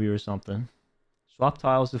daily movie or something. Swap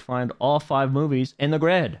tiles to find all 5 movies in the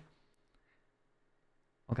grid.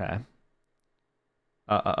 Okay.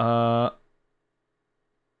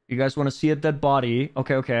 You guys want to see a dead body?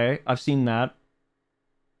 Okay. I've seen that.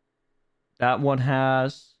 That one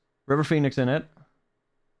has River Phoenix in it.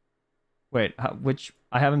 Wait, which...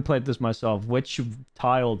 I haven't played this myself. Which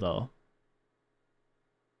tile, though?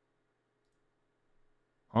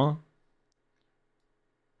 Huh?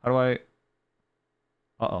 How do I...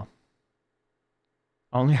 Uh-oh.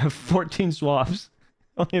 I only have 14 swaps.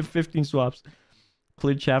 I only have 15 swaps.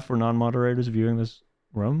 Clear chat for non-moderators viewing this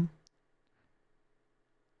room.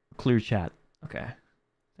 Clear chat. Okay.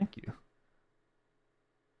 Thank you.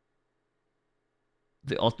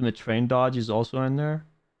 The ultimate train dodge is also in there.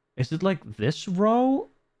 Is it like this row?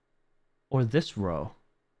 Or this row?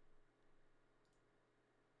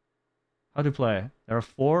 How to play. There are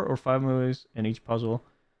 4 or 5 movies in each puzzle.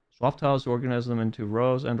 Swap tiles to organize them into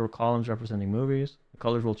rows and or columns representing movies. The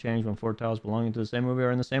colors will change when 4 tiles belonging to the same movie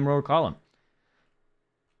are in the same row or column.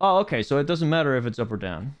 Oh, okay. So it doesn't matter if it's up or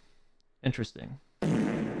down. Interesting.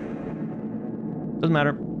 Doesn't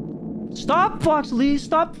matter. Stop, Foxley!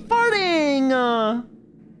 Stop farting!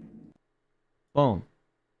 Boom.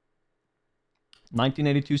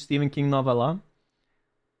 1982 Stephen King novella.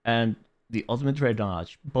 And The ultimate trade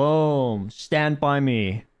dodge. Boom. Stand by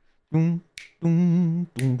me. Boom, boom,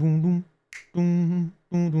 boom, boom, boom, boom,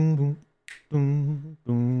 boom, boom, boom, boom,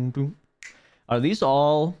 boom, boom. Are these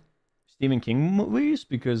all Stephen King movies?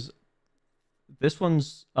 Because this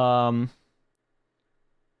one's a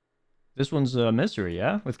mystery,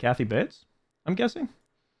 yeah, with Kathy Bates, I'm guessing.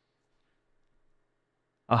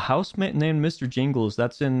 A housemate named Mr. Jingles.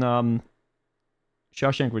 That's in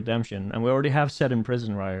Shawshank Redemption, and we already have Set in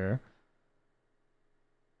Prison right here.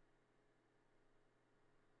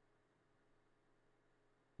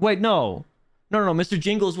 Wait, no. No. Mr.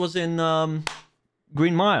 Jingles was in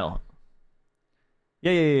Green Mile.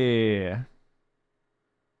 Yeah.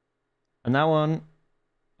 And that one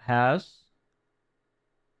has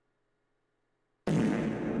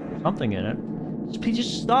something in it.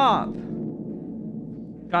 Just stop.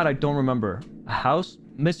 God, I don't remember. A house.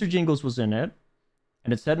 Mr. Jingles was in it,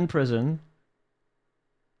 and it's set in prison.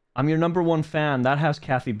 I'm your #1 fan. That has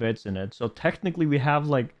Kathy Bates in it. So technically, we have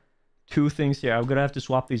like 2 things here. I'm gonna have to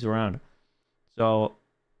swap these around. So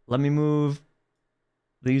let me move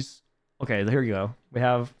these. Okay, here you go. We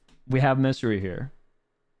have mystery here.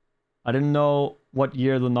 I didn't know what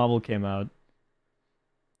year the novel came out.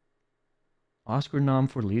 Oscar nom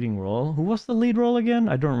for leading role. Who was the lead role again?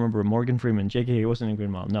 I don't remember. Morgan Freeman. JK, he wasn't in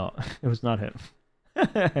Green Mile. No, it was not him.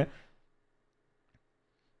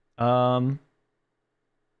 I'm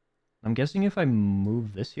guessing if I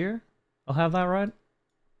move this here, I'll have that right.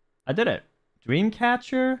 I did it.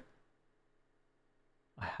 Dreamcatcher.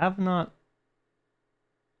 I have not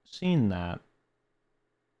seen that. I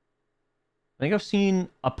think I've seen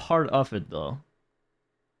a part of it though.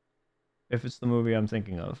 If it's the movie I'm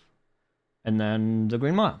thinking of. And then the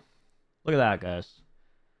Green Mile. Look at that, guys.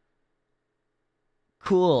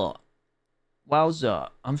 Cool. Wowza.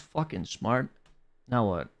 I'm fucking smart. Now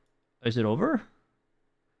what? Is it over?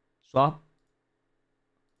 Swap.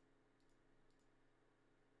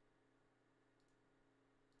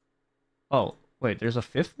 Oh, wait, there's a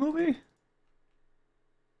 5th movie?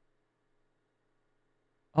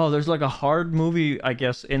 Oh, there's like a hard movie, I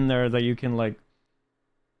guess, in there that you can like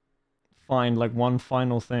find like one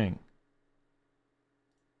final thing.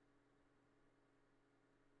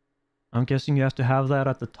 I'm guessing you have to have that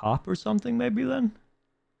at the top or something, maybe then?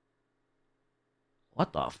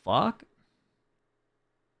 What the fuck?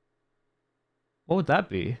 What would that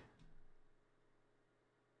be?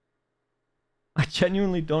 I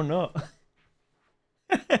genuinely don't know.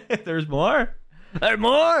 There's more? There's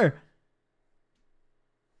more!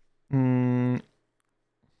 I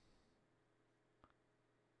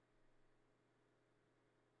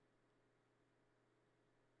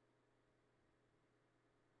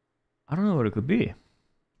don't know what it could be.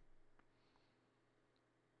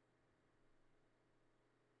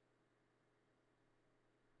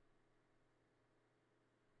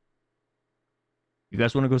 You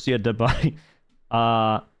guys want to go see a dead body?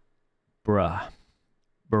 Bruh.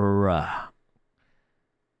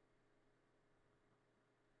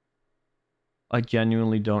 I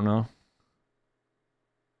genuinely don't know.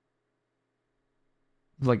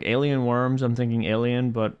 Like alien worms, I'm thinking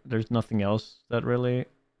alien, but there's nothing else that really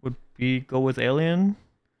would go with alien.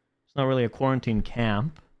 It's not really a quarantine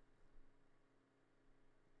camp.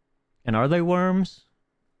 And are they worms?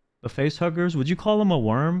 The face huggers? Would you call them a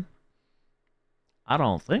worm? I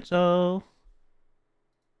don't think so.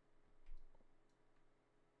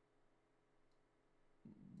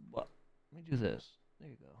 What? Let me do this. There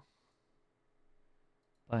you go.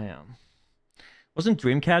 Bam. Wasn't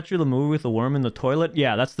Dreamcatcher the movie with the worm in the toilet?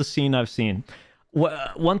 Yeah, that's the scene I've seen.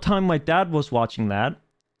 One time my dad was watching that,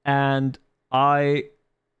 and I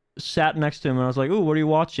sat next to him and I was like, "Ooh, what are you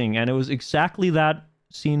watching?" And it was exactly that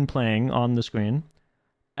scene playing on the screen.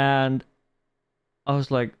 And I was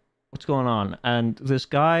like, "What's going on?" And this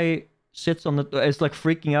guy sits on the... It's like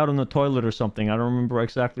freaking out on the toilet or something. I don't remember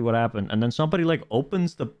exactly what happened. And then somebody like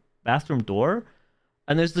opens the bathroom door,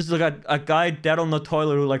 and there's this like a guy dead on the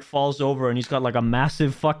toilet who like falls over, and he's got like a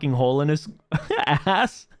massive fucking hole in his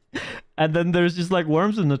ass. And then there's just like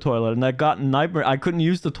worms in the toilet, and I got nightmare. I couldn't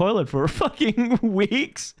use the toilet for fucking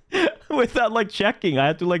weeks without like checking. I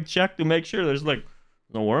had to like check to make sure there's like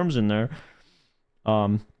no worms in there.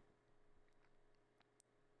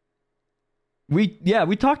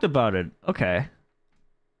 We talked about it. Okay.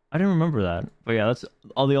 I didn't remember that. But yeah, that's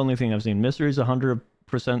all the only thing I've seen. Mystery's 100%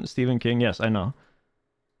 Stephen King. Yes, I know.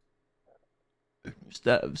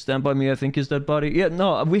 Stand By Me, I think, is Dead Body. Yeah,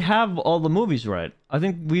 no, we have all the movies right. I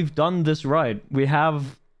think we've done this right. We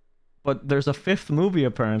have... But there's a 5th movie,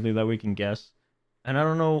 apparently, that we can guess. And I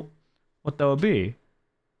don't know what that would be.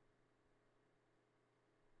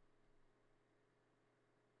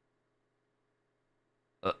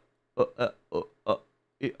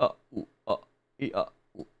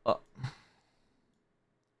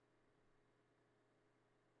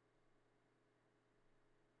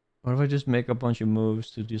 What if I just make a bunch of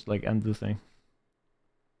moves to just like end the thing?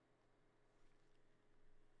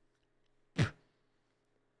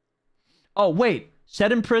 Oh wait,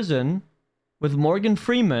 set in prison with Morgan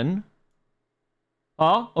Freeman.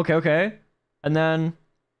 Oh, okay, okay. And then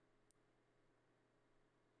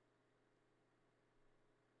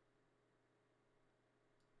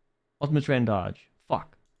Ultimate Train Dodge.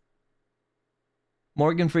 Fuck.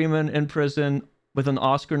 Morgan Freeman in prison with an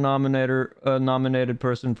Oscar nominated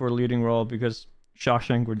person for a leading role because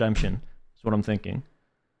Shawshank Redemption is what I'm thinking.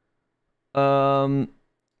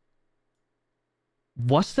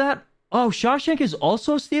 What's that? Oh, Shawshank is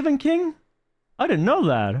also Stephen King? I didn't know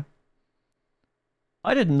that.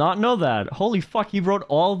 I did not know that. Holy fuck, he wrote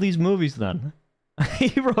all these movies then.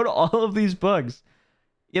 He wrote all of these books.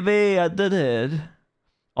 Yippee, I did it.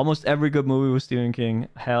 Almost every good movie was Stephen King.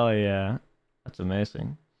 Hell yeah. That's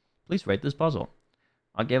amazing. Please rate this puzzle.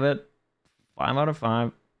 I'll give it 5 out of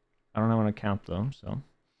 5. I don't know how to count though, so.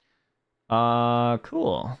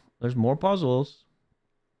 Cool. There's more puzzles.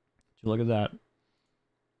 Would you look at that?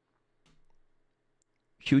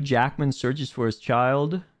 Hugh Jackman searches for his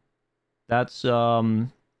child. That's,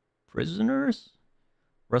 prisoners?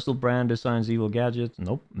 Russell Brand designs evil gadgets.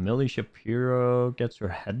 Nope. Millie Shapiro gets her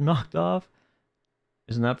head knocked off.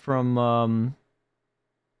 Isn't that from,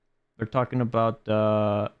 they're talking about,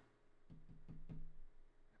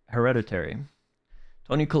 Hereditary.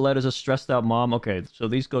 Toni Collette is a stressed out mom. Okay, so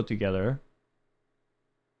these go together.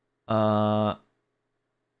 Alex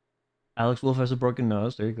Wolff has a broken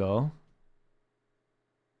nose. There you go.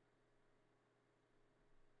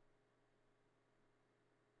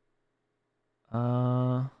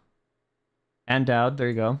 And Dowd. There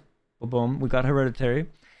you go. Boom, boom. We got Hereditary.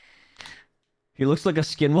 He looks like a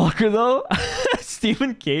skinwalker, though.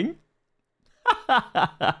 Stephen King?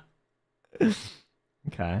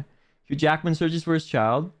 Okay. Hugh Jackman searches for his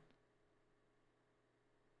child.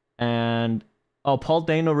 And... oh, Paul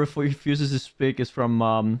Dano refuses to speak is from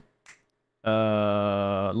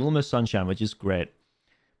Little Miss Sunshine, which is great.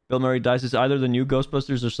 Bill Murray dies is either the new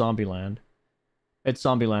Ghostbusters or Zombieland. It's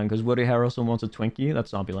Zombieland, because Woody Harrelson wants a Twinkie.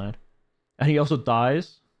 That's Zombieland. And he also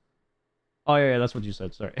dies. Oh, yeah, that's what you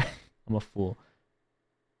said. Sorry. I'm a fool.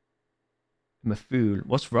 I'm a fool.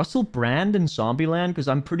 Was Russell Brand in Zombieland? Because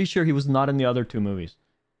I'm pretty sure he was not in the other two movies.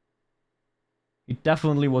 He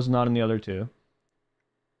definitely was not in the other two.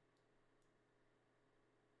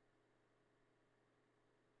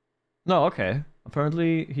 No, okay.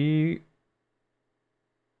 Apparently he...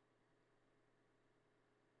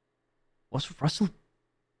 was Russell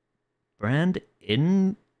Brand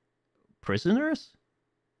in Prisoners?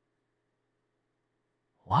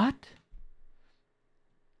 What?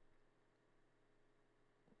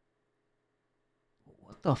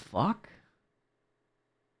 What the fuck?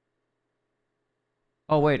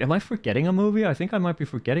 Oh wait, am I forgetting a movie? I think I might be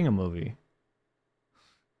forgetting a movie.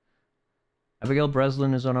 Abigail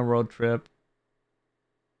Breslin is on a road trip.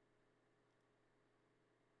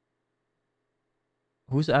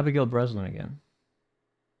 Who's Abigail Breslin again?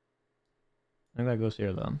 I think that goes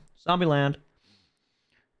here though. Zombieland.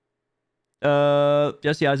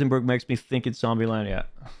 Jesse Eisenberg makes me think it's Zombieland. Yeah.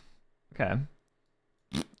 Okay.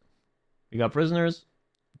 We got Prisoners.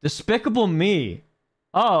 Despicable Me.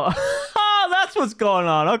 Oh, that's what's going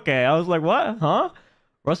on. Okay, I was like, what? Huh?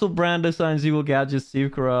 Russell Brand designs evil gadgets.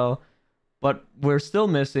 Steve Carell. But we're still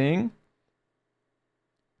missing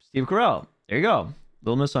Steve Carell. There you go.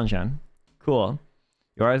 Little Miss Sunshine. Cool.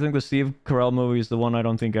 I think the Steve Carell movie is the one I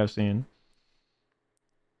don't think I've seen.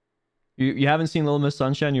 You haven't seen Little Miss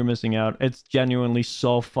Sunshine? You're missing out. It's genuinely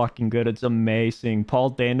so fucking good. It's amazing.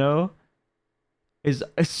 Paul Dano is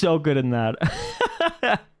so good in that.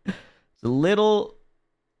 It's a little...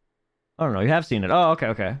 I don't know. You have seen it. Oh, okay,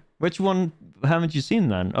 okay. Which one haven't you seen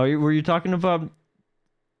then? Oh, were you talking about...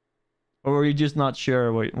 or were you just not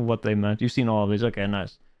sure what they meant? You've seen all of these. Okay,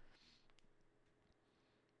 nice.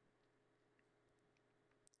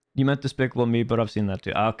 You meant Despicable Me, but I've seen that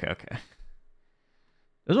too. Okay, okay.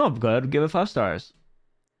 This one good. Give it 5 stars.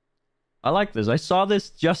 I like this. I saw this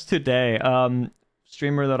just today.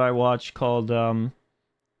 Streamer that I watch called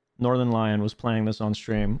Northern Lion was playing this on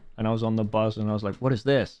stream, and I was on the bus, and I was like, "What is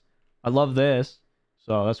this? I love this."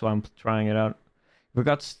 So that's why I'm trying it out. We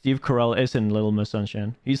got Steve Carell is in Little Miss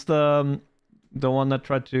Sunshine. He's the one that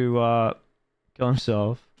tried to kill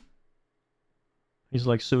himself. He's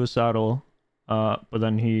like suicidal. But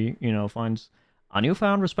then he, you know, finds a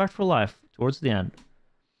newfound respect for life towards the end.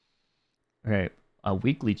 Okay, a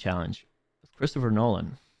weekly challenge with Christopher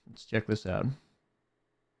Nolan. Let's check this out.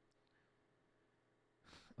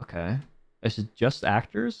 Okay. Is it just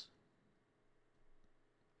actors?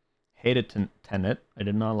 Hated Tenet. I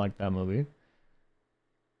did not like that movie.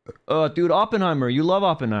 Dude, Oppenheimer. You love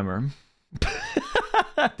Oppenheimer.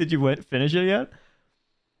 Did you finish it yet?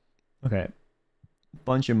 Okay.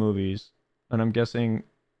 Bunch of movies. And I'm guessing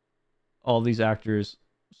all these actors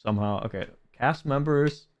somehow... Okay. Cast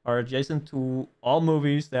members are adjacent to all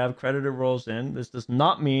movies they have credited roles in. This does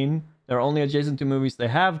not mean they're only adjacent to movies they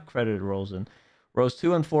have credited roles in. Rows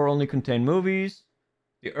 2 and 4 only contain movies.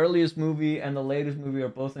 The earliest movie and the latest movie are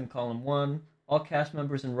both in column 1. All cast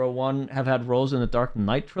members in row 1 have had roles in the Dark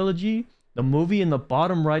Knight trilogy. The movie in the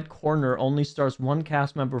bottom right corner only stars one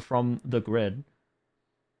cast member from the grid.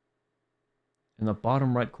 In the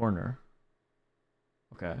bottom right corner.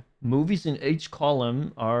 Okay. Movies in each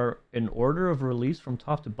column are in order of release from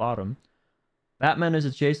top to bottom. Batman is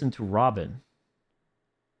adjacent to Robin.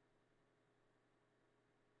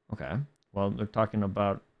 Okay. Well, they're talking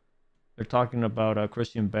about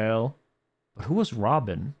Christian Bale. But who was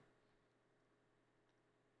Robin?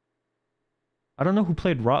 I don't know who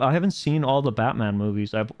played Robin. I haven't seen all the Batman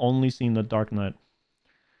movies. I've only seen The Dark Knight.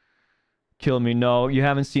 Kill me. No, you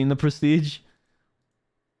haven't seen The Prestige?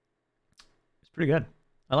 It's pretty good.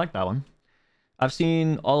 I like that one. I've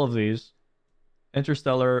seen all of these.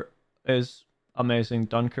 Interstellar is amazing.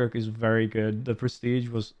 Dunkirk is very good. The Prestige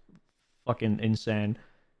was fucking insane.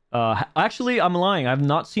 Actually, I'm lying. I've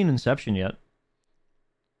not seen Inception yet.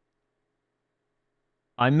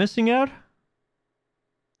 I'm missing out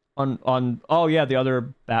on oh yeah, the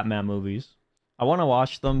other Batman movies. I want to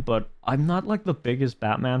watch them, but I'm not like the biggest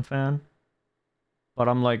Batman fan. But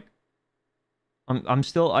I'm like I'm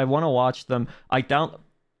still I want to watch them. I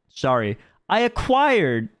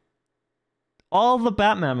acquired all the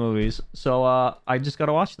Batman movies. So I just got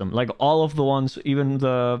to watch them. Like all of the ones, even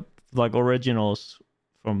the like originals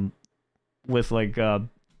from with like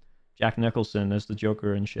Jack Nicholson as the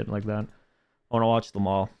Joker and shit like that. I want to watch them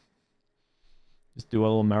all. Just do a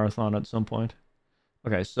little marathon at some point.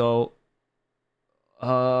 Okay, so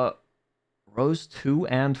rows 2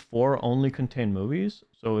 and 4 only contain movies.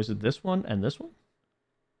 So is it this one and this one?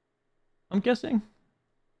 I'm guessing.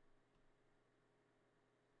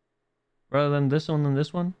 Rather than this one and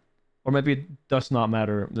this one? Or maybe it does not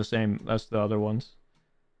matter, the same as the other ones.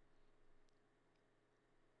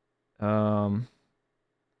 Oh,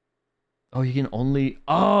 you can only...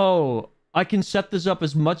 Oh! I can set this up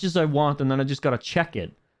as much as I want, and then I just gotta check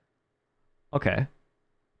it. Okay.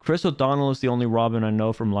 Chris O'Donnell is the only Robin I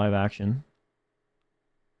know from live action.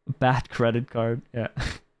 Bad credit card. Yeah.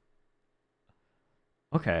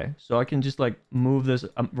 Okay, so I can just, like, move this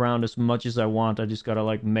around as much as I want. I just gotta,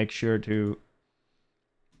 like, make sure to...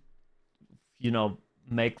 You know,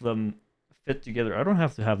 make them fit together. I don't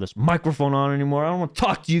have to have this microphone on anymore. I don't want to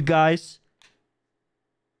talk to you guys.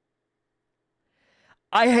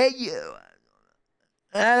 I hate you.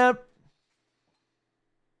 I'm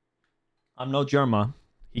no Germa.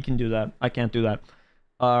 He can do that. I can't do that.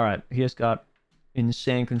 Alright, he has got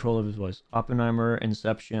insane control of his voice. Oppenheimer,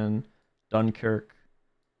 Inception, Dunkirk,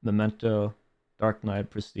 Memento, Dark Knight,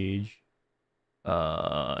 Prestige,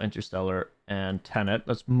 Interstellar, and Tenet.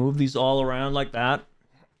 Let's move these all around like that.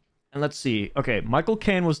 And let's see. Okay, Michael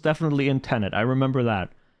Caine was definitely in Tenet. I remember that.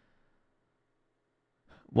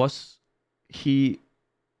 Was he...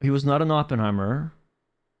 He was not in Oppenheimer.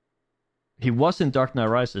 He was in Dark Knight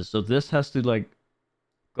Rises, so this has to, like,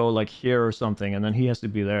 go, like, here or something, and then he has to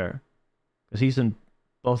be there. Because he's in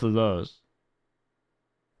both of those.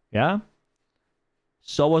 Yeah?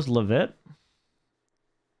 So was Levitt.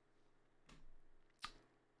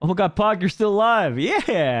 Oh my god, Pog, you're still alive!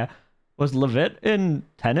 Yeah! Was Levitt in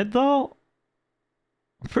Tenet, though?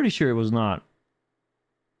 I'm pretty sure it was not.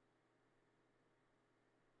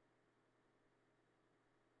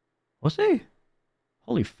 Was he?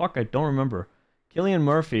 Holy fuck, I don't remember. Cillian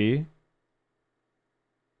Murphy.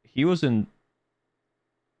 He was in...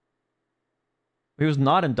 He was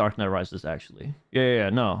not in Dark Knight Rises, actually. Yeah,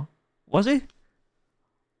 no. Was he? I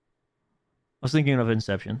was thinking of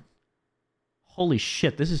Inception. Holy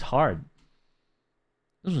shit, this is hard.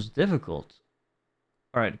 This was difficult.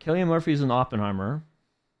 Alright, Cillian Murphy's in Oppenheimer.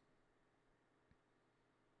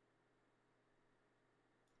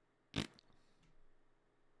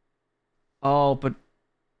 Oh, but...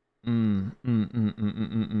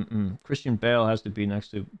 Christian Bale has to be next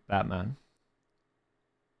to Batman.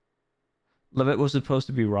 Levitt was supposed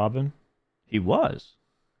to be Robin. He was.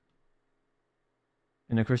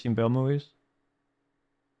 In the Christian Bale movies?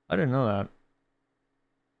 I didn't know that.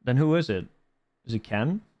 Then who is it? Is it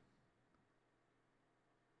Ken?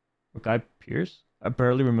 Or Guy Pearce? I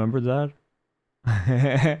barely remember that.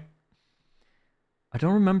 I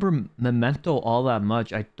don't remember Memento all that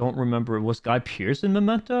much. I don't remember. Was Guy Pearce in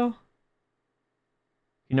Memento?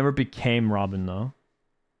 He never became Robin, though.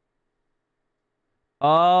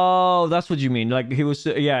 Oh, that's what you mean. Like, he was...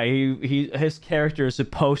 Yeah, his character is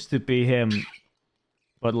supposed to be him.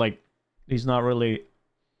 But, like, he's not really...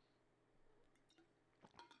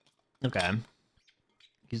 Okay.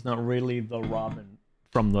 He's not really the Robin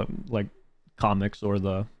from the, like, comics or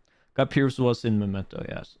the... Guy Pearce was in Memento,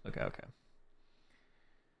 yes. Okay, okay.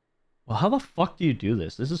 Well, how the fuck do you do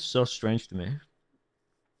this? This is so strange to me.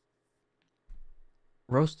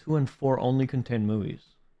 Rows 2 and 4 only contain movies.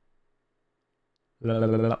 La, la,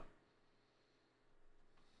 la, la.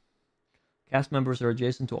 Cast members are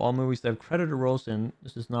adjacent to all movies they have credited roles in.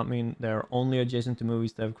 This does not mean they are only adjacent to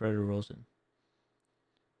movies they have credited roles in.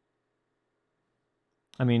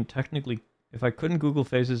 I mean, technically, if I couldn't Google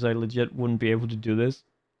faces, I legit wouldn't be able to do this.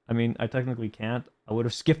 I mean, I technically can't. I would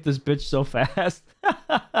have skipped this bitch so fast.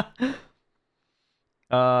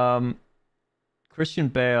 Christian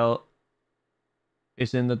Bale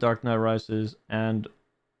is in The Dark Knight Rises and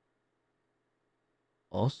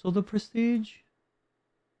also The Prestige,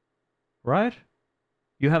 right?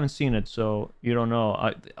 You haven't seen it, so you don't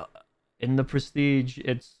know. In The Prestige,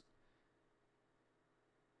 it's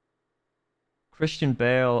Christian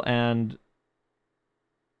Bale and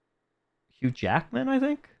Hugh Jackman, I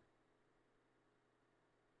think?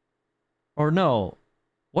 Or no.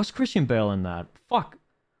 Was Christian Bale in that? Fuck.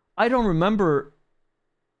 I don't remember.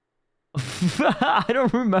 I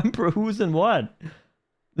don't remember who's in what.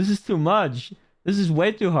 This is too much. This is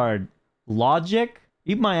way too hard. Logic?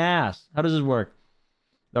 Eat my ass. How does this work?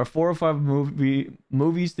 There are 4 or 5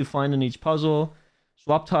 movies to find in each puzzle.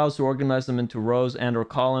 Swap tiles to organize them into rows and or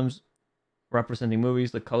columns representing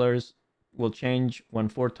movies. The colors will change when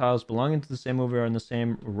 4 tiles belonging to the same movie are in the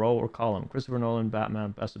same row or column. Christopher Nolan,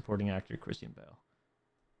 Batman, Best Supporting Actor, Christian Bale.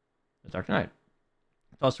 The Dark Knight.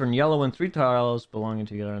 Tiles turn yellow when 3 tiles belonging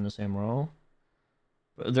together in the same row.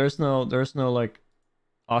 But there's no like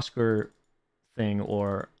Oscar thing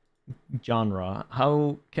or genre.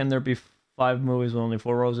 How can there be 5 movies with only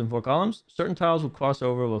 4 rows and 4 columns? Certain tiles will cross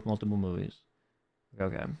over with multiple movies.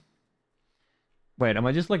 Okay. Wait, am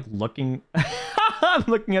I just like looking? I'm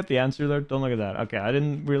looking at the answer there. Don't look at that. Okay, I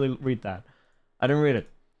didn't really read that. I didn't read it.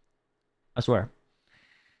 I swear.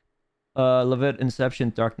 Levitt,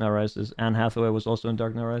 Inception, Dark Knight Rises. Anne Hathaway was also in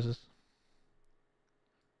Dark Knight Rises.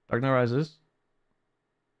 Dark Knight Rises.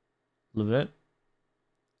 Levitt.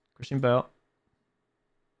 Christian Bale.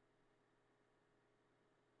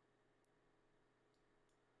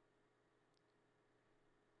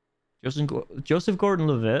 Joseph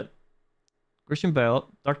Gordon-Levitt. Christian Bale.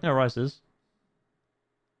 Dark Knight Rises.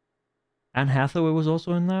 Anne Hathaway was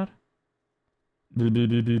also in that?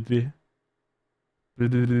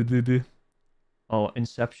 Oh,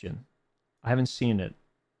 Inception. I haven't seen it.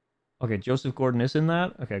 Okay, Joseph Gordon is in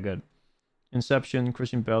that? Okay, good. Inception,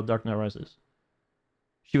 Christian Bale, Dark Knight Rises.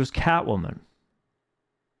 She was Catwoman.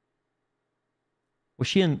 Was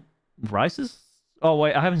she in Rises? Oh,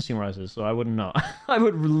 wait, I haven't seen Rises, so I wouldn't know. I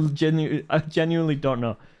genuinely don't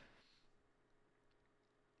know.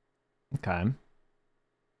 Okay.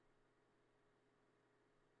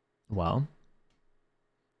 Well.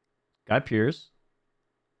 Guy Pearce.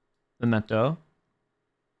 Memento.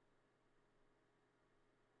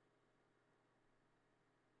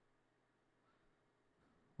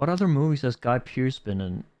 What other movies has Guy Pearce been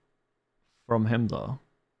in from him, though?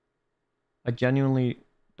 I genuinely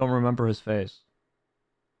don't remember his face.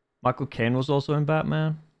 Michael Caine was also in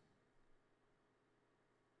Batman.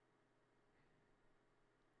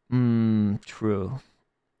 True.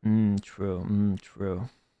 True.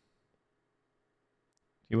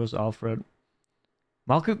 He was Alfred.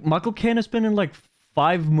 Michael Caine has been in like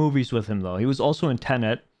 5 movies with him, though. He was also in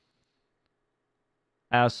Tenet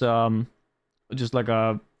as just like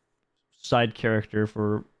a side character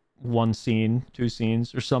for 1 scene, 2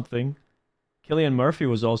 scenes or something. Cillian Murphy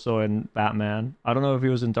was also in Batman. I don't know if he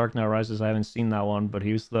was in Dark Knight Rises. I haven't seen that one, but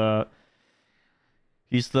he's the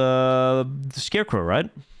Scarecrow, right?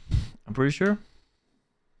 I'm pretty sure.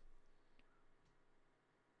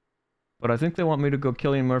 But I think they want me to go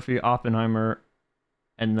Cillian Murphy, Oppenheimer,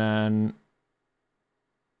 and then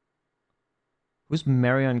who's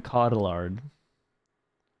Marion Cotillard?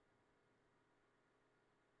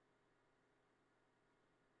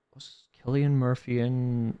 Was Cillian Murphy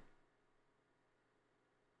in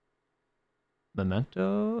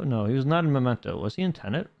Memento? No, he was not in Memento. Was he in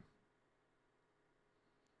Tenet?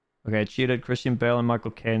 Okay, I cheated. Christian Bale and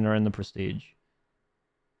Michael Caine are in The Prestige.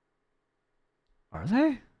 Are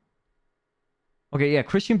they? Okay, yeah,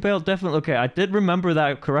 Christian Bale definitely... Okay, I did remember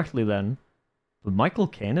that correctly then. But Michael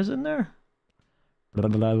Caine is in there?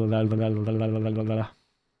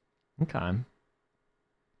 Okay.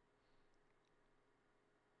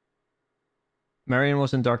 Marion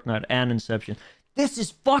was in Dark Knight and Inception. This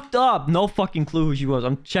is fucked up! No fucking clue who she was.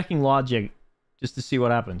 I'm checking logic just to see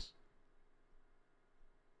what happens.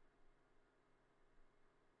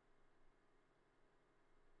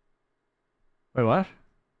 Wait, what?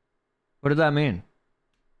 What did that mean?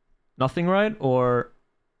 Nothing right? Or...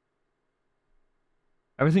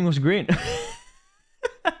 Everything was green?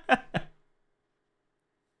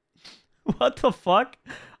 What the fuck?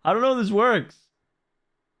 I don't know how this works.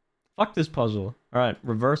 Fuck this puzzle. Alright,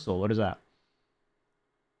 reversal. What is that?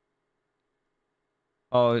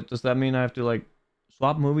 Oh, does that mean I have to, like,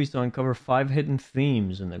 swap movies to uncover 5 hidden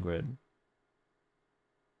themes in the grid?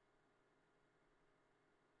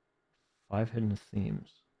 5 hidden themes.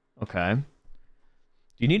 Okay. Do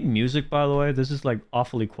you need music, by the way? This is, like,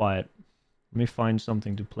 awfully quiet. Let me find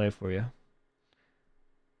something to play for you.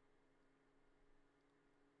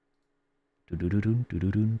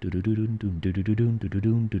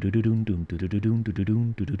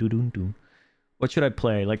 What should I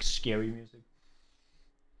play? Like scary music?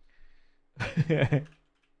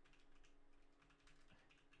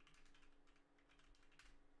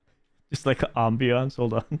 Just like ambiance,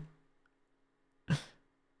 hold on.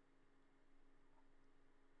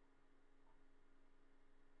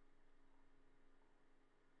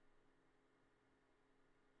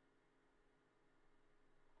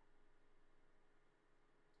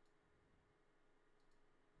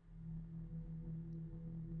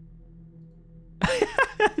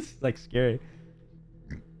 It's like scary.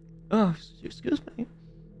 Oh, excuse me.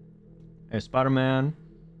 Hey, Spider-Man.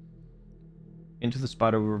 Into the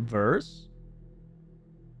Spider-Verse.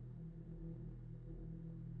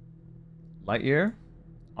 Lightyear.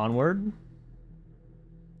 Onward.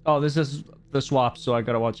 Oh, this is the swap, so I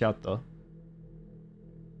gotta watch out though.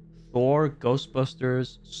 Thor,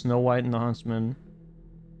 Ghostbusters, Snow White and the Huntsman.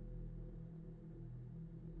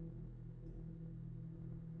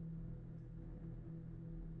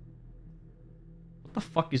 What the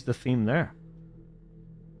fuck is the theme there?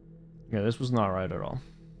 Yeah, this was not right at all.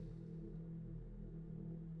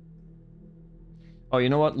 Oh, you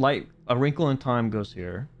know what? Light, A Wrinkle in Time goes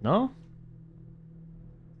here. No?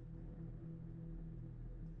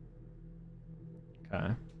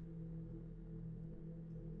 Okay.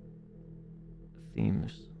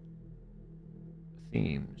 Themes.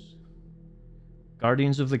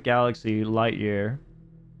 Guardians of the Galaxy, Lightyear.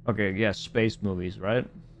 Okay, yeah, space movies, right? Is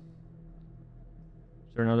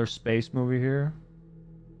there another space movie here?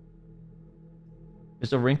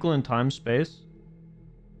 Is A Wrinkle in Time space?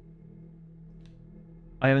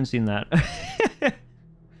 I haven't seen that.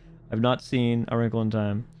 I've not seen A Wrinkle in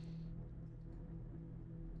Time.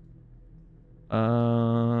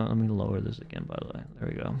 Let me lower this again, by the way. There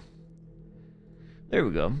we go. There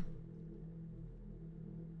we go.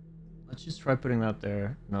 Let's just try putting that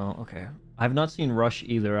there. No, okay. I've not seen Rush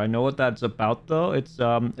either. I know what that's about though. It's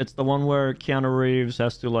the one where Keanu Reeves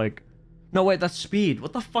has to like... No, wait, that's Speed.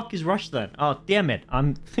 What the fuck is Rush then? Oh, damn it.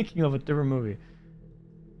 I'm thinking of a different movie.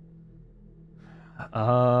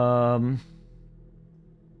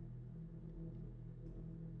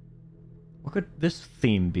 What could this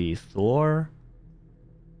theme be? Thor?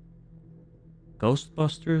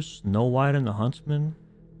 Ghostbusters? Snow White and the Huntsman?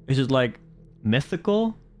 Is it like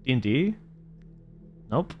mythical? D&D?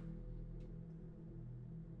 Nope.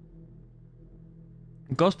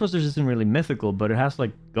 Ghostbusters isn't really mythical, but it has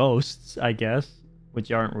like ghosts, I guess,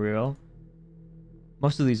 which aren't real.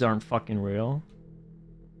 Most of these aren't fucking real.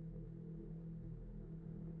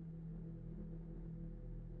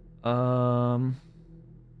 Do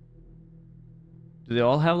they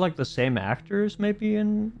all have like the same actors maybe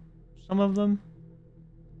in some of them?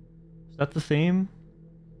 Is that the theme?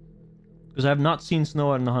 Because I have not seen Snow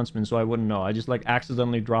White and the Huntsman, so I wouldn't know. I just like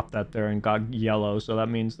accidentally dropped that there and got yellow, so that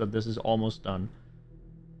means that this is almost done.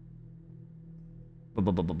 I was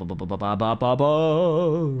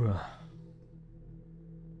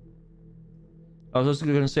just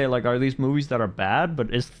gonna say, like, are these movies that are bad?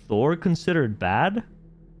 But is Thor considered bad?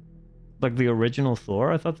 Like the original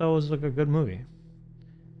Thor? I thought that was like a good movie.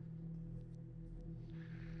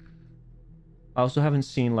 I also haven't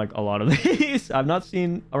seen like a lot of these. I've not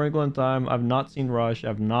seen A Wrinkle in Time. I've not seen Rush.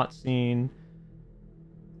 I've not seen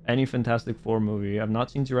any Fantastic Four movie. I've not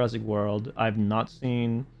seen Jurassic World. I've not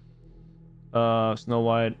seen Snow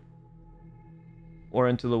White or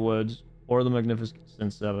Into the Woods or The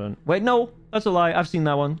Magnificent Seven. Wait, no, that's a lie. I've seen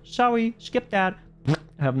that one. Sorry, skip that. I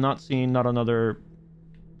have not seen not another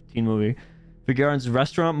teen movie. Figuran's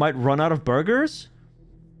restaurant might run out of burgers?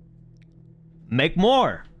 Make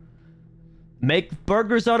more! Make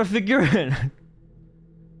burgers out of Figuran!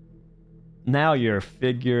 Now you're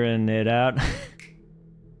figuring it out.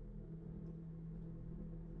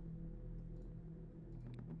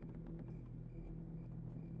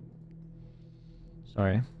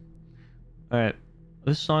 Sorry. Alright.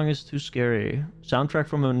 This song is too scary. Soundtrack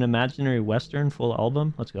from an imaginary western full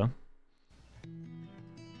album? Let's go.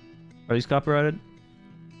 Are these copyrighted?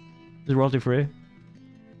 Is it royalty free?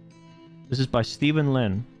 This is by Stephen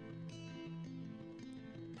Lin.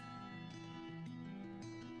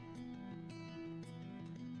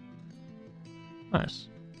 Nice.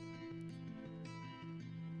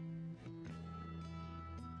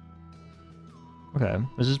 Okay,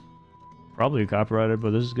 this is probably copyrighted, but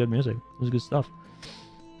this is good music. This is good stuff.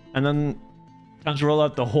 And then time to roll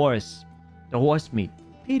out the horse. The horse meat.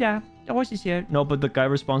 Peter, the horse is here. No, but the guy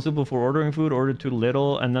responsible for ordering food ordered too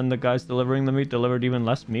little, and then the guys delivering the meat delivered even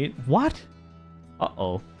less meat. What?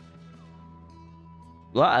 Uh-oh.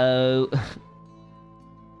 Uh-oh.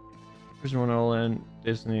 Christian Nolan,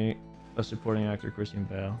 Disney, a supporting actor, Christian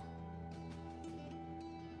Bale.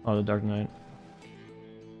 Oh, The Dark Knight.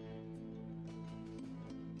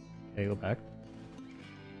 Okay, go back.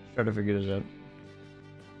 Try to figure this out.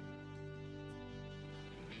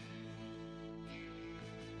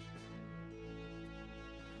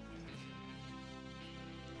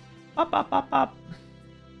 Bop, bop, bop, bop.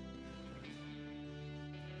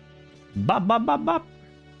 Bop, bop, bop, bop.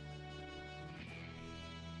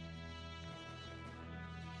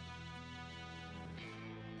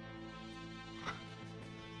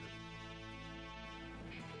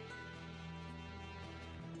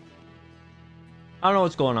 I don't know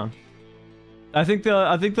what's going on. I think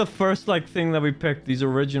the first like thing that we picked, these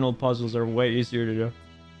original puzzles, are way easier to do.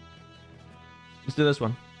 Let's do this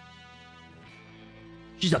one.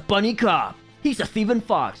 She's a bunny cop. He's a thieving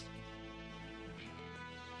fox.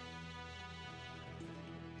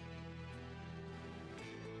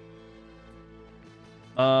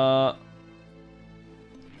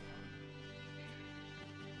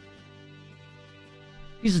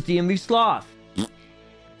 He's a DMV sloth.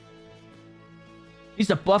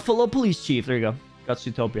 He's a Buffalo police chief. There you go. Got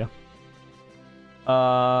Zootopia.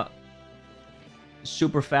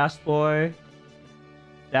 Super fast boy.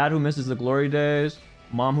 Dad who misses the glory days.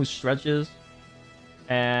 Mom who stretches.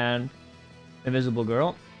 And Invisible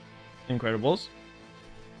Girl. Incredibles.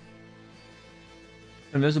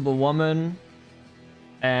 Invisible Woman.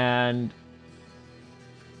 And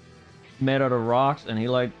made out of rocks and he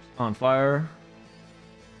lights on fire.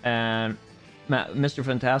 And Mr.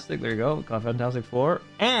 Fantastic, there you go. Got Fantastic Four.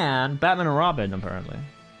 And Batman and Robin, apparently.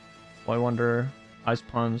 Boy Wonder, Ice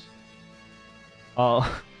Puns.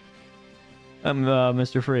 Oh. I'm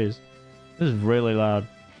Mr. Freeze. This is really loud.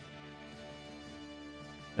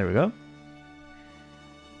 There we go.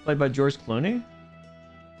 Played by George Clooney.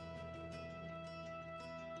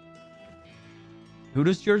 Who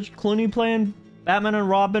does George Clooney play in Batman and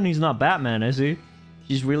Robin? He's not Batman, is he?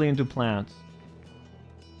 He's really into plants.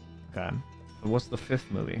 Okay. What's the fifth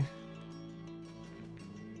movie?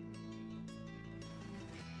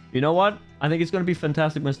 You know what? I think it's going to be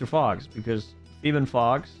Fantastic Mr. Fox, because Stephen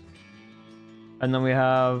Fox. And then we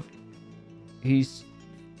have... He's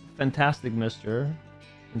Fantastic Mr.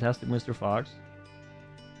 Fox.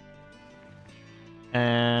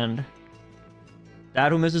 And...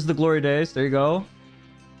 Dad who misses the glory days. There you go.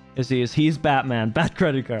 He's Batman. Bat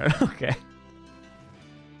credit card. Okay.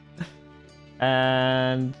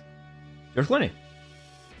 And... George Clooney.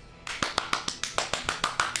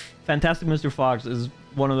 Fantastic Mr. Fox is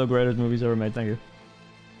one of the greatest movies ever made. Thank you.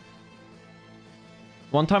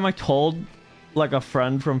 One time I told like a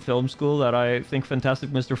friend from film school that I think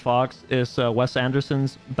Fantastic Mr. Fox is Wes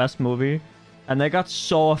Anderson's best movie, and they got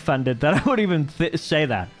so offended that I would even say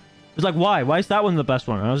that. It's like, why? Why is that one the best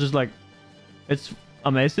one? And I was just like, it's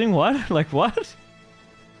amazing. What? Like what?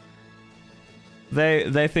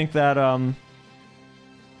 They think that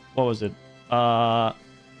what was it?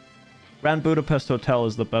 Grand Budapest Hotel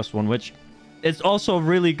is the best one, which is also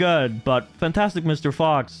really good, but Fantastic Mr.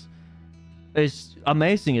 Fox is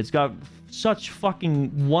amazing. It's got such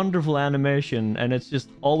fucking wonderful animation, and it's just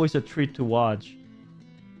always a treat to watch.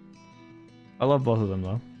 I love both of them,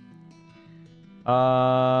 though.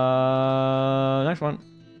 Next one.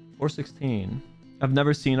 416. I've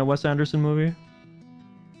never seen a Wes Anderson movie.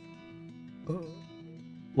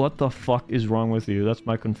 What the fuck is wrong with you? That's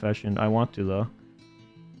my confession. I want to, though.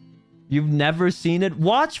 You've never seen it?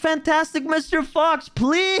 Watch Fantastic Mr. Fox,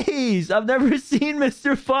 please! I've never seen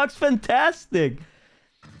Mr. Fox Fantastic.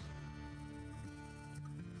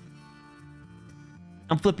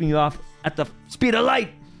 I'm flipping you off at the speed of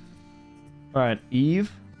light. All right,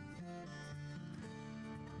 Eve.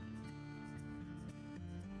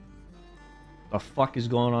 The fuck is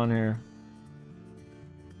going on here?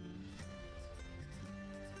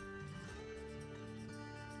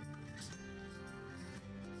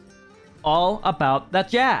 All about that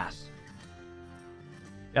jazz.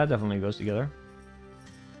 Yeah, it definitely goes together.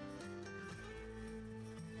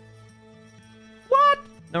 What?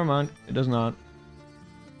 Never mind. It does not.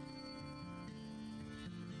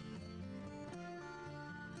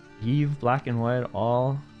 Eve, black and white,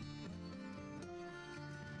 all.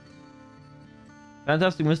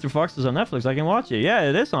 Fantastic Mr. Fox is on Netflix. I can watch it. Yeah,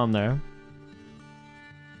 it is on there.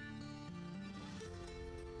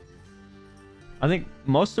 I think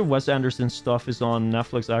most of Wes Anderson's stuff is on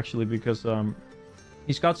Netflix actually because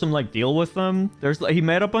he's got some like deal with them. He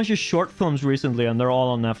made a bunch of short films recently and they're all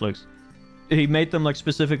on Netflix. He made them like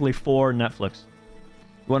specifically for Netflix.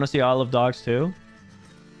 You want to see Isle of Dogs too?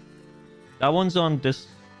 That one's on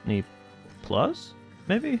Disney Plus,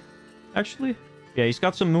 maybe? Actually? Yeah, he's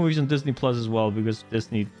got some movies on Disney Plus as well because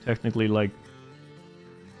Disney technically like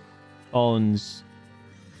owns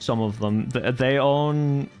some of them. They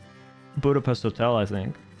own Budapest Hotel, I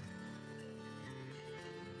think.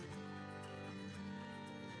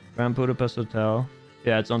 Grand Budapest Hotel.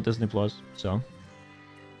 Yeah, it's on Disney Plus, so.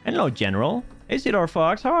 Hello, General. Hey, Cedar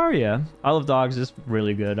Fox, how are you? Isle of Dogs is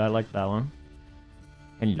really good. I like that one.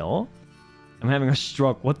 Hello? I'm having a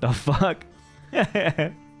stroke. What the fuck?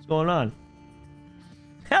 What's going on?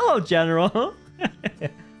 Hello, General.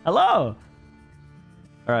 Hello.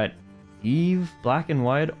 All right. Eve, black and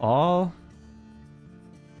white, all.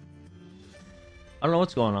 I don't know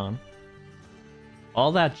what's going on.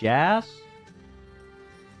 All that jazz?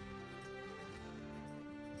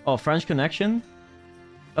 Oh, French Connection?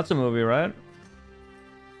 That's a movie, right?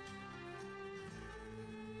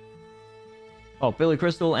 Oh, Billy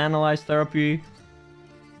Crystal, Analyze Therapy.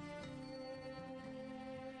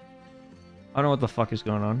 I don't know what the fuck is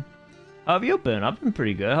going on. How have you been? I've been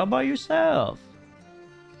pretty good. How about yourself?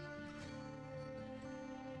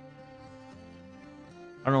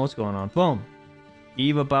 I don't know what's going on. Boom.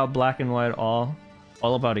 Eve about black and white, all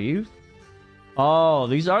about Eve? Oh,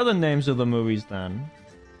 these are the names of the movies then.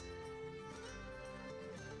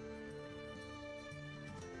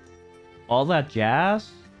 All that jazz?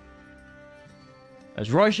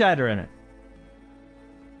 There's Roy Scheider in it.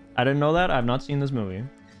 I didn't know that. I've not seen this movie.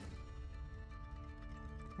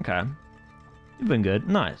 Okay. You've been good.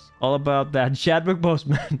 Nice. All about that. Chadwick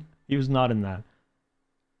Boseman. He was not in that.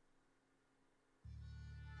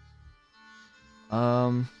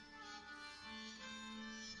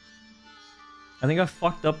 I think I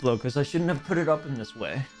fucked up though, because I shouldn't have put it up in this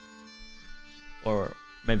way. Or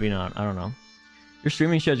maybe not. I don't know. Your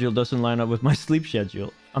streaming schedule doesn't line up with my sleep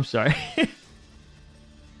schedule. I'm sorry.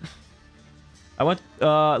 I went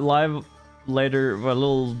live later, a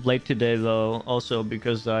little late today though, also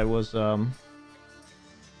because I was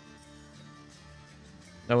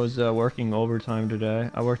working overtime today.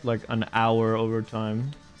 I worked like an hour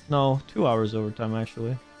overtime. No, 2 hours overtime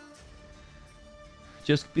actually.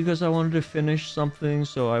 Just because I wanted to finish something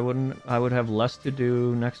so I would have less to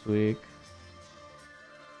do next week.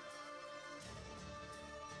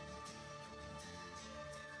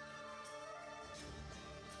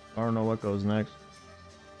 I don't know what goes next.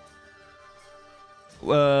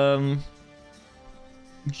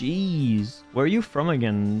 Jeez. Where are you from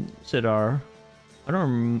again, Sidar?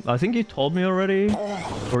 I think you told me already.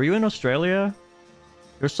 Were you in Australia?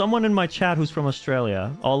 There's someone in my chat who's from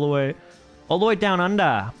Australia. All the way down under.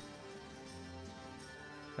 I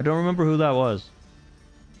don't remember who that was.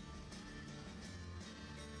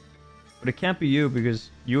 But it can't be you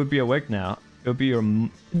because you would be awake now. It would be your...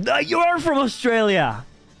 You are from Australia!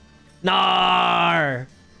 Nar!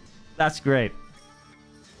 That's great.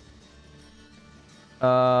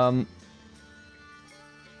 The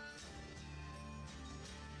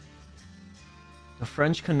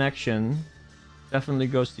French Connection definitely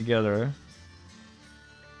goes together.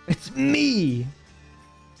 It's me!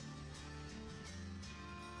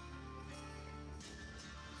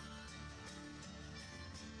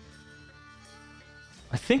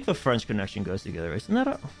 I think the French Connection goes together. Isn't that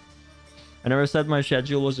a... I never said my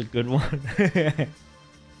schedule was a good one.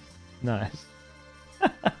 Nice. I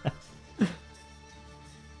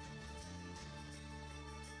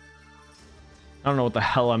don't know what the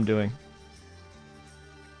hell I'm doing.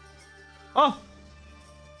 Oh!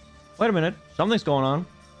 Wait a minute. Something's going on.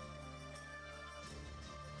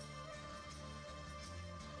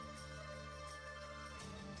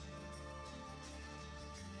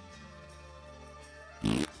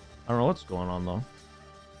 I don't know what's going on though.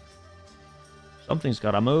 Something's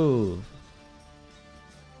gotta move.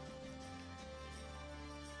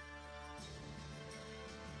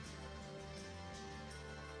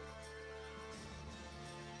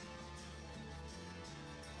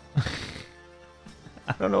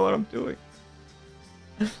 I don't know what I'm doing.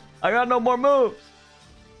 I got no more moves.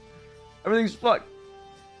 Everything's fucked.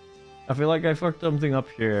 I feel like I fucked something up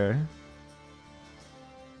here.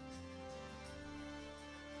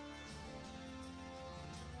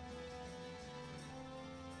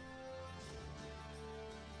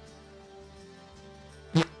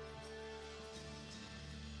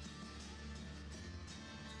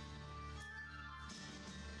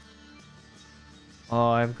 Oh,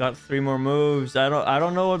 I've got 3 more moves. I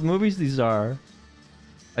don't know what movies these are.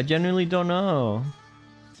 I genuinely don't know.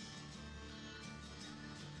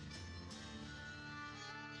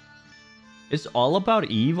 Is All About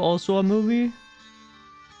Eve also a movie?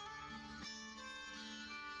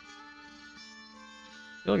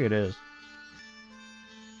 I feel like it is.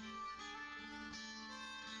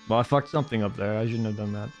 Well, I fucked something up there. I shouldn't have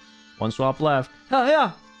done that. 1 swap left. Hell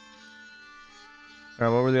yeah!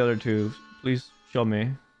 Alright, what were the other 2? Please show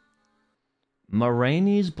me.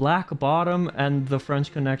 Marraines, Black Bottom, and The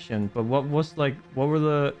French Connection. But what was like... What were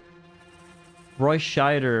the... Roy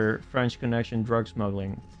Scheider French Connection drug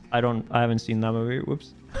smuggling? I haven't seen that movie.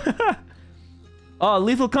 Whoops. Oh,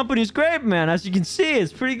 Lethal Company's great, man. As you can see,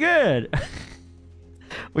 it's pretty good.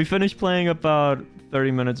 We finished playing about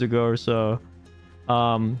 30 minutes ago or so.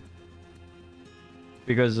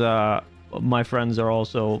 Because my friends are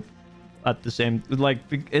also at the same... Like,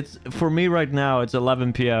 it's... For me right now, it's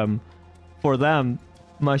 11 p.m. For them,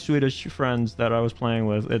 my Swedish friends that I was playing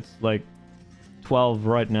with, it's like 12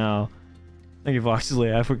 right now. Thank you,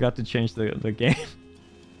 Foxelly. I forgot to change the game.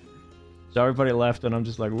 So everybody left and I'm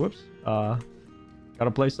just like, whoops.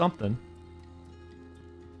 Gotta play something.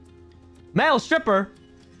 Male stripper!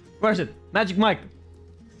 Where is it? Magic Mike.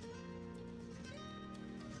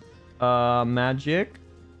 Magic.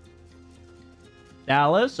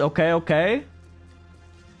 Dallas. Okay, okay.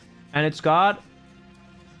 And it's got...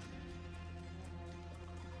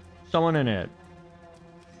 someone in it.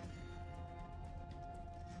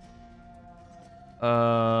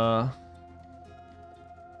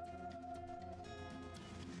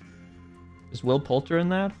 Is Will Poulter in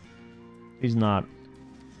that? He's not.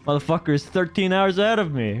 Motherfucker is 13 hours ahead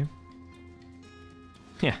of me.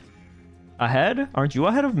 Yeah. Ahead? Aren't you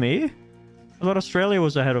ahead of me? I thought Australia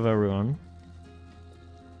was ahead of everyone.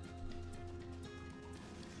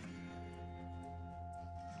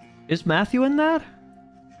 Is Matthew in that?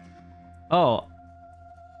 Oh.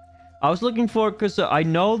 I was looking for... Because I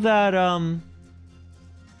know that...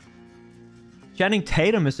 Channing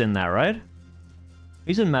Tatum is in that, right?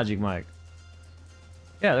 He's in Magic Mike.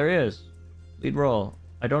 Yeah, there he is. Lead role.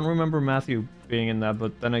 I don't remember Matthew being in that,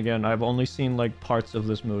 but then again, I've only seen like parts of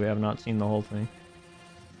this movie. I have not seen the whole thing.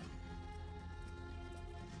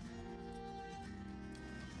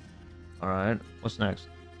 Alright, what's next?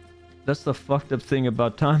 That's the fucked up thing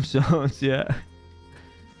about time zones, yeah.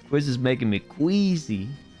 Quiz is making me queasy.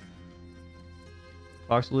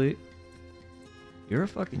 Foxley, you're a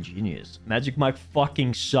fucking genius. Magic Mike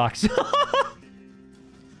fucking sucks.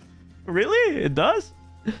 Really? It does?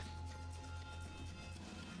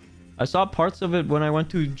 I saw parts of it when I went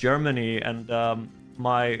to Germany, and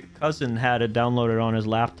my cousin had it downloaded on his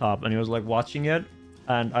laptop, and he was like watching it,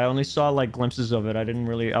 and I only saw like glimpses of it.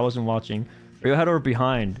 I wasn't watching. Are you ahead or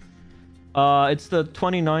behind? It's the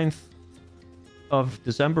 29th of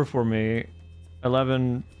December for me.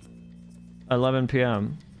 11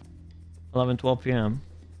 p.m. 12 p.m.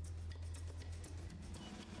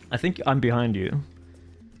 I think I'm behind you.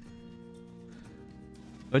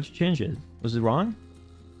 Why'd you change it? Was it wrong?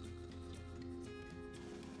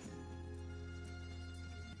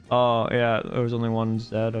 Oh, yeah, there was only one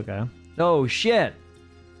instead. Okay. Oh, shit!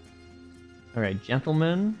 Alright,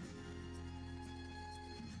 gentlemen.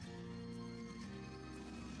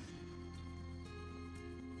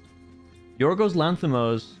 Yorgos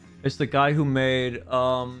Lanthimos is the guy who made,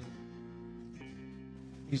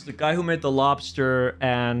 he's the guy who made The Lobster,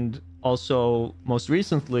 and also, most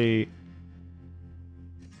recently,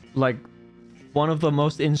 like, one of the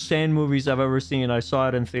most insane movies I've ever seen. I saw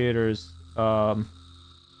it in theaters, in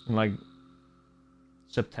like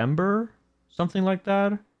September, something like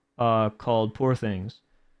that, called Poor Things.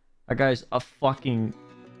 That guy's a fucking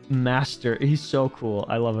master. He's so cool.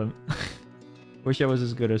 I love him. Wish I was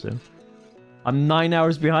as good as him. I'm 9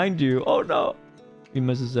 hours behind you. Oh no. He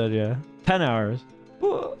misses that, yeah. 10 hours.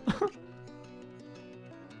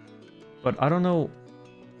 But I don't know.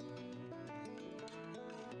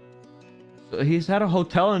 He's had a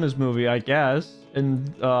hotel in his movie, I guess. In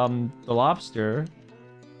The Lobster.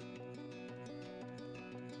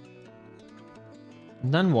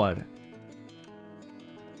 And then what?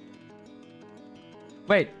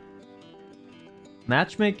 Wait.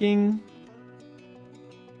 Matchmaking?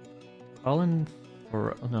 Colin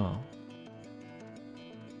for no.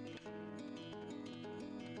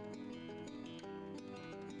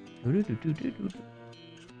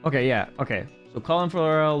 Okay, yeah, okay. So Colin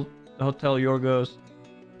Farrell, Hotel Yorgos.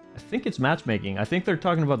 I think it's matchmaking. I think they're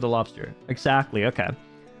talking about The Lobster. Exactly, okay.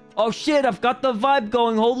 Oh shit, I've got the vibe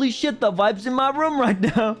going. Holy shit, the vibe's in my room right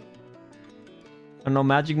now. I don't know,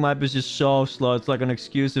 Magic Mike is just so slow. It's like an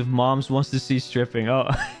excuse if moms wants to see stripping. Oh,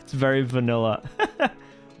 it's very vanilla.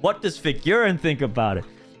 What does Figurin think about it?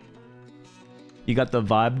 You got the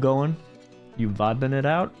vibe going? You vibing it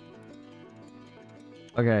out?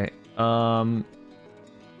 Okay,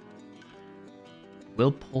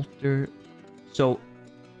 Will Poulter. So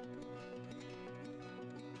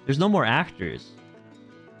there's no more actors.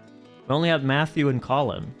 We only had Matthew and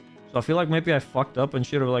Colin. So I feel like maybe I fucked up and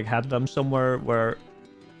should have like had them somewhere where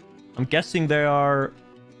I'm guessing they are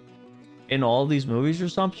in all these movies or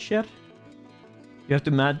some shit. You have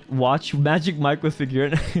to watch Magic Mike with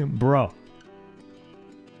Figurin. Bro.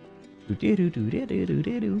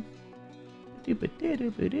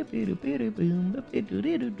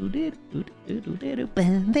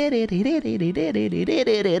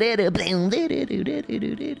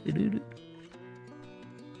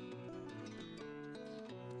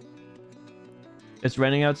 It's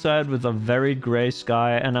raining outside with a very gray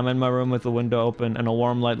sky, and I'm in my room with the window open and a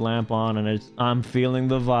warm light lamp on, and I'm feeling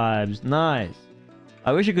the vibes. Nice.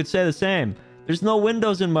 I wish I could say the same. There's no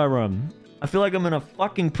windows in my room. I feel like I'm in a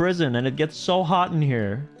fucking prison, and it gets so hot in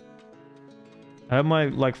here. I have my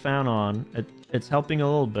like fan on. It's helping a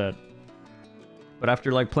little bit. But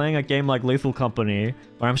after like playing a game like Lethal Company,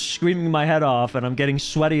 where I'm screaming my head off and I'm getting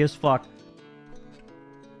sweaty as fuck,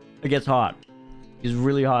 it gets hot. It's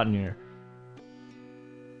really hot in here.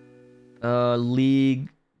 League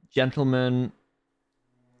Gentlemen.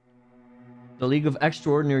 The League of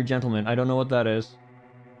Extraordinary Gentlemen. I don't know what that is.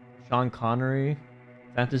 Sean Connery.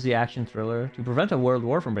 Fantasy action thriller. To prevent a world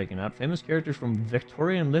war from breaking out, famous characters from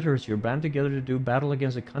Victorian literature band together to do battle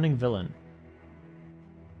against a cunning villain.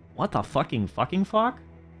 What the fucking fuck?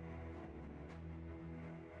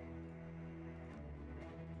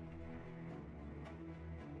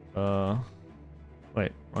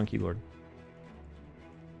 Wait, wrong keyboard.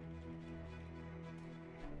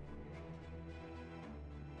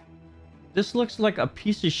 This looks like a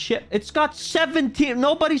piece of shit. It's got 17.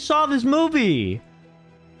 Nobody saw this movie.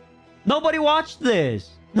 Nobody watched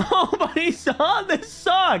this. Nobody saw this.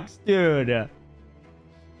 Sucks, dude.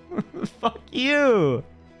 Fuck you.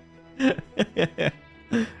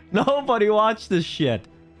 Nobody watched this shit.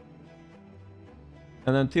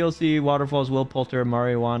 And then TLC, Waterfalls, Will Poulter,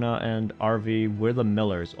 Marijuana, and RV. We're the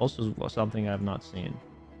Millers. Also something I have not seen.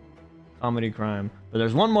 Comedy crime. But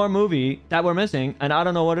there's one more movie that we're missing, and I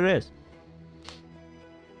don't know what it is.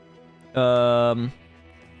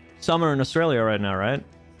 Summer in Australia right now, right?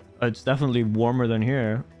 It's definitely warmer than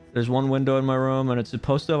here. There's one window in my room, and it's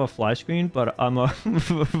supposed to have a fly screen, but I'm a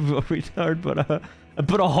retard. But I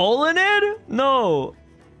put a hole in it? No.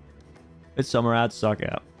 It's summer ads suck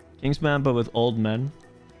out. Kingsman, but with old men.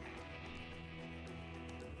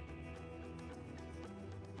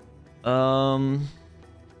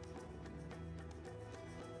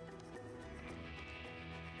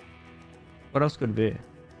 What else could it be?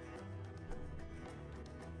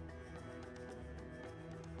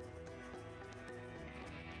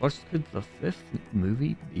 What could the fifth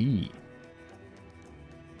movie be?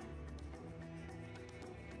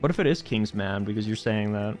 What if it is Kingsman, because you're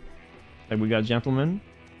saying that? Like, we got Gentlemen?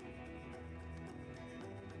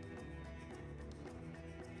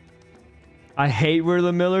 I hate We're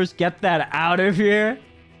the Millers. Get that out of here.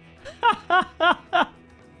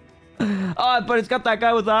 Oh, but it's got that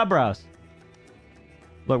guy with the eyebrows.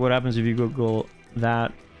 Look what happens if you Google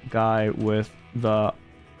that guy with the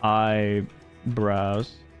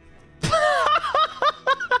eyebrows.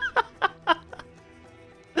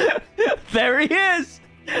 There he is!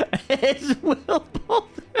 It's Will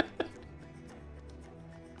Poulter.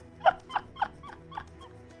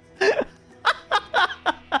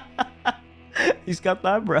 He's got the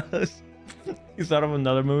eyebrows. He's out of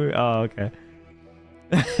another movie? Oh, okay.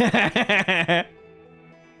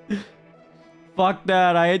 Fuck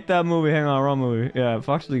that. I hate that movie. Hang on, wrong movie. Yeah,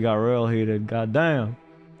 Foxelly got real heated. God damn.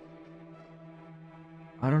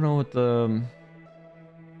 I don't know what the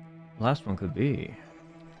last one could be.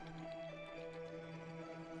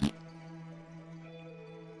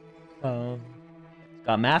 It's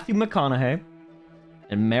got Matthew McConaughey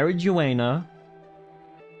and Mary Joanna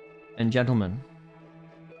and Gentleman.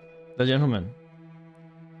 The Gentleman.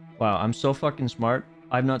 Wow, I'm so fucking smart.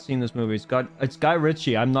 I've not seen this movie. It's Guy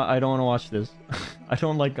Ritchie. I don't want to watch this. I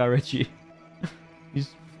don't like Guy Ritchie.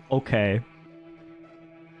 He's okay.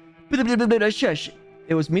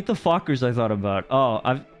 It was Meet the Fockers I thought about. Oh,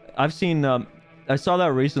 I've seen I saw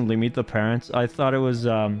that recently, Meet the Parents. I thought it was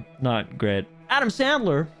not great. Adam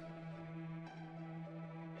Sandler.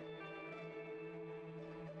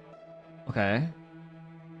 Okay.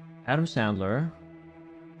 Adam Sandler.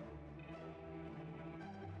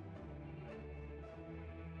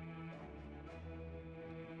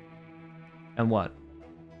 And what?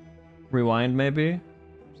 Rewind, maybe?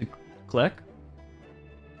 Click?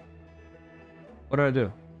 What did I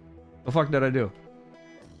do? The fuck did I do?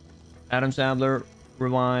 Adam Sandler,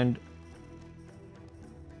 rewind.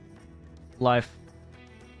 Life.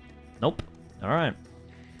 Nope. Alright.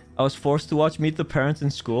 I was forced to watch Meet the Parents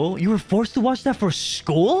in school? You were forced to watch that for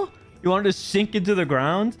school? You wanted to sink into the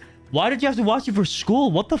ground? Why did you have to watch it for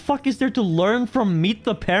school? What the fuck is there to learn from Meet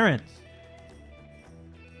the Parents?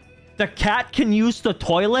 The cat can use the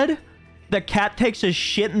toilet? The cat takes a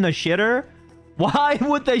shit in the shitter? Why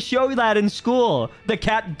would they show that in school? The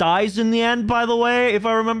cat dies in the end, by the way, if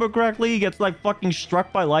I remember correctly. He gets like fucking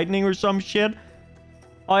struck by lightning or some shit.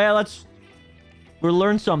 Oh yeah, we'll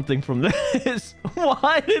learn something from this.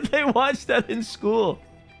 Why did they watch that in school?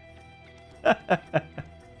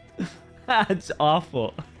 That's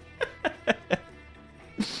awful.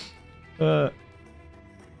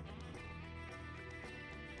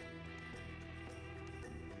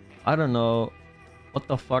 I don't know. What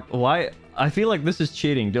the fuck? Why? I feel like this is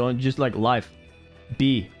cheating. Don't just like life.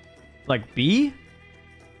 B. Like B?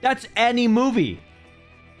 That's any movie.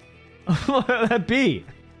 That B.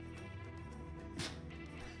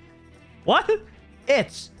 What?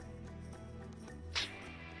 It's.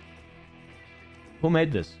 Who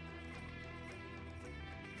made this?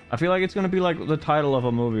 I feel like it's gonna be like the title of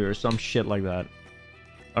a movie or some shit like that.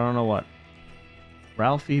 I don't know what.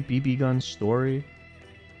 Ralphie BB Gun Story?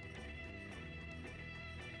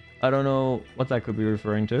 I don't know what that could be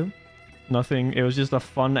referring to. Nothing. It was just a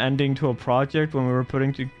fun ending to a project when we were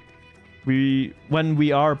when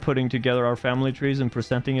we are putting together our family trees and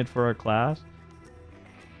presenting it for our class.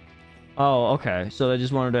 Oh, okay. So they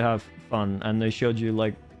just wanted to have fun and they showed you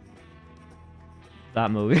like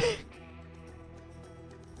that movie.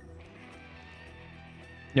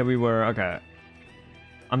 Yeah, we were. Okay.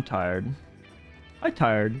 I'm tired. I'm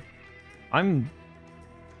tired. I'm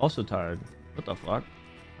also tired. What the fuck?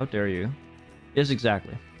 How dare you? Yes,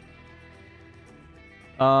 exactly.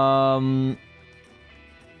 Adam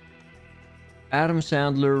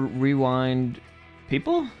Sandler rewind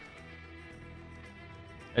people?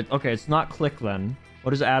 Okay, it's not Click then.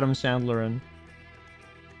 What is Adam Sandler in?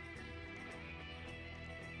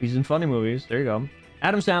 He's in funny movies. There you go.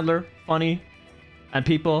 Adam Sandler, funny, and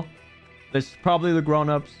people. That's probably the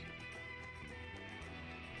grown-ups.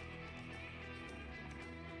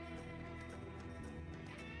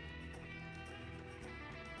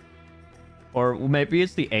 Or maybe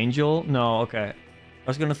it's the angel? No, okay. I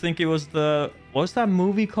was gonna think it was the... What's that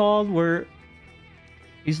movie called where...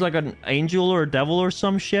 He's like an angel or a devil or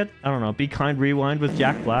some shit? I don't know. Be Kind Rewind with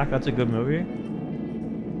Jack Black. That's a good movie.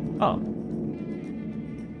 Oh.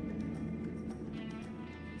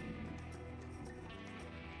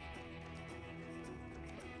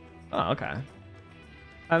 Oh, okay.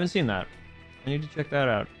 I haven't seen that. I need to check that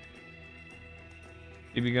out.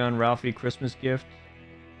 BB Gun, Ralphie, Christmas Gift.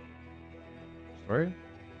 Story?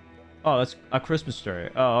 Oh, that's a Christmas Story.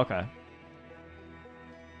 Oh, okay.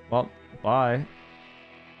 Well, bye.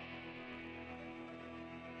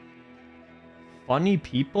 Funny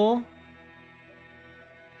People?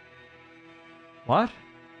 What?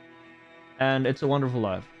 And It's a Wonderful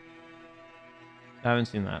Life. I haven't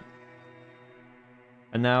seen that.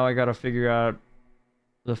 And now I gotta figure out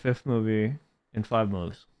the 5th movie in 5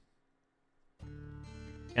 moves.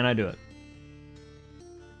 Can I do it?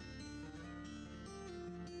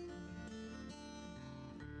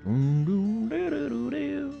 Ooh.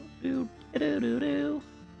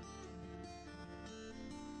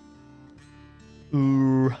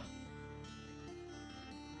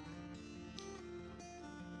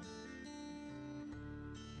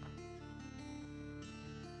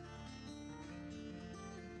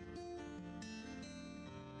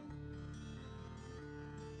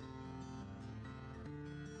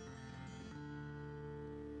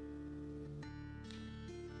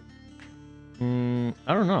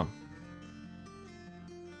 I don't know.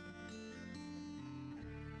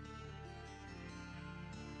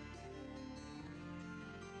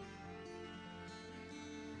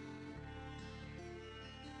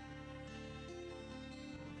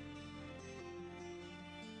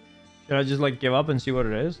 Should I just like give up and see what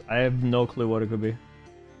it is? I have no clue what it could be.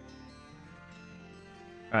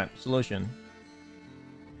 Alright, solution.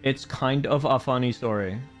 It's kind of a funny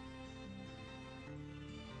story.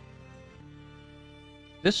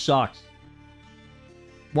 This sucks.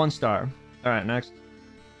 1 star. Alright, next.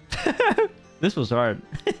 This was hard.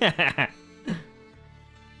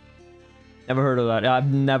 Never heard of that.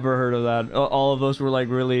 I've never heard of that. All of those were like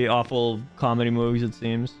really awful comedy movies, it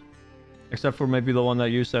seems. Except for maybe the one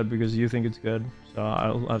that you said because you think it's good. So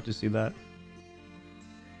I'll have to see that.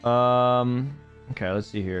 Okay, let's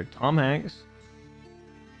see here. Tom Hanks.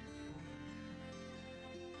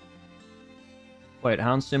 Wait,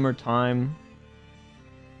 Hans Zimmer time.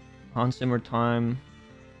 Hans Zimmer time.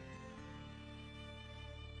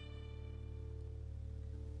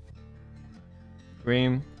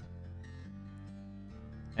 Scream.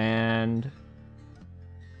 And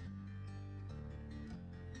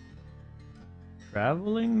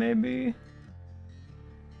traveling, maybe?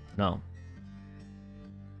 No.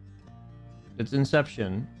 It's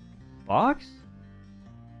Inception. Fox?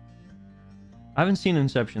 I haven't seen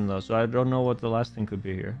Inception though, so I don't know what the last thing could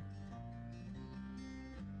be here.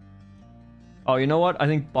 Oh, you know what? I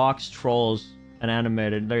think Box Trolls and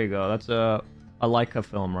animated. There you go. That's a Leica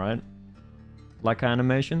film, right? Leica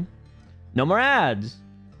animation? No more ads!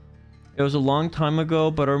 It was a long time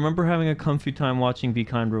ago, but I remember having a comfy time watching Be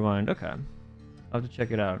Kind Rewind. Okay. I'll have to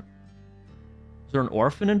check it out. Is there an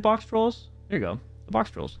orphan in Box Trolls? There you go. The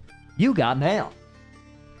Box Trolls. You got mail.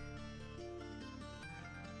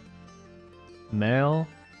 Mail.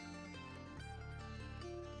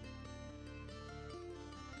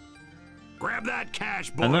 Grab that cash,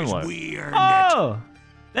 boys. And then what? We earned it.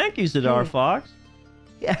 Thank you, Zadar Fox.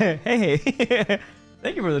 Yeah, hey.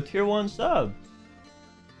 Thank you for the tier 1 sub.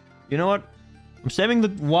 You know what? I'm saving the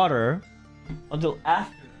water until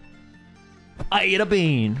after I eat a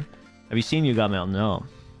bean. Have you seen You Got Mail? No.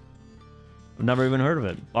 I've never even heard of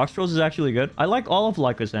it. Box Trolls is actually good. I like all of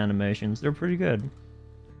Leica's animations. They're pretty good.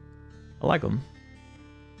 I like them.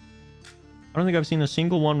 I don't think I've seen a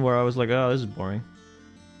single one where I was like, oh, this is boring.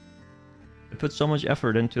 They put so much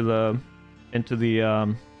effort into the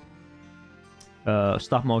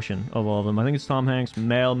stop motion of all of them. I think it's Tom Hanks,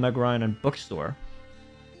 Mail, Meg Ryan, and Bookstore.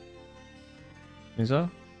 Think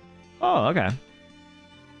so? Oh, okay.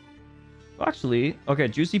 Actually, okay,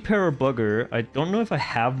 Juicy Pear or Booger. I don't know if I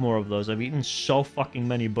have more of those. I've eaten so fucking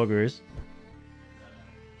many boogers.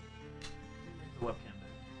 The webcam.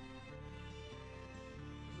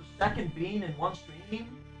 There's a second bean in one stream? Juicy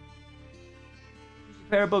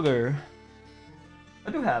Pear or Booger. I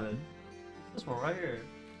do have it. It's this one right here.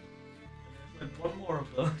 And there's like one more of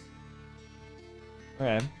those.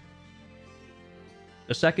 Okay.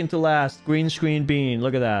 The second to last green screen bean.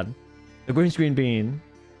 Look at that. The green screen bean.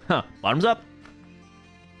 Huh. Bottoms up.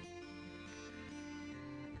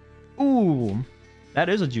 Ooh. That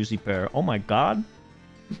is a juicy pear. Oh my god.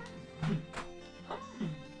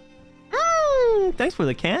 Thanks for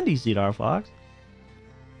the candy, Cedar Fox.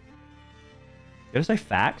 Did I say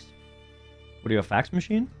fax? What are you, a fax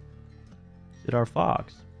machine? Cedar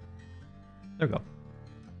Fox. There we go.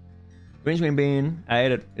 Green screen bean. I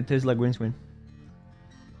ate it. It tastes like green screen.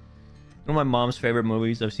 One of my mom's favorite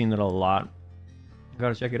movies. I've seen it a lot.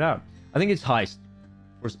 Gotta check it out. I think it's Heist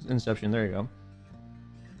or Inception. There you go.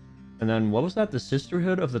 And then what was that? The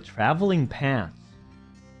Sisterhood of the Traveling Pants.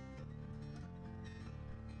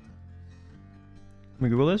 Can we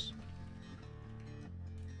Google this?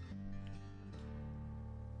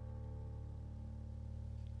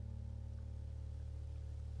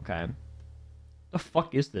 Okay. The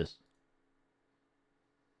fuck is this?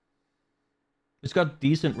 It's got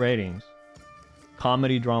decent ratings.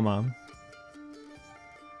 Comedy drama.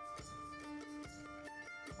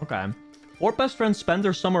 Okay. 4 best friends spend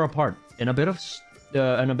their summer apart. In a bit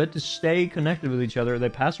to stay connected with each other, they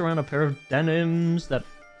pass around a pair of denims that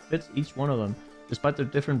fits each one of them, despite their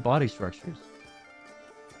different body structures.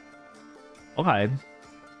 Okay.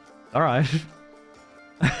 Alright.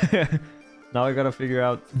 Now I gotta figure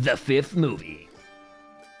out the 5th movie.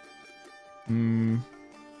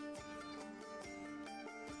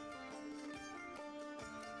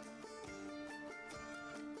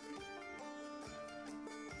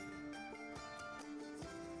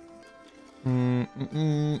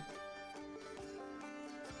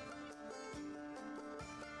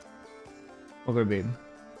 What could it be?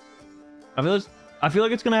 I feel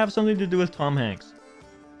like it's gonna have something to do with Tom Hanks.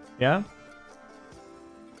 Yeah?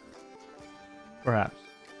 Perhaps.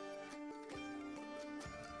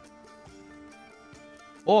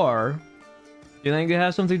 Or do you think it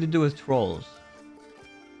has something to do with trolls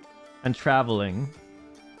and traveling?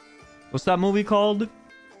 What's that movie called?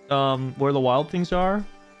 Where the Wild Things Are?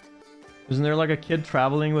 Isn't there like a kid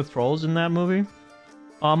traveling with trolls in that movie?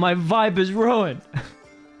 Oh, my vibe is ruined.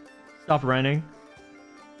 Stop raining.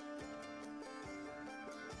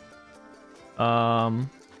 I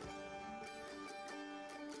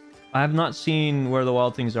have not seen Where the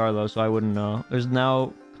Wild Things Are though, so I wouldn't know. There's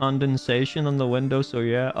now condensation on the window, so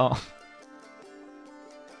yeah. Oh.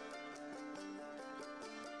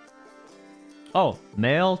 Oh,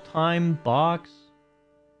 mail time box.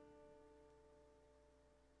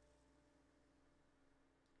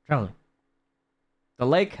 Traveling. The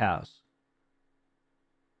lake house.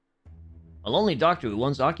 A lonely doctor who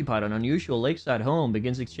once occupied an unusual lakeside home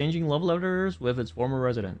begins exchanging love letters with its former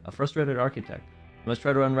resident, a frustrated architect. He must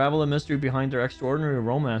try to unravel the mystery behind their extraordinary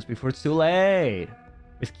romance before it's too late.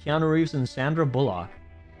 With Keanu Reeves and Sandra Bullock.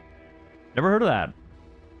 Never heard of that.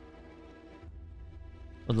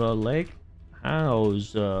 The lake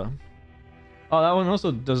house. Oh, that one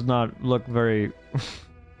also does not look very...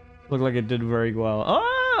 look like it did very well.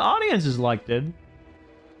 Oh, audiences liked it.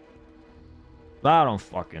 I don't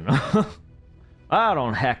fucking know. I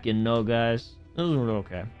don't heckin' know, guys. This is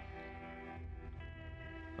okay.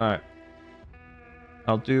 Alright.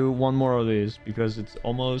 I'll do one more of these because it's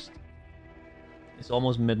almost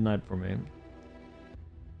midnight for me.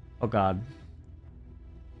 Oh god.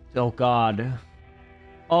 Oh god.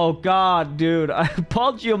 Oh god, dude.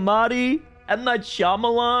 Paul Giamatti? M. Night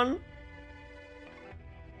Shyamalan?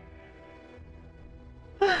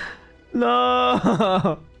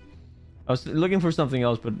 No! I was looking for something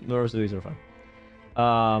else, but the rest of these are fine.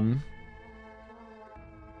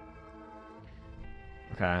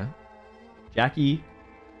 Okay. Jackie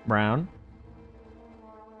Brown.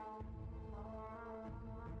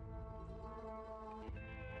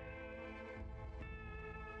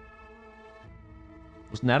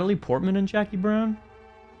 Was Natalie Portman in Jackie Brown?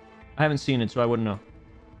 I haven't seen it, so I wouldn't know.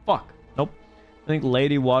 Fuck. Nope. I think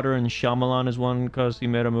Lady Water and Shyamalan is one because he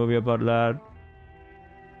made a movie about that.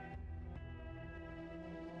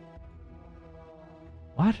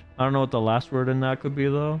 What? I don't know what the last word in that could be,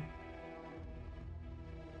 though.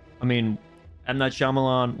 I mean, M. Night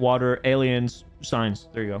Shyamalan, water, aliens, signs.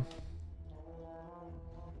 There you go.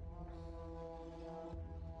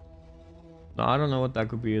 No, I don't know what that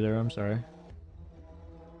could be either. I'm sorry.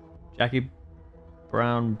 Jackie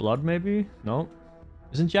Brown Blood, maybe? No.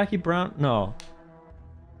 Isn't Jackie Brown? No.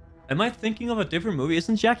 Am I thinking of a different movie?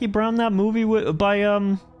 Isn't Jackie Brown that movie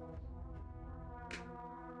by,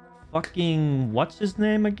 fucking... what's his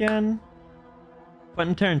name again?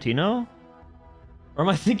 Quentin Tarantino? Or am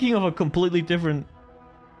I thinking of a completely different...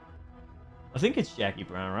 I think it's Jackie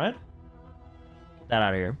Brown, right? Get that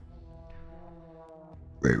out of here.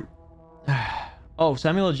 Oh,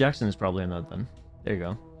 Samuel L. Jackson is probably in that then. There you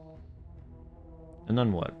go. And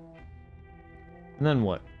then what? And then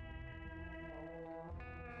what?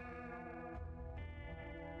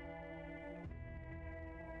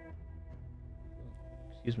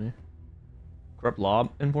 Excuse me. Corrupt law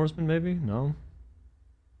enforcement, maybe? No.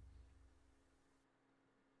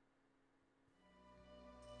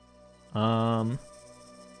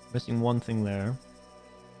 Missing one thing there.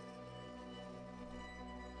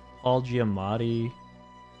 Paul Giamatti.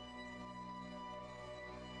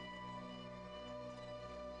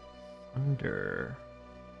 Thunder.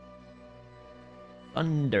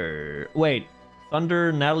 Wait.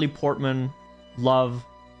 Thunder, Natalie Portman, Love.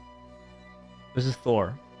 This is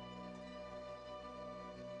Thor.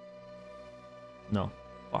 No.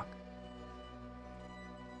 Fuck.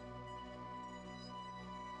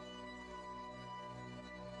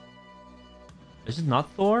 Is it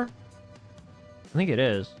not Thor? I think it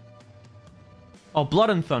is. Oh, Blood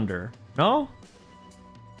and Thunder. No?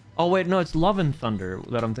 Oh, wait, no, it's Love and Thunder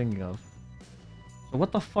that I'm thinking of. So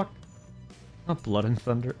what the fuck? Not Blood and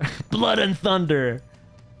Thunder. Blood and Thunder!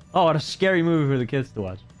 Oh, what a scary movie for the kids to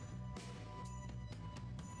watch.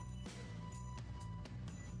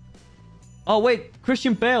 Oh, wait,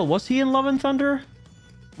 Christian Bale, was he in Love and Thunder?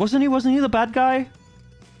 Wasn't he the bad guy?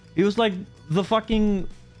 He was like the fucking...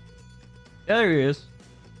 Yeah, there he is.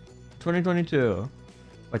 2022.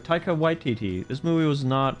 By Taika Waititi. This movie was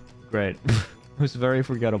not great. It was very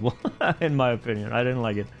forgettable, in my opinion. I didn't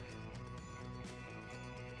like it.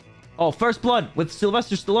 Oh, First Blood with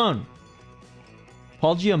Sylvester Stallone.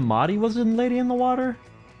 Paul Giamatti was in Lady in the Water?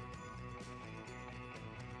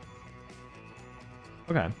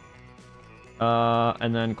 Okay.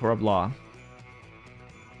 And then Corrupt Law.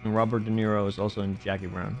 And Robert De Niro is also in Jackie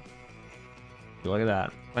Brown. Look at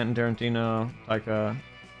that. Quentin Tarantino, Taika,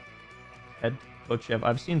 Head Coach Chef.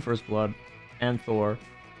 I've seen First Blood and Thor.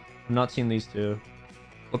 I've not seen these two.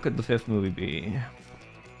 What could the fifth movie be?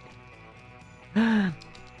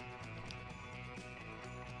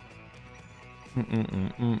 What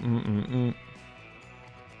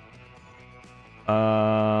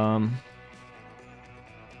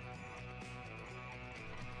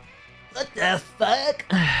the fuck?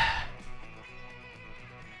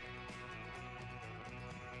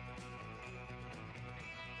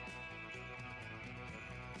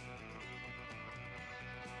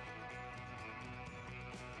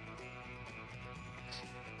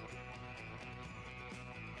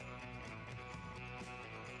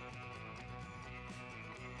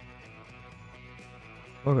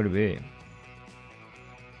 What could it be?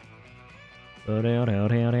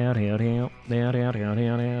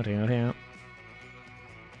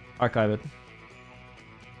 Archive it.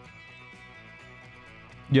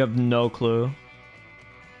 You have no clue.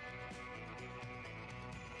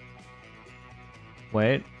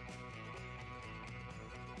 Wait.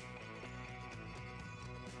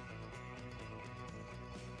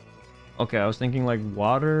 Okay, I was thinking like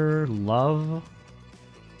water, love,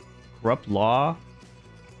 corrupt law.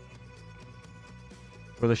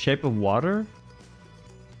 Or the shape of water?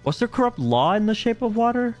 Was there corrupt law in the shape of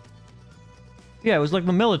water? Yeah, it was like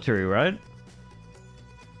the military, right?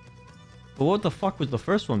 But what the fuck would the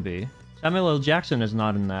first one be? Samuel L. Jackson is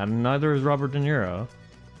not in that, and neither is Robert De Niro.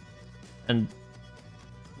 And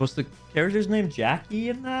was the character's name Jackie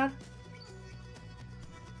in that?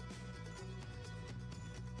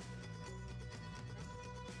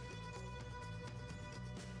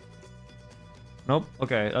 Nope.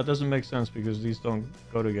 Okay, that doesn't make sense because these don't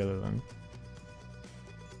go together then.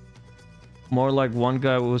 More like one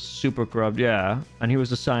guy was super corrupt, yeah, and he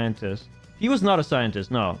was a scientist. He was not a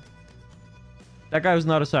scientist, no. That guy was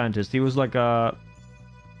not a scientist. He was like a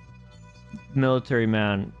military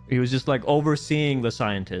man. He was just like overseeing the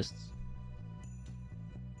scientists.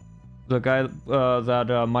 The guy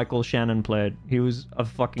that Michael Shannon played, he was a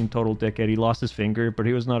fucking total dickhead. He lost his finger, but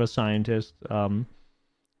he was not a scientist.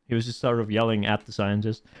 He was just sort of yelling at the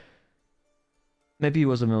scientist. Maybe he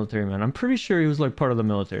was a military man. I'm pretty sure he was like part of the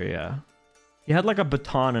military, yeah. He had like a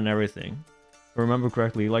baton and everything. If I remember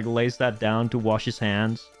correctly. He like lays that down to wash his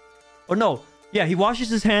hands. Oh no! Yeah, he washes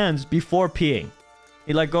his hands before peeing.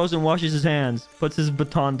 He like goes and washes his hands, puts his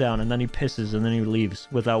baton down, and then he pisses, and then he leaves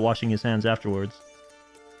without washing his hands afterwards.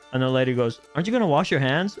 And the lady goes, "Aren't you gonna wash your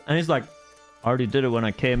hands?" And he's like, "I already did it when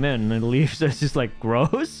I came in," and then leaves. It's just like,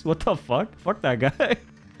 gross? What the fuck? Fuck that guy.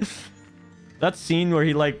 That scene where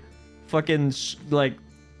he like fucking like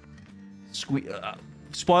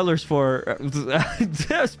spoilers for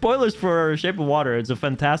spoilers for Shape of Water. It's a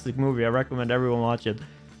fantastic movie. I recommend everyone watch it.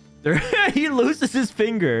 He loses his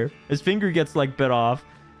finger. His finger gets like bit off,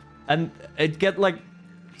 and it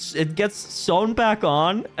gets sewn back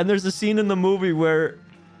on. And there's a scene in the movie where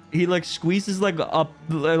he like squeezes like a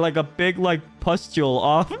big like pustule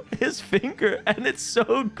off his finger, and it's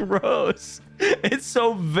so gross. It's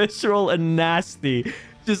so visceral and nasty.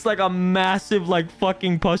 Just like a massive like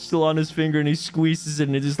fucking pustule on his finger, and he squeezes it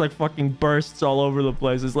and it just like fucking bursts all over the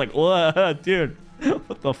place. It's like, whoa, dude,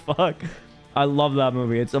 what the fuck? I love that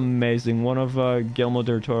movie. It's amazing. One of Guillermo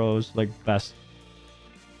del Toro's like best.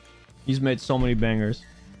 He's made so many bangers.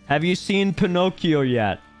 Have you seen Pinocchio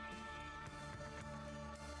yet?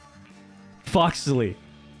 Foxelly.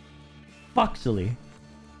 Foxelly.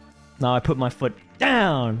 Now I put my foot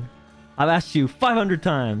down. I've asked you 500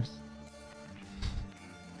 times.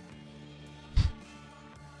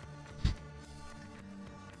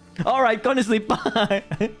 All right, going to sleep. Bye.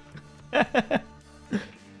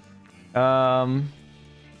 M.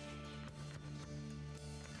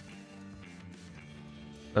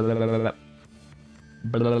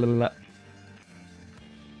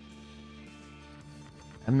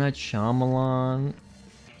 Night Shyamalan.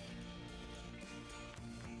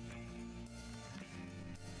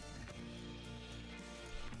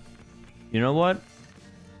 You know what?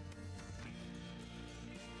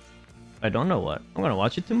 I don't know what. I'm gonna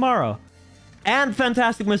watch it tomorrow. And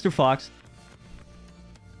Fantastic Mr. Fox.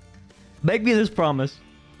 Make me this promise.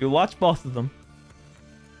 You'll watch both of them.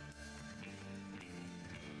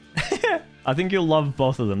 I think you'll love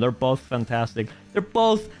both of them. They're both fantastic. They're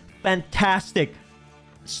both fantastic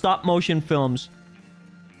stop motion films.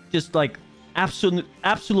 Just like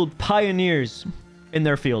absolute pioneers in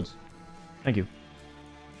their fields. Thank you.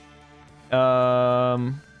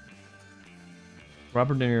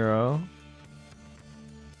 Robert De Niro.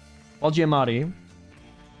 Paul Giamatti.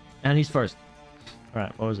 And he's first.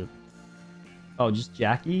 Alright, what was it? Oh, just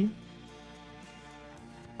Jackie?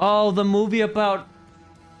 Oh, the movie about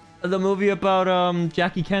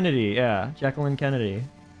Jackie Kennedy. Yeah, Jacqueline Kennedy.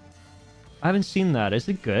 I haven't seen that. Is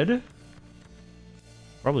it good?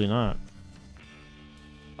 Probably not.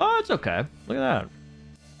 Oh, it's okay. Look at that.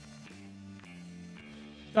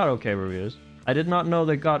 Got okay reviews. I did not know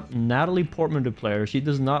they got Natalie Portman to play her. She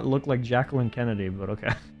does not look like Jacqueline Kennedy, but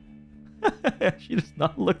okay. She does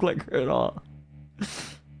not look like her at all.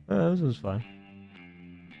 This was fun.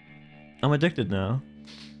 I'm addicted now.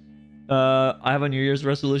 I have a New Year's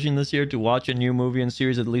resolution this year to watch a new movie and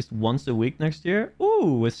series at least once a week next year.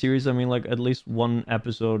 Ooh, with series I mean like at least one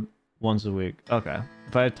episode once a week. Okay.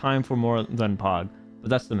 If I have time for more than Pog. But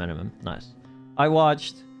that's the minimum. Nice. I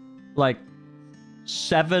watched like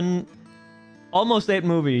 7, almost 8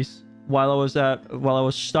 movies while I was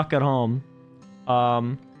stuck at home.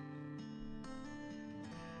 I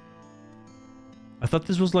thought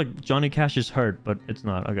this was like Johnny Cash's Hurt, but it's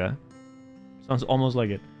not. Okay. Sounds almost like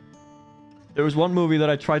it. There was one movie that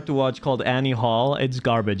I tried to watch called Annie Hall. It's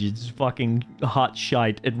garbage. It's fucking hot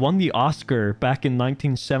shite. It won the Oscar back in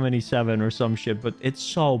 1977 or some shit, but it's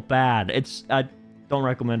so bad. I don't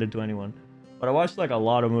recommend it to anyone. But I watched like a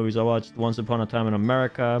lot of movies. I watched Once Upon a Time in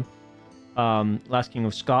America, Last King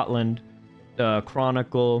of Scotland,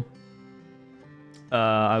 Chronicle.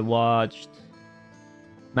 I watched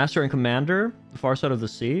Master and Commander, The Far Side of the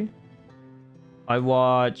Sea. I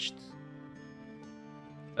watched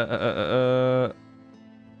oh,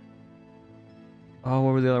 what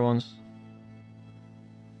were the other ones?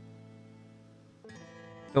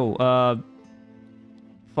 Oh,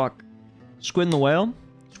 fuck. Squid and the Whale.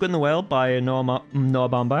 Squid and the Whale by Noah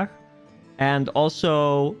Baumbach. And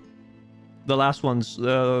also the last ones,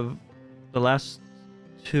 the last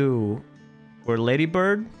 2 were Lady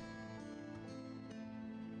Bird.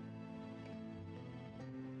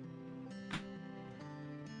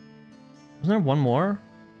 Wasn't there one more?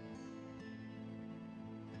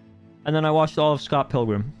 And then I watched all of Scott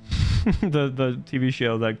Pilgrim, the TV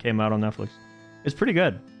show that came out on Netflix. It's pretty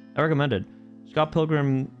good. I recommend it. Scott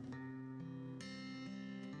Pilgrim.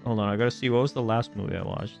 Hold on, I gotta see, what was the last movie I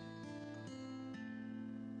watched?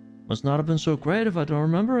 Must not have been so great if I don't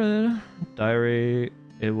remember it. Diary.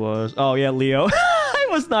 It was. Oh yeah, Leo. It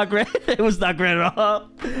was not great. It was not great at all.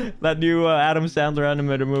 That new Adam Sandler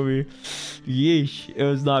animated movie. Yeesh. It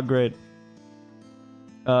was not great.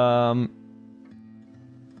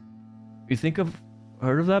 You think I've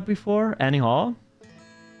heard of that before? Annie Hall?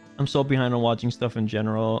 I'm so behind on watching stuff in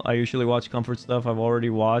general. I usually watch comfort stuff I've already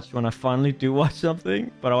watched when I finally do watch something,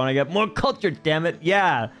 but I want to get more culture, damn it.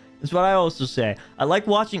 Yeah, that's what I also say.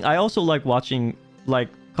 I also like watching like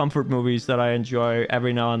comfort movies that I enjoy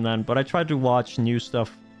every now and then, but I try to watch new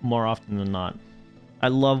stuff more often than not. I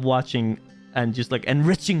love watching and just like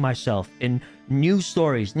enriching myself in new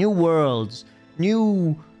stories, new worlds,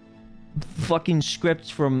 new fucking scripts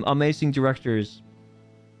from amazing directors.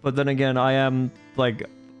 But then again, I am like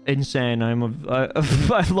insane. I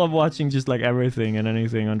love watching just like everything and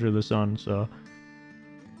anything under the sun. So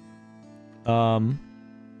but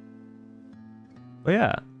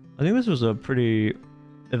yeah, I think this was a pretty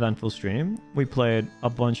eventful stream. We played a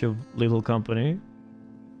bunch of Lethal Company.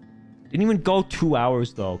 Didn't even go 2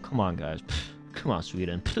 hours though. Come on, guys. Come on,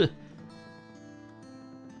 Sweden.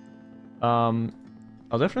 I'll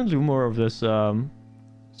definitely do more of this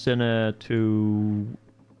Cine to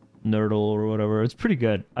Nerdle or whatever. It's pretty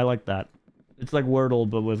good. I like that. It's like Wordle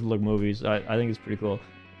but with like movies. I think it's pretty cool.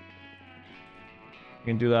 I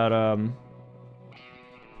can do that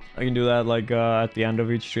like at the end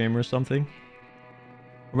of each stream or something.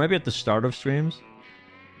 Or maybe at the start of streams.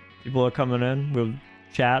 People are coming in, we'll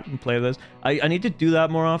chat and play this. I need to do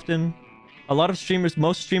that more often. A lot of streamers,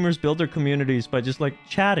 most streamers build their communities by just like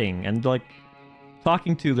chatting and like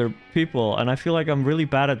talking to their people, and I feel like I'm really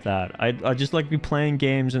bad at that. I just like be playing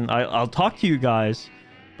games and I'll talk to you guys,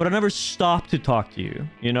 but I never stop to talk to you.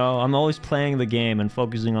 You know, I'm always playing the game and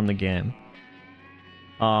focusing on the game.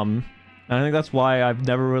 And I think that's why I've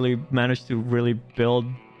never really managed to really build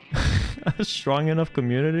a strong enough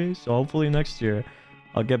community. So hopefully next year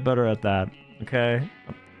I'll get better at that. Okay.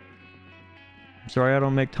 I'm sorry I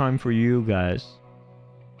don't make time for you guys.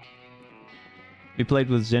 We played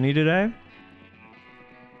with Zinny today.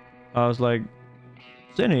 I was like,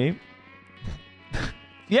 Zinny,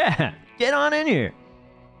 yeah, get on in here.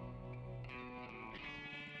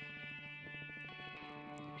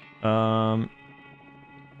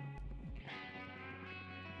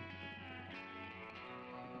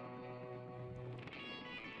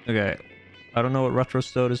 Okay, I don't know what Retro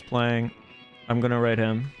Stode is playing. I'm gonna rate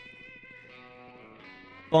him.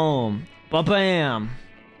 Boom, ba-bam.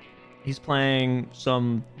 He's playing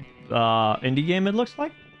some indie game, it looks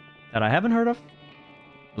like, that I haven't heard of.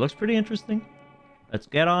 It looks pretty interesting. Let's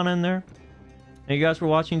get on in there. Thank you guys for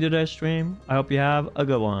watching today's stream. I hope you have a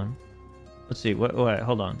good one. Let's see. Wait,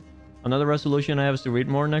 hold on. Another resolution I have is to read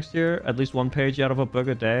more next year. At least one page out of a book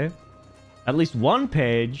a day. at least one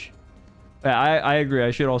page. Yeah, I agree.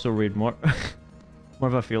 I should also read more. More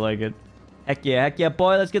if I feel like it. Heck yeah,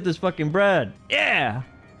 boy. Let's get this fucking bread. Yeah.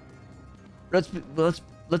 Let's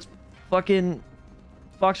fucking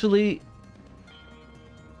Foxelly.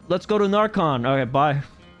 Let's go to Narcon. Okay, bye.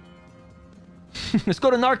 Let's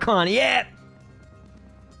go to Narcon. Yeah.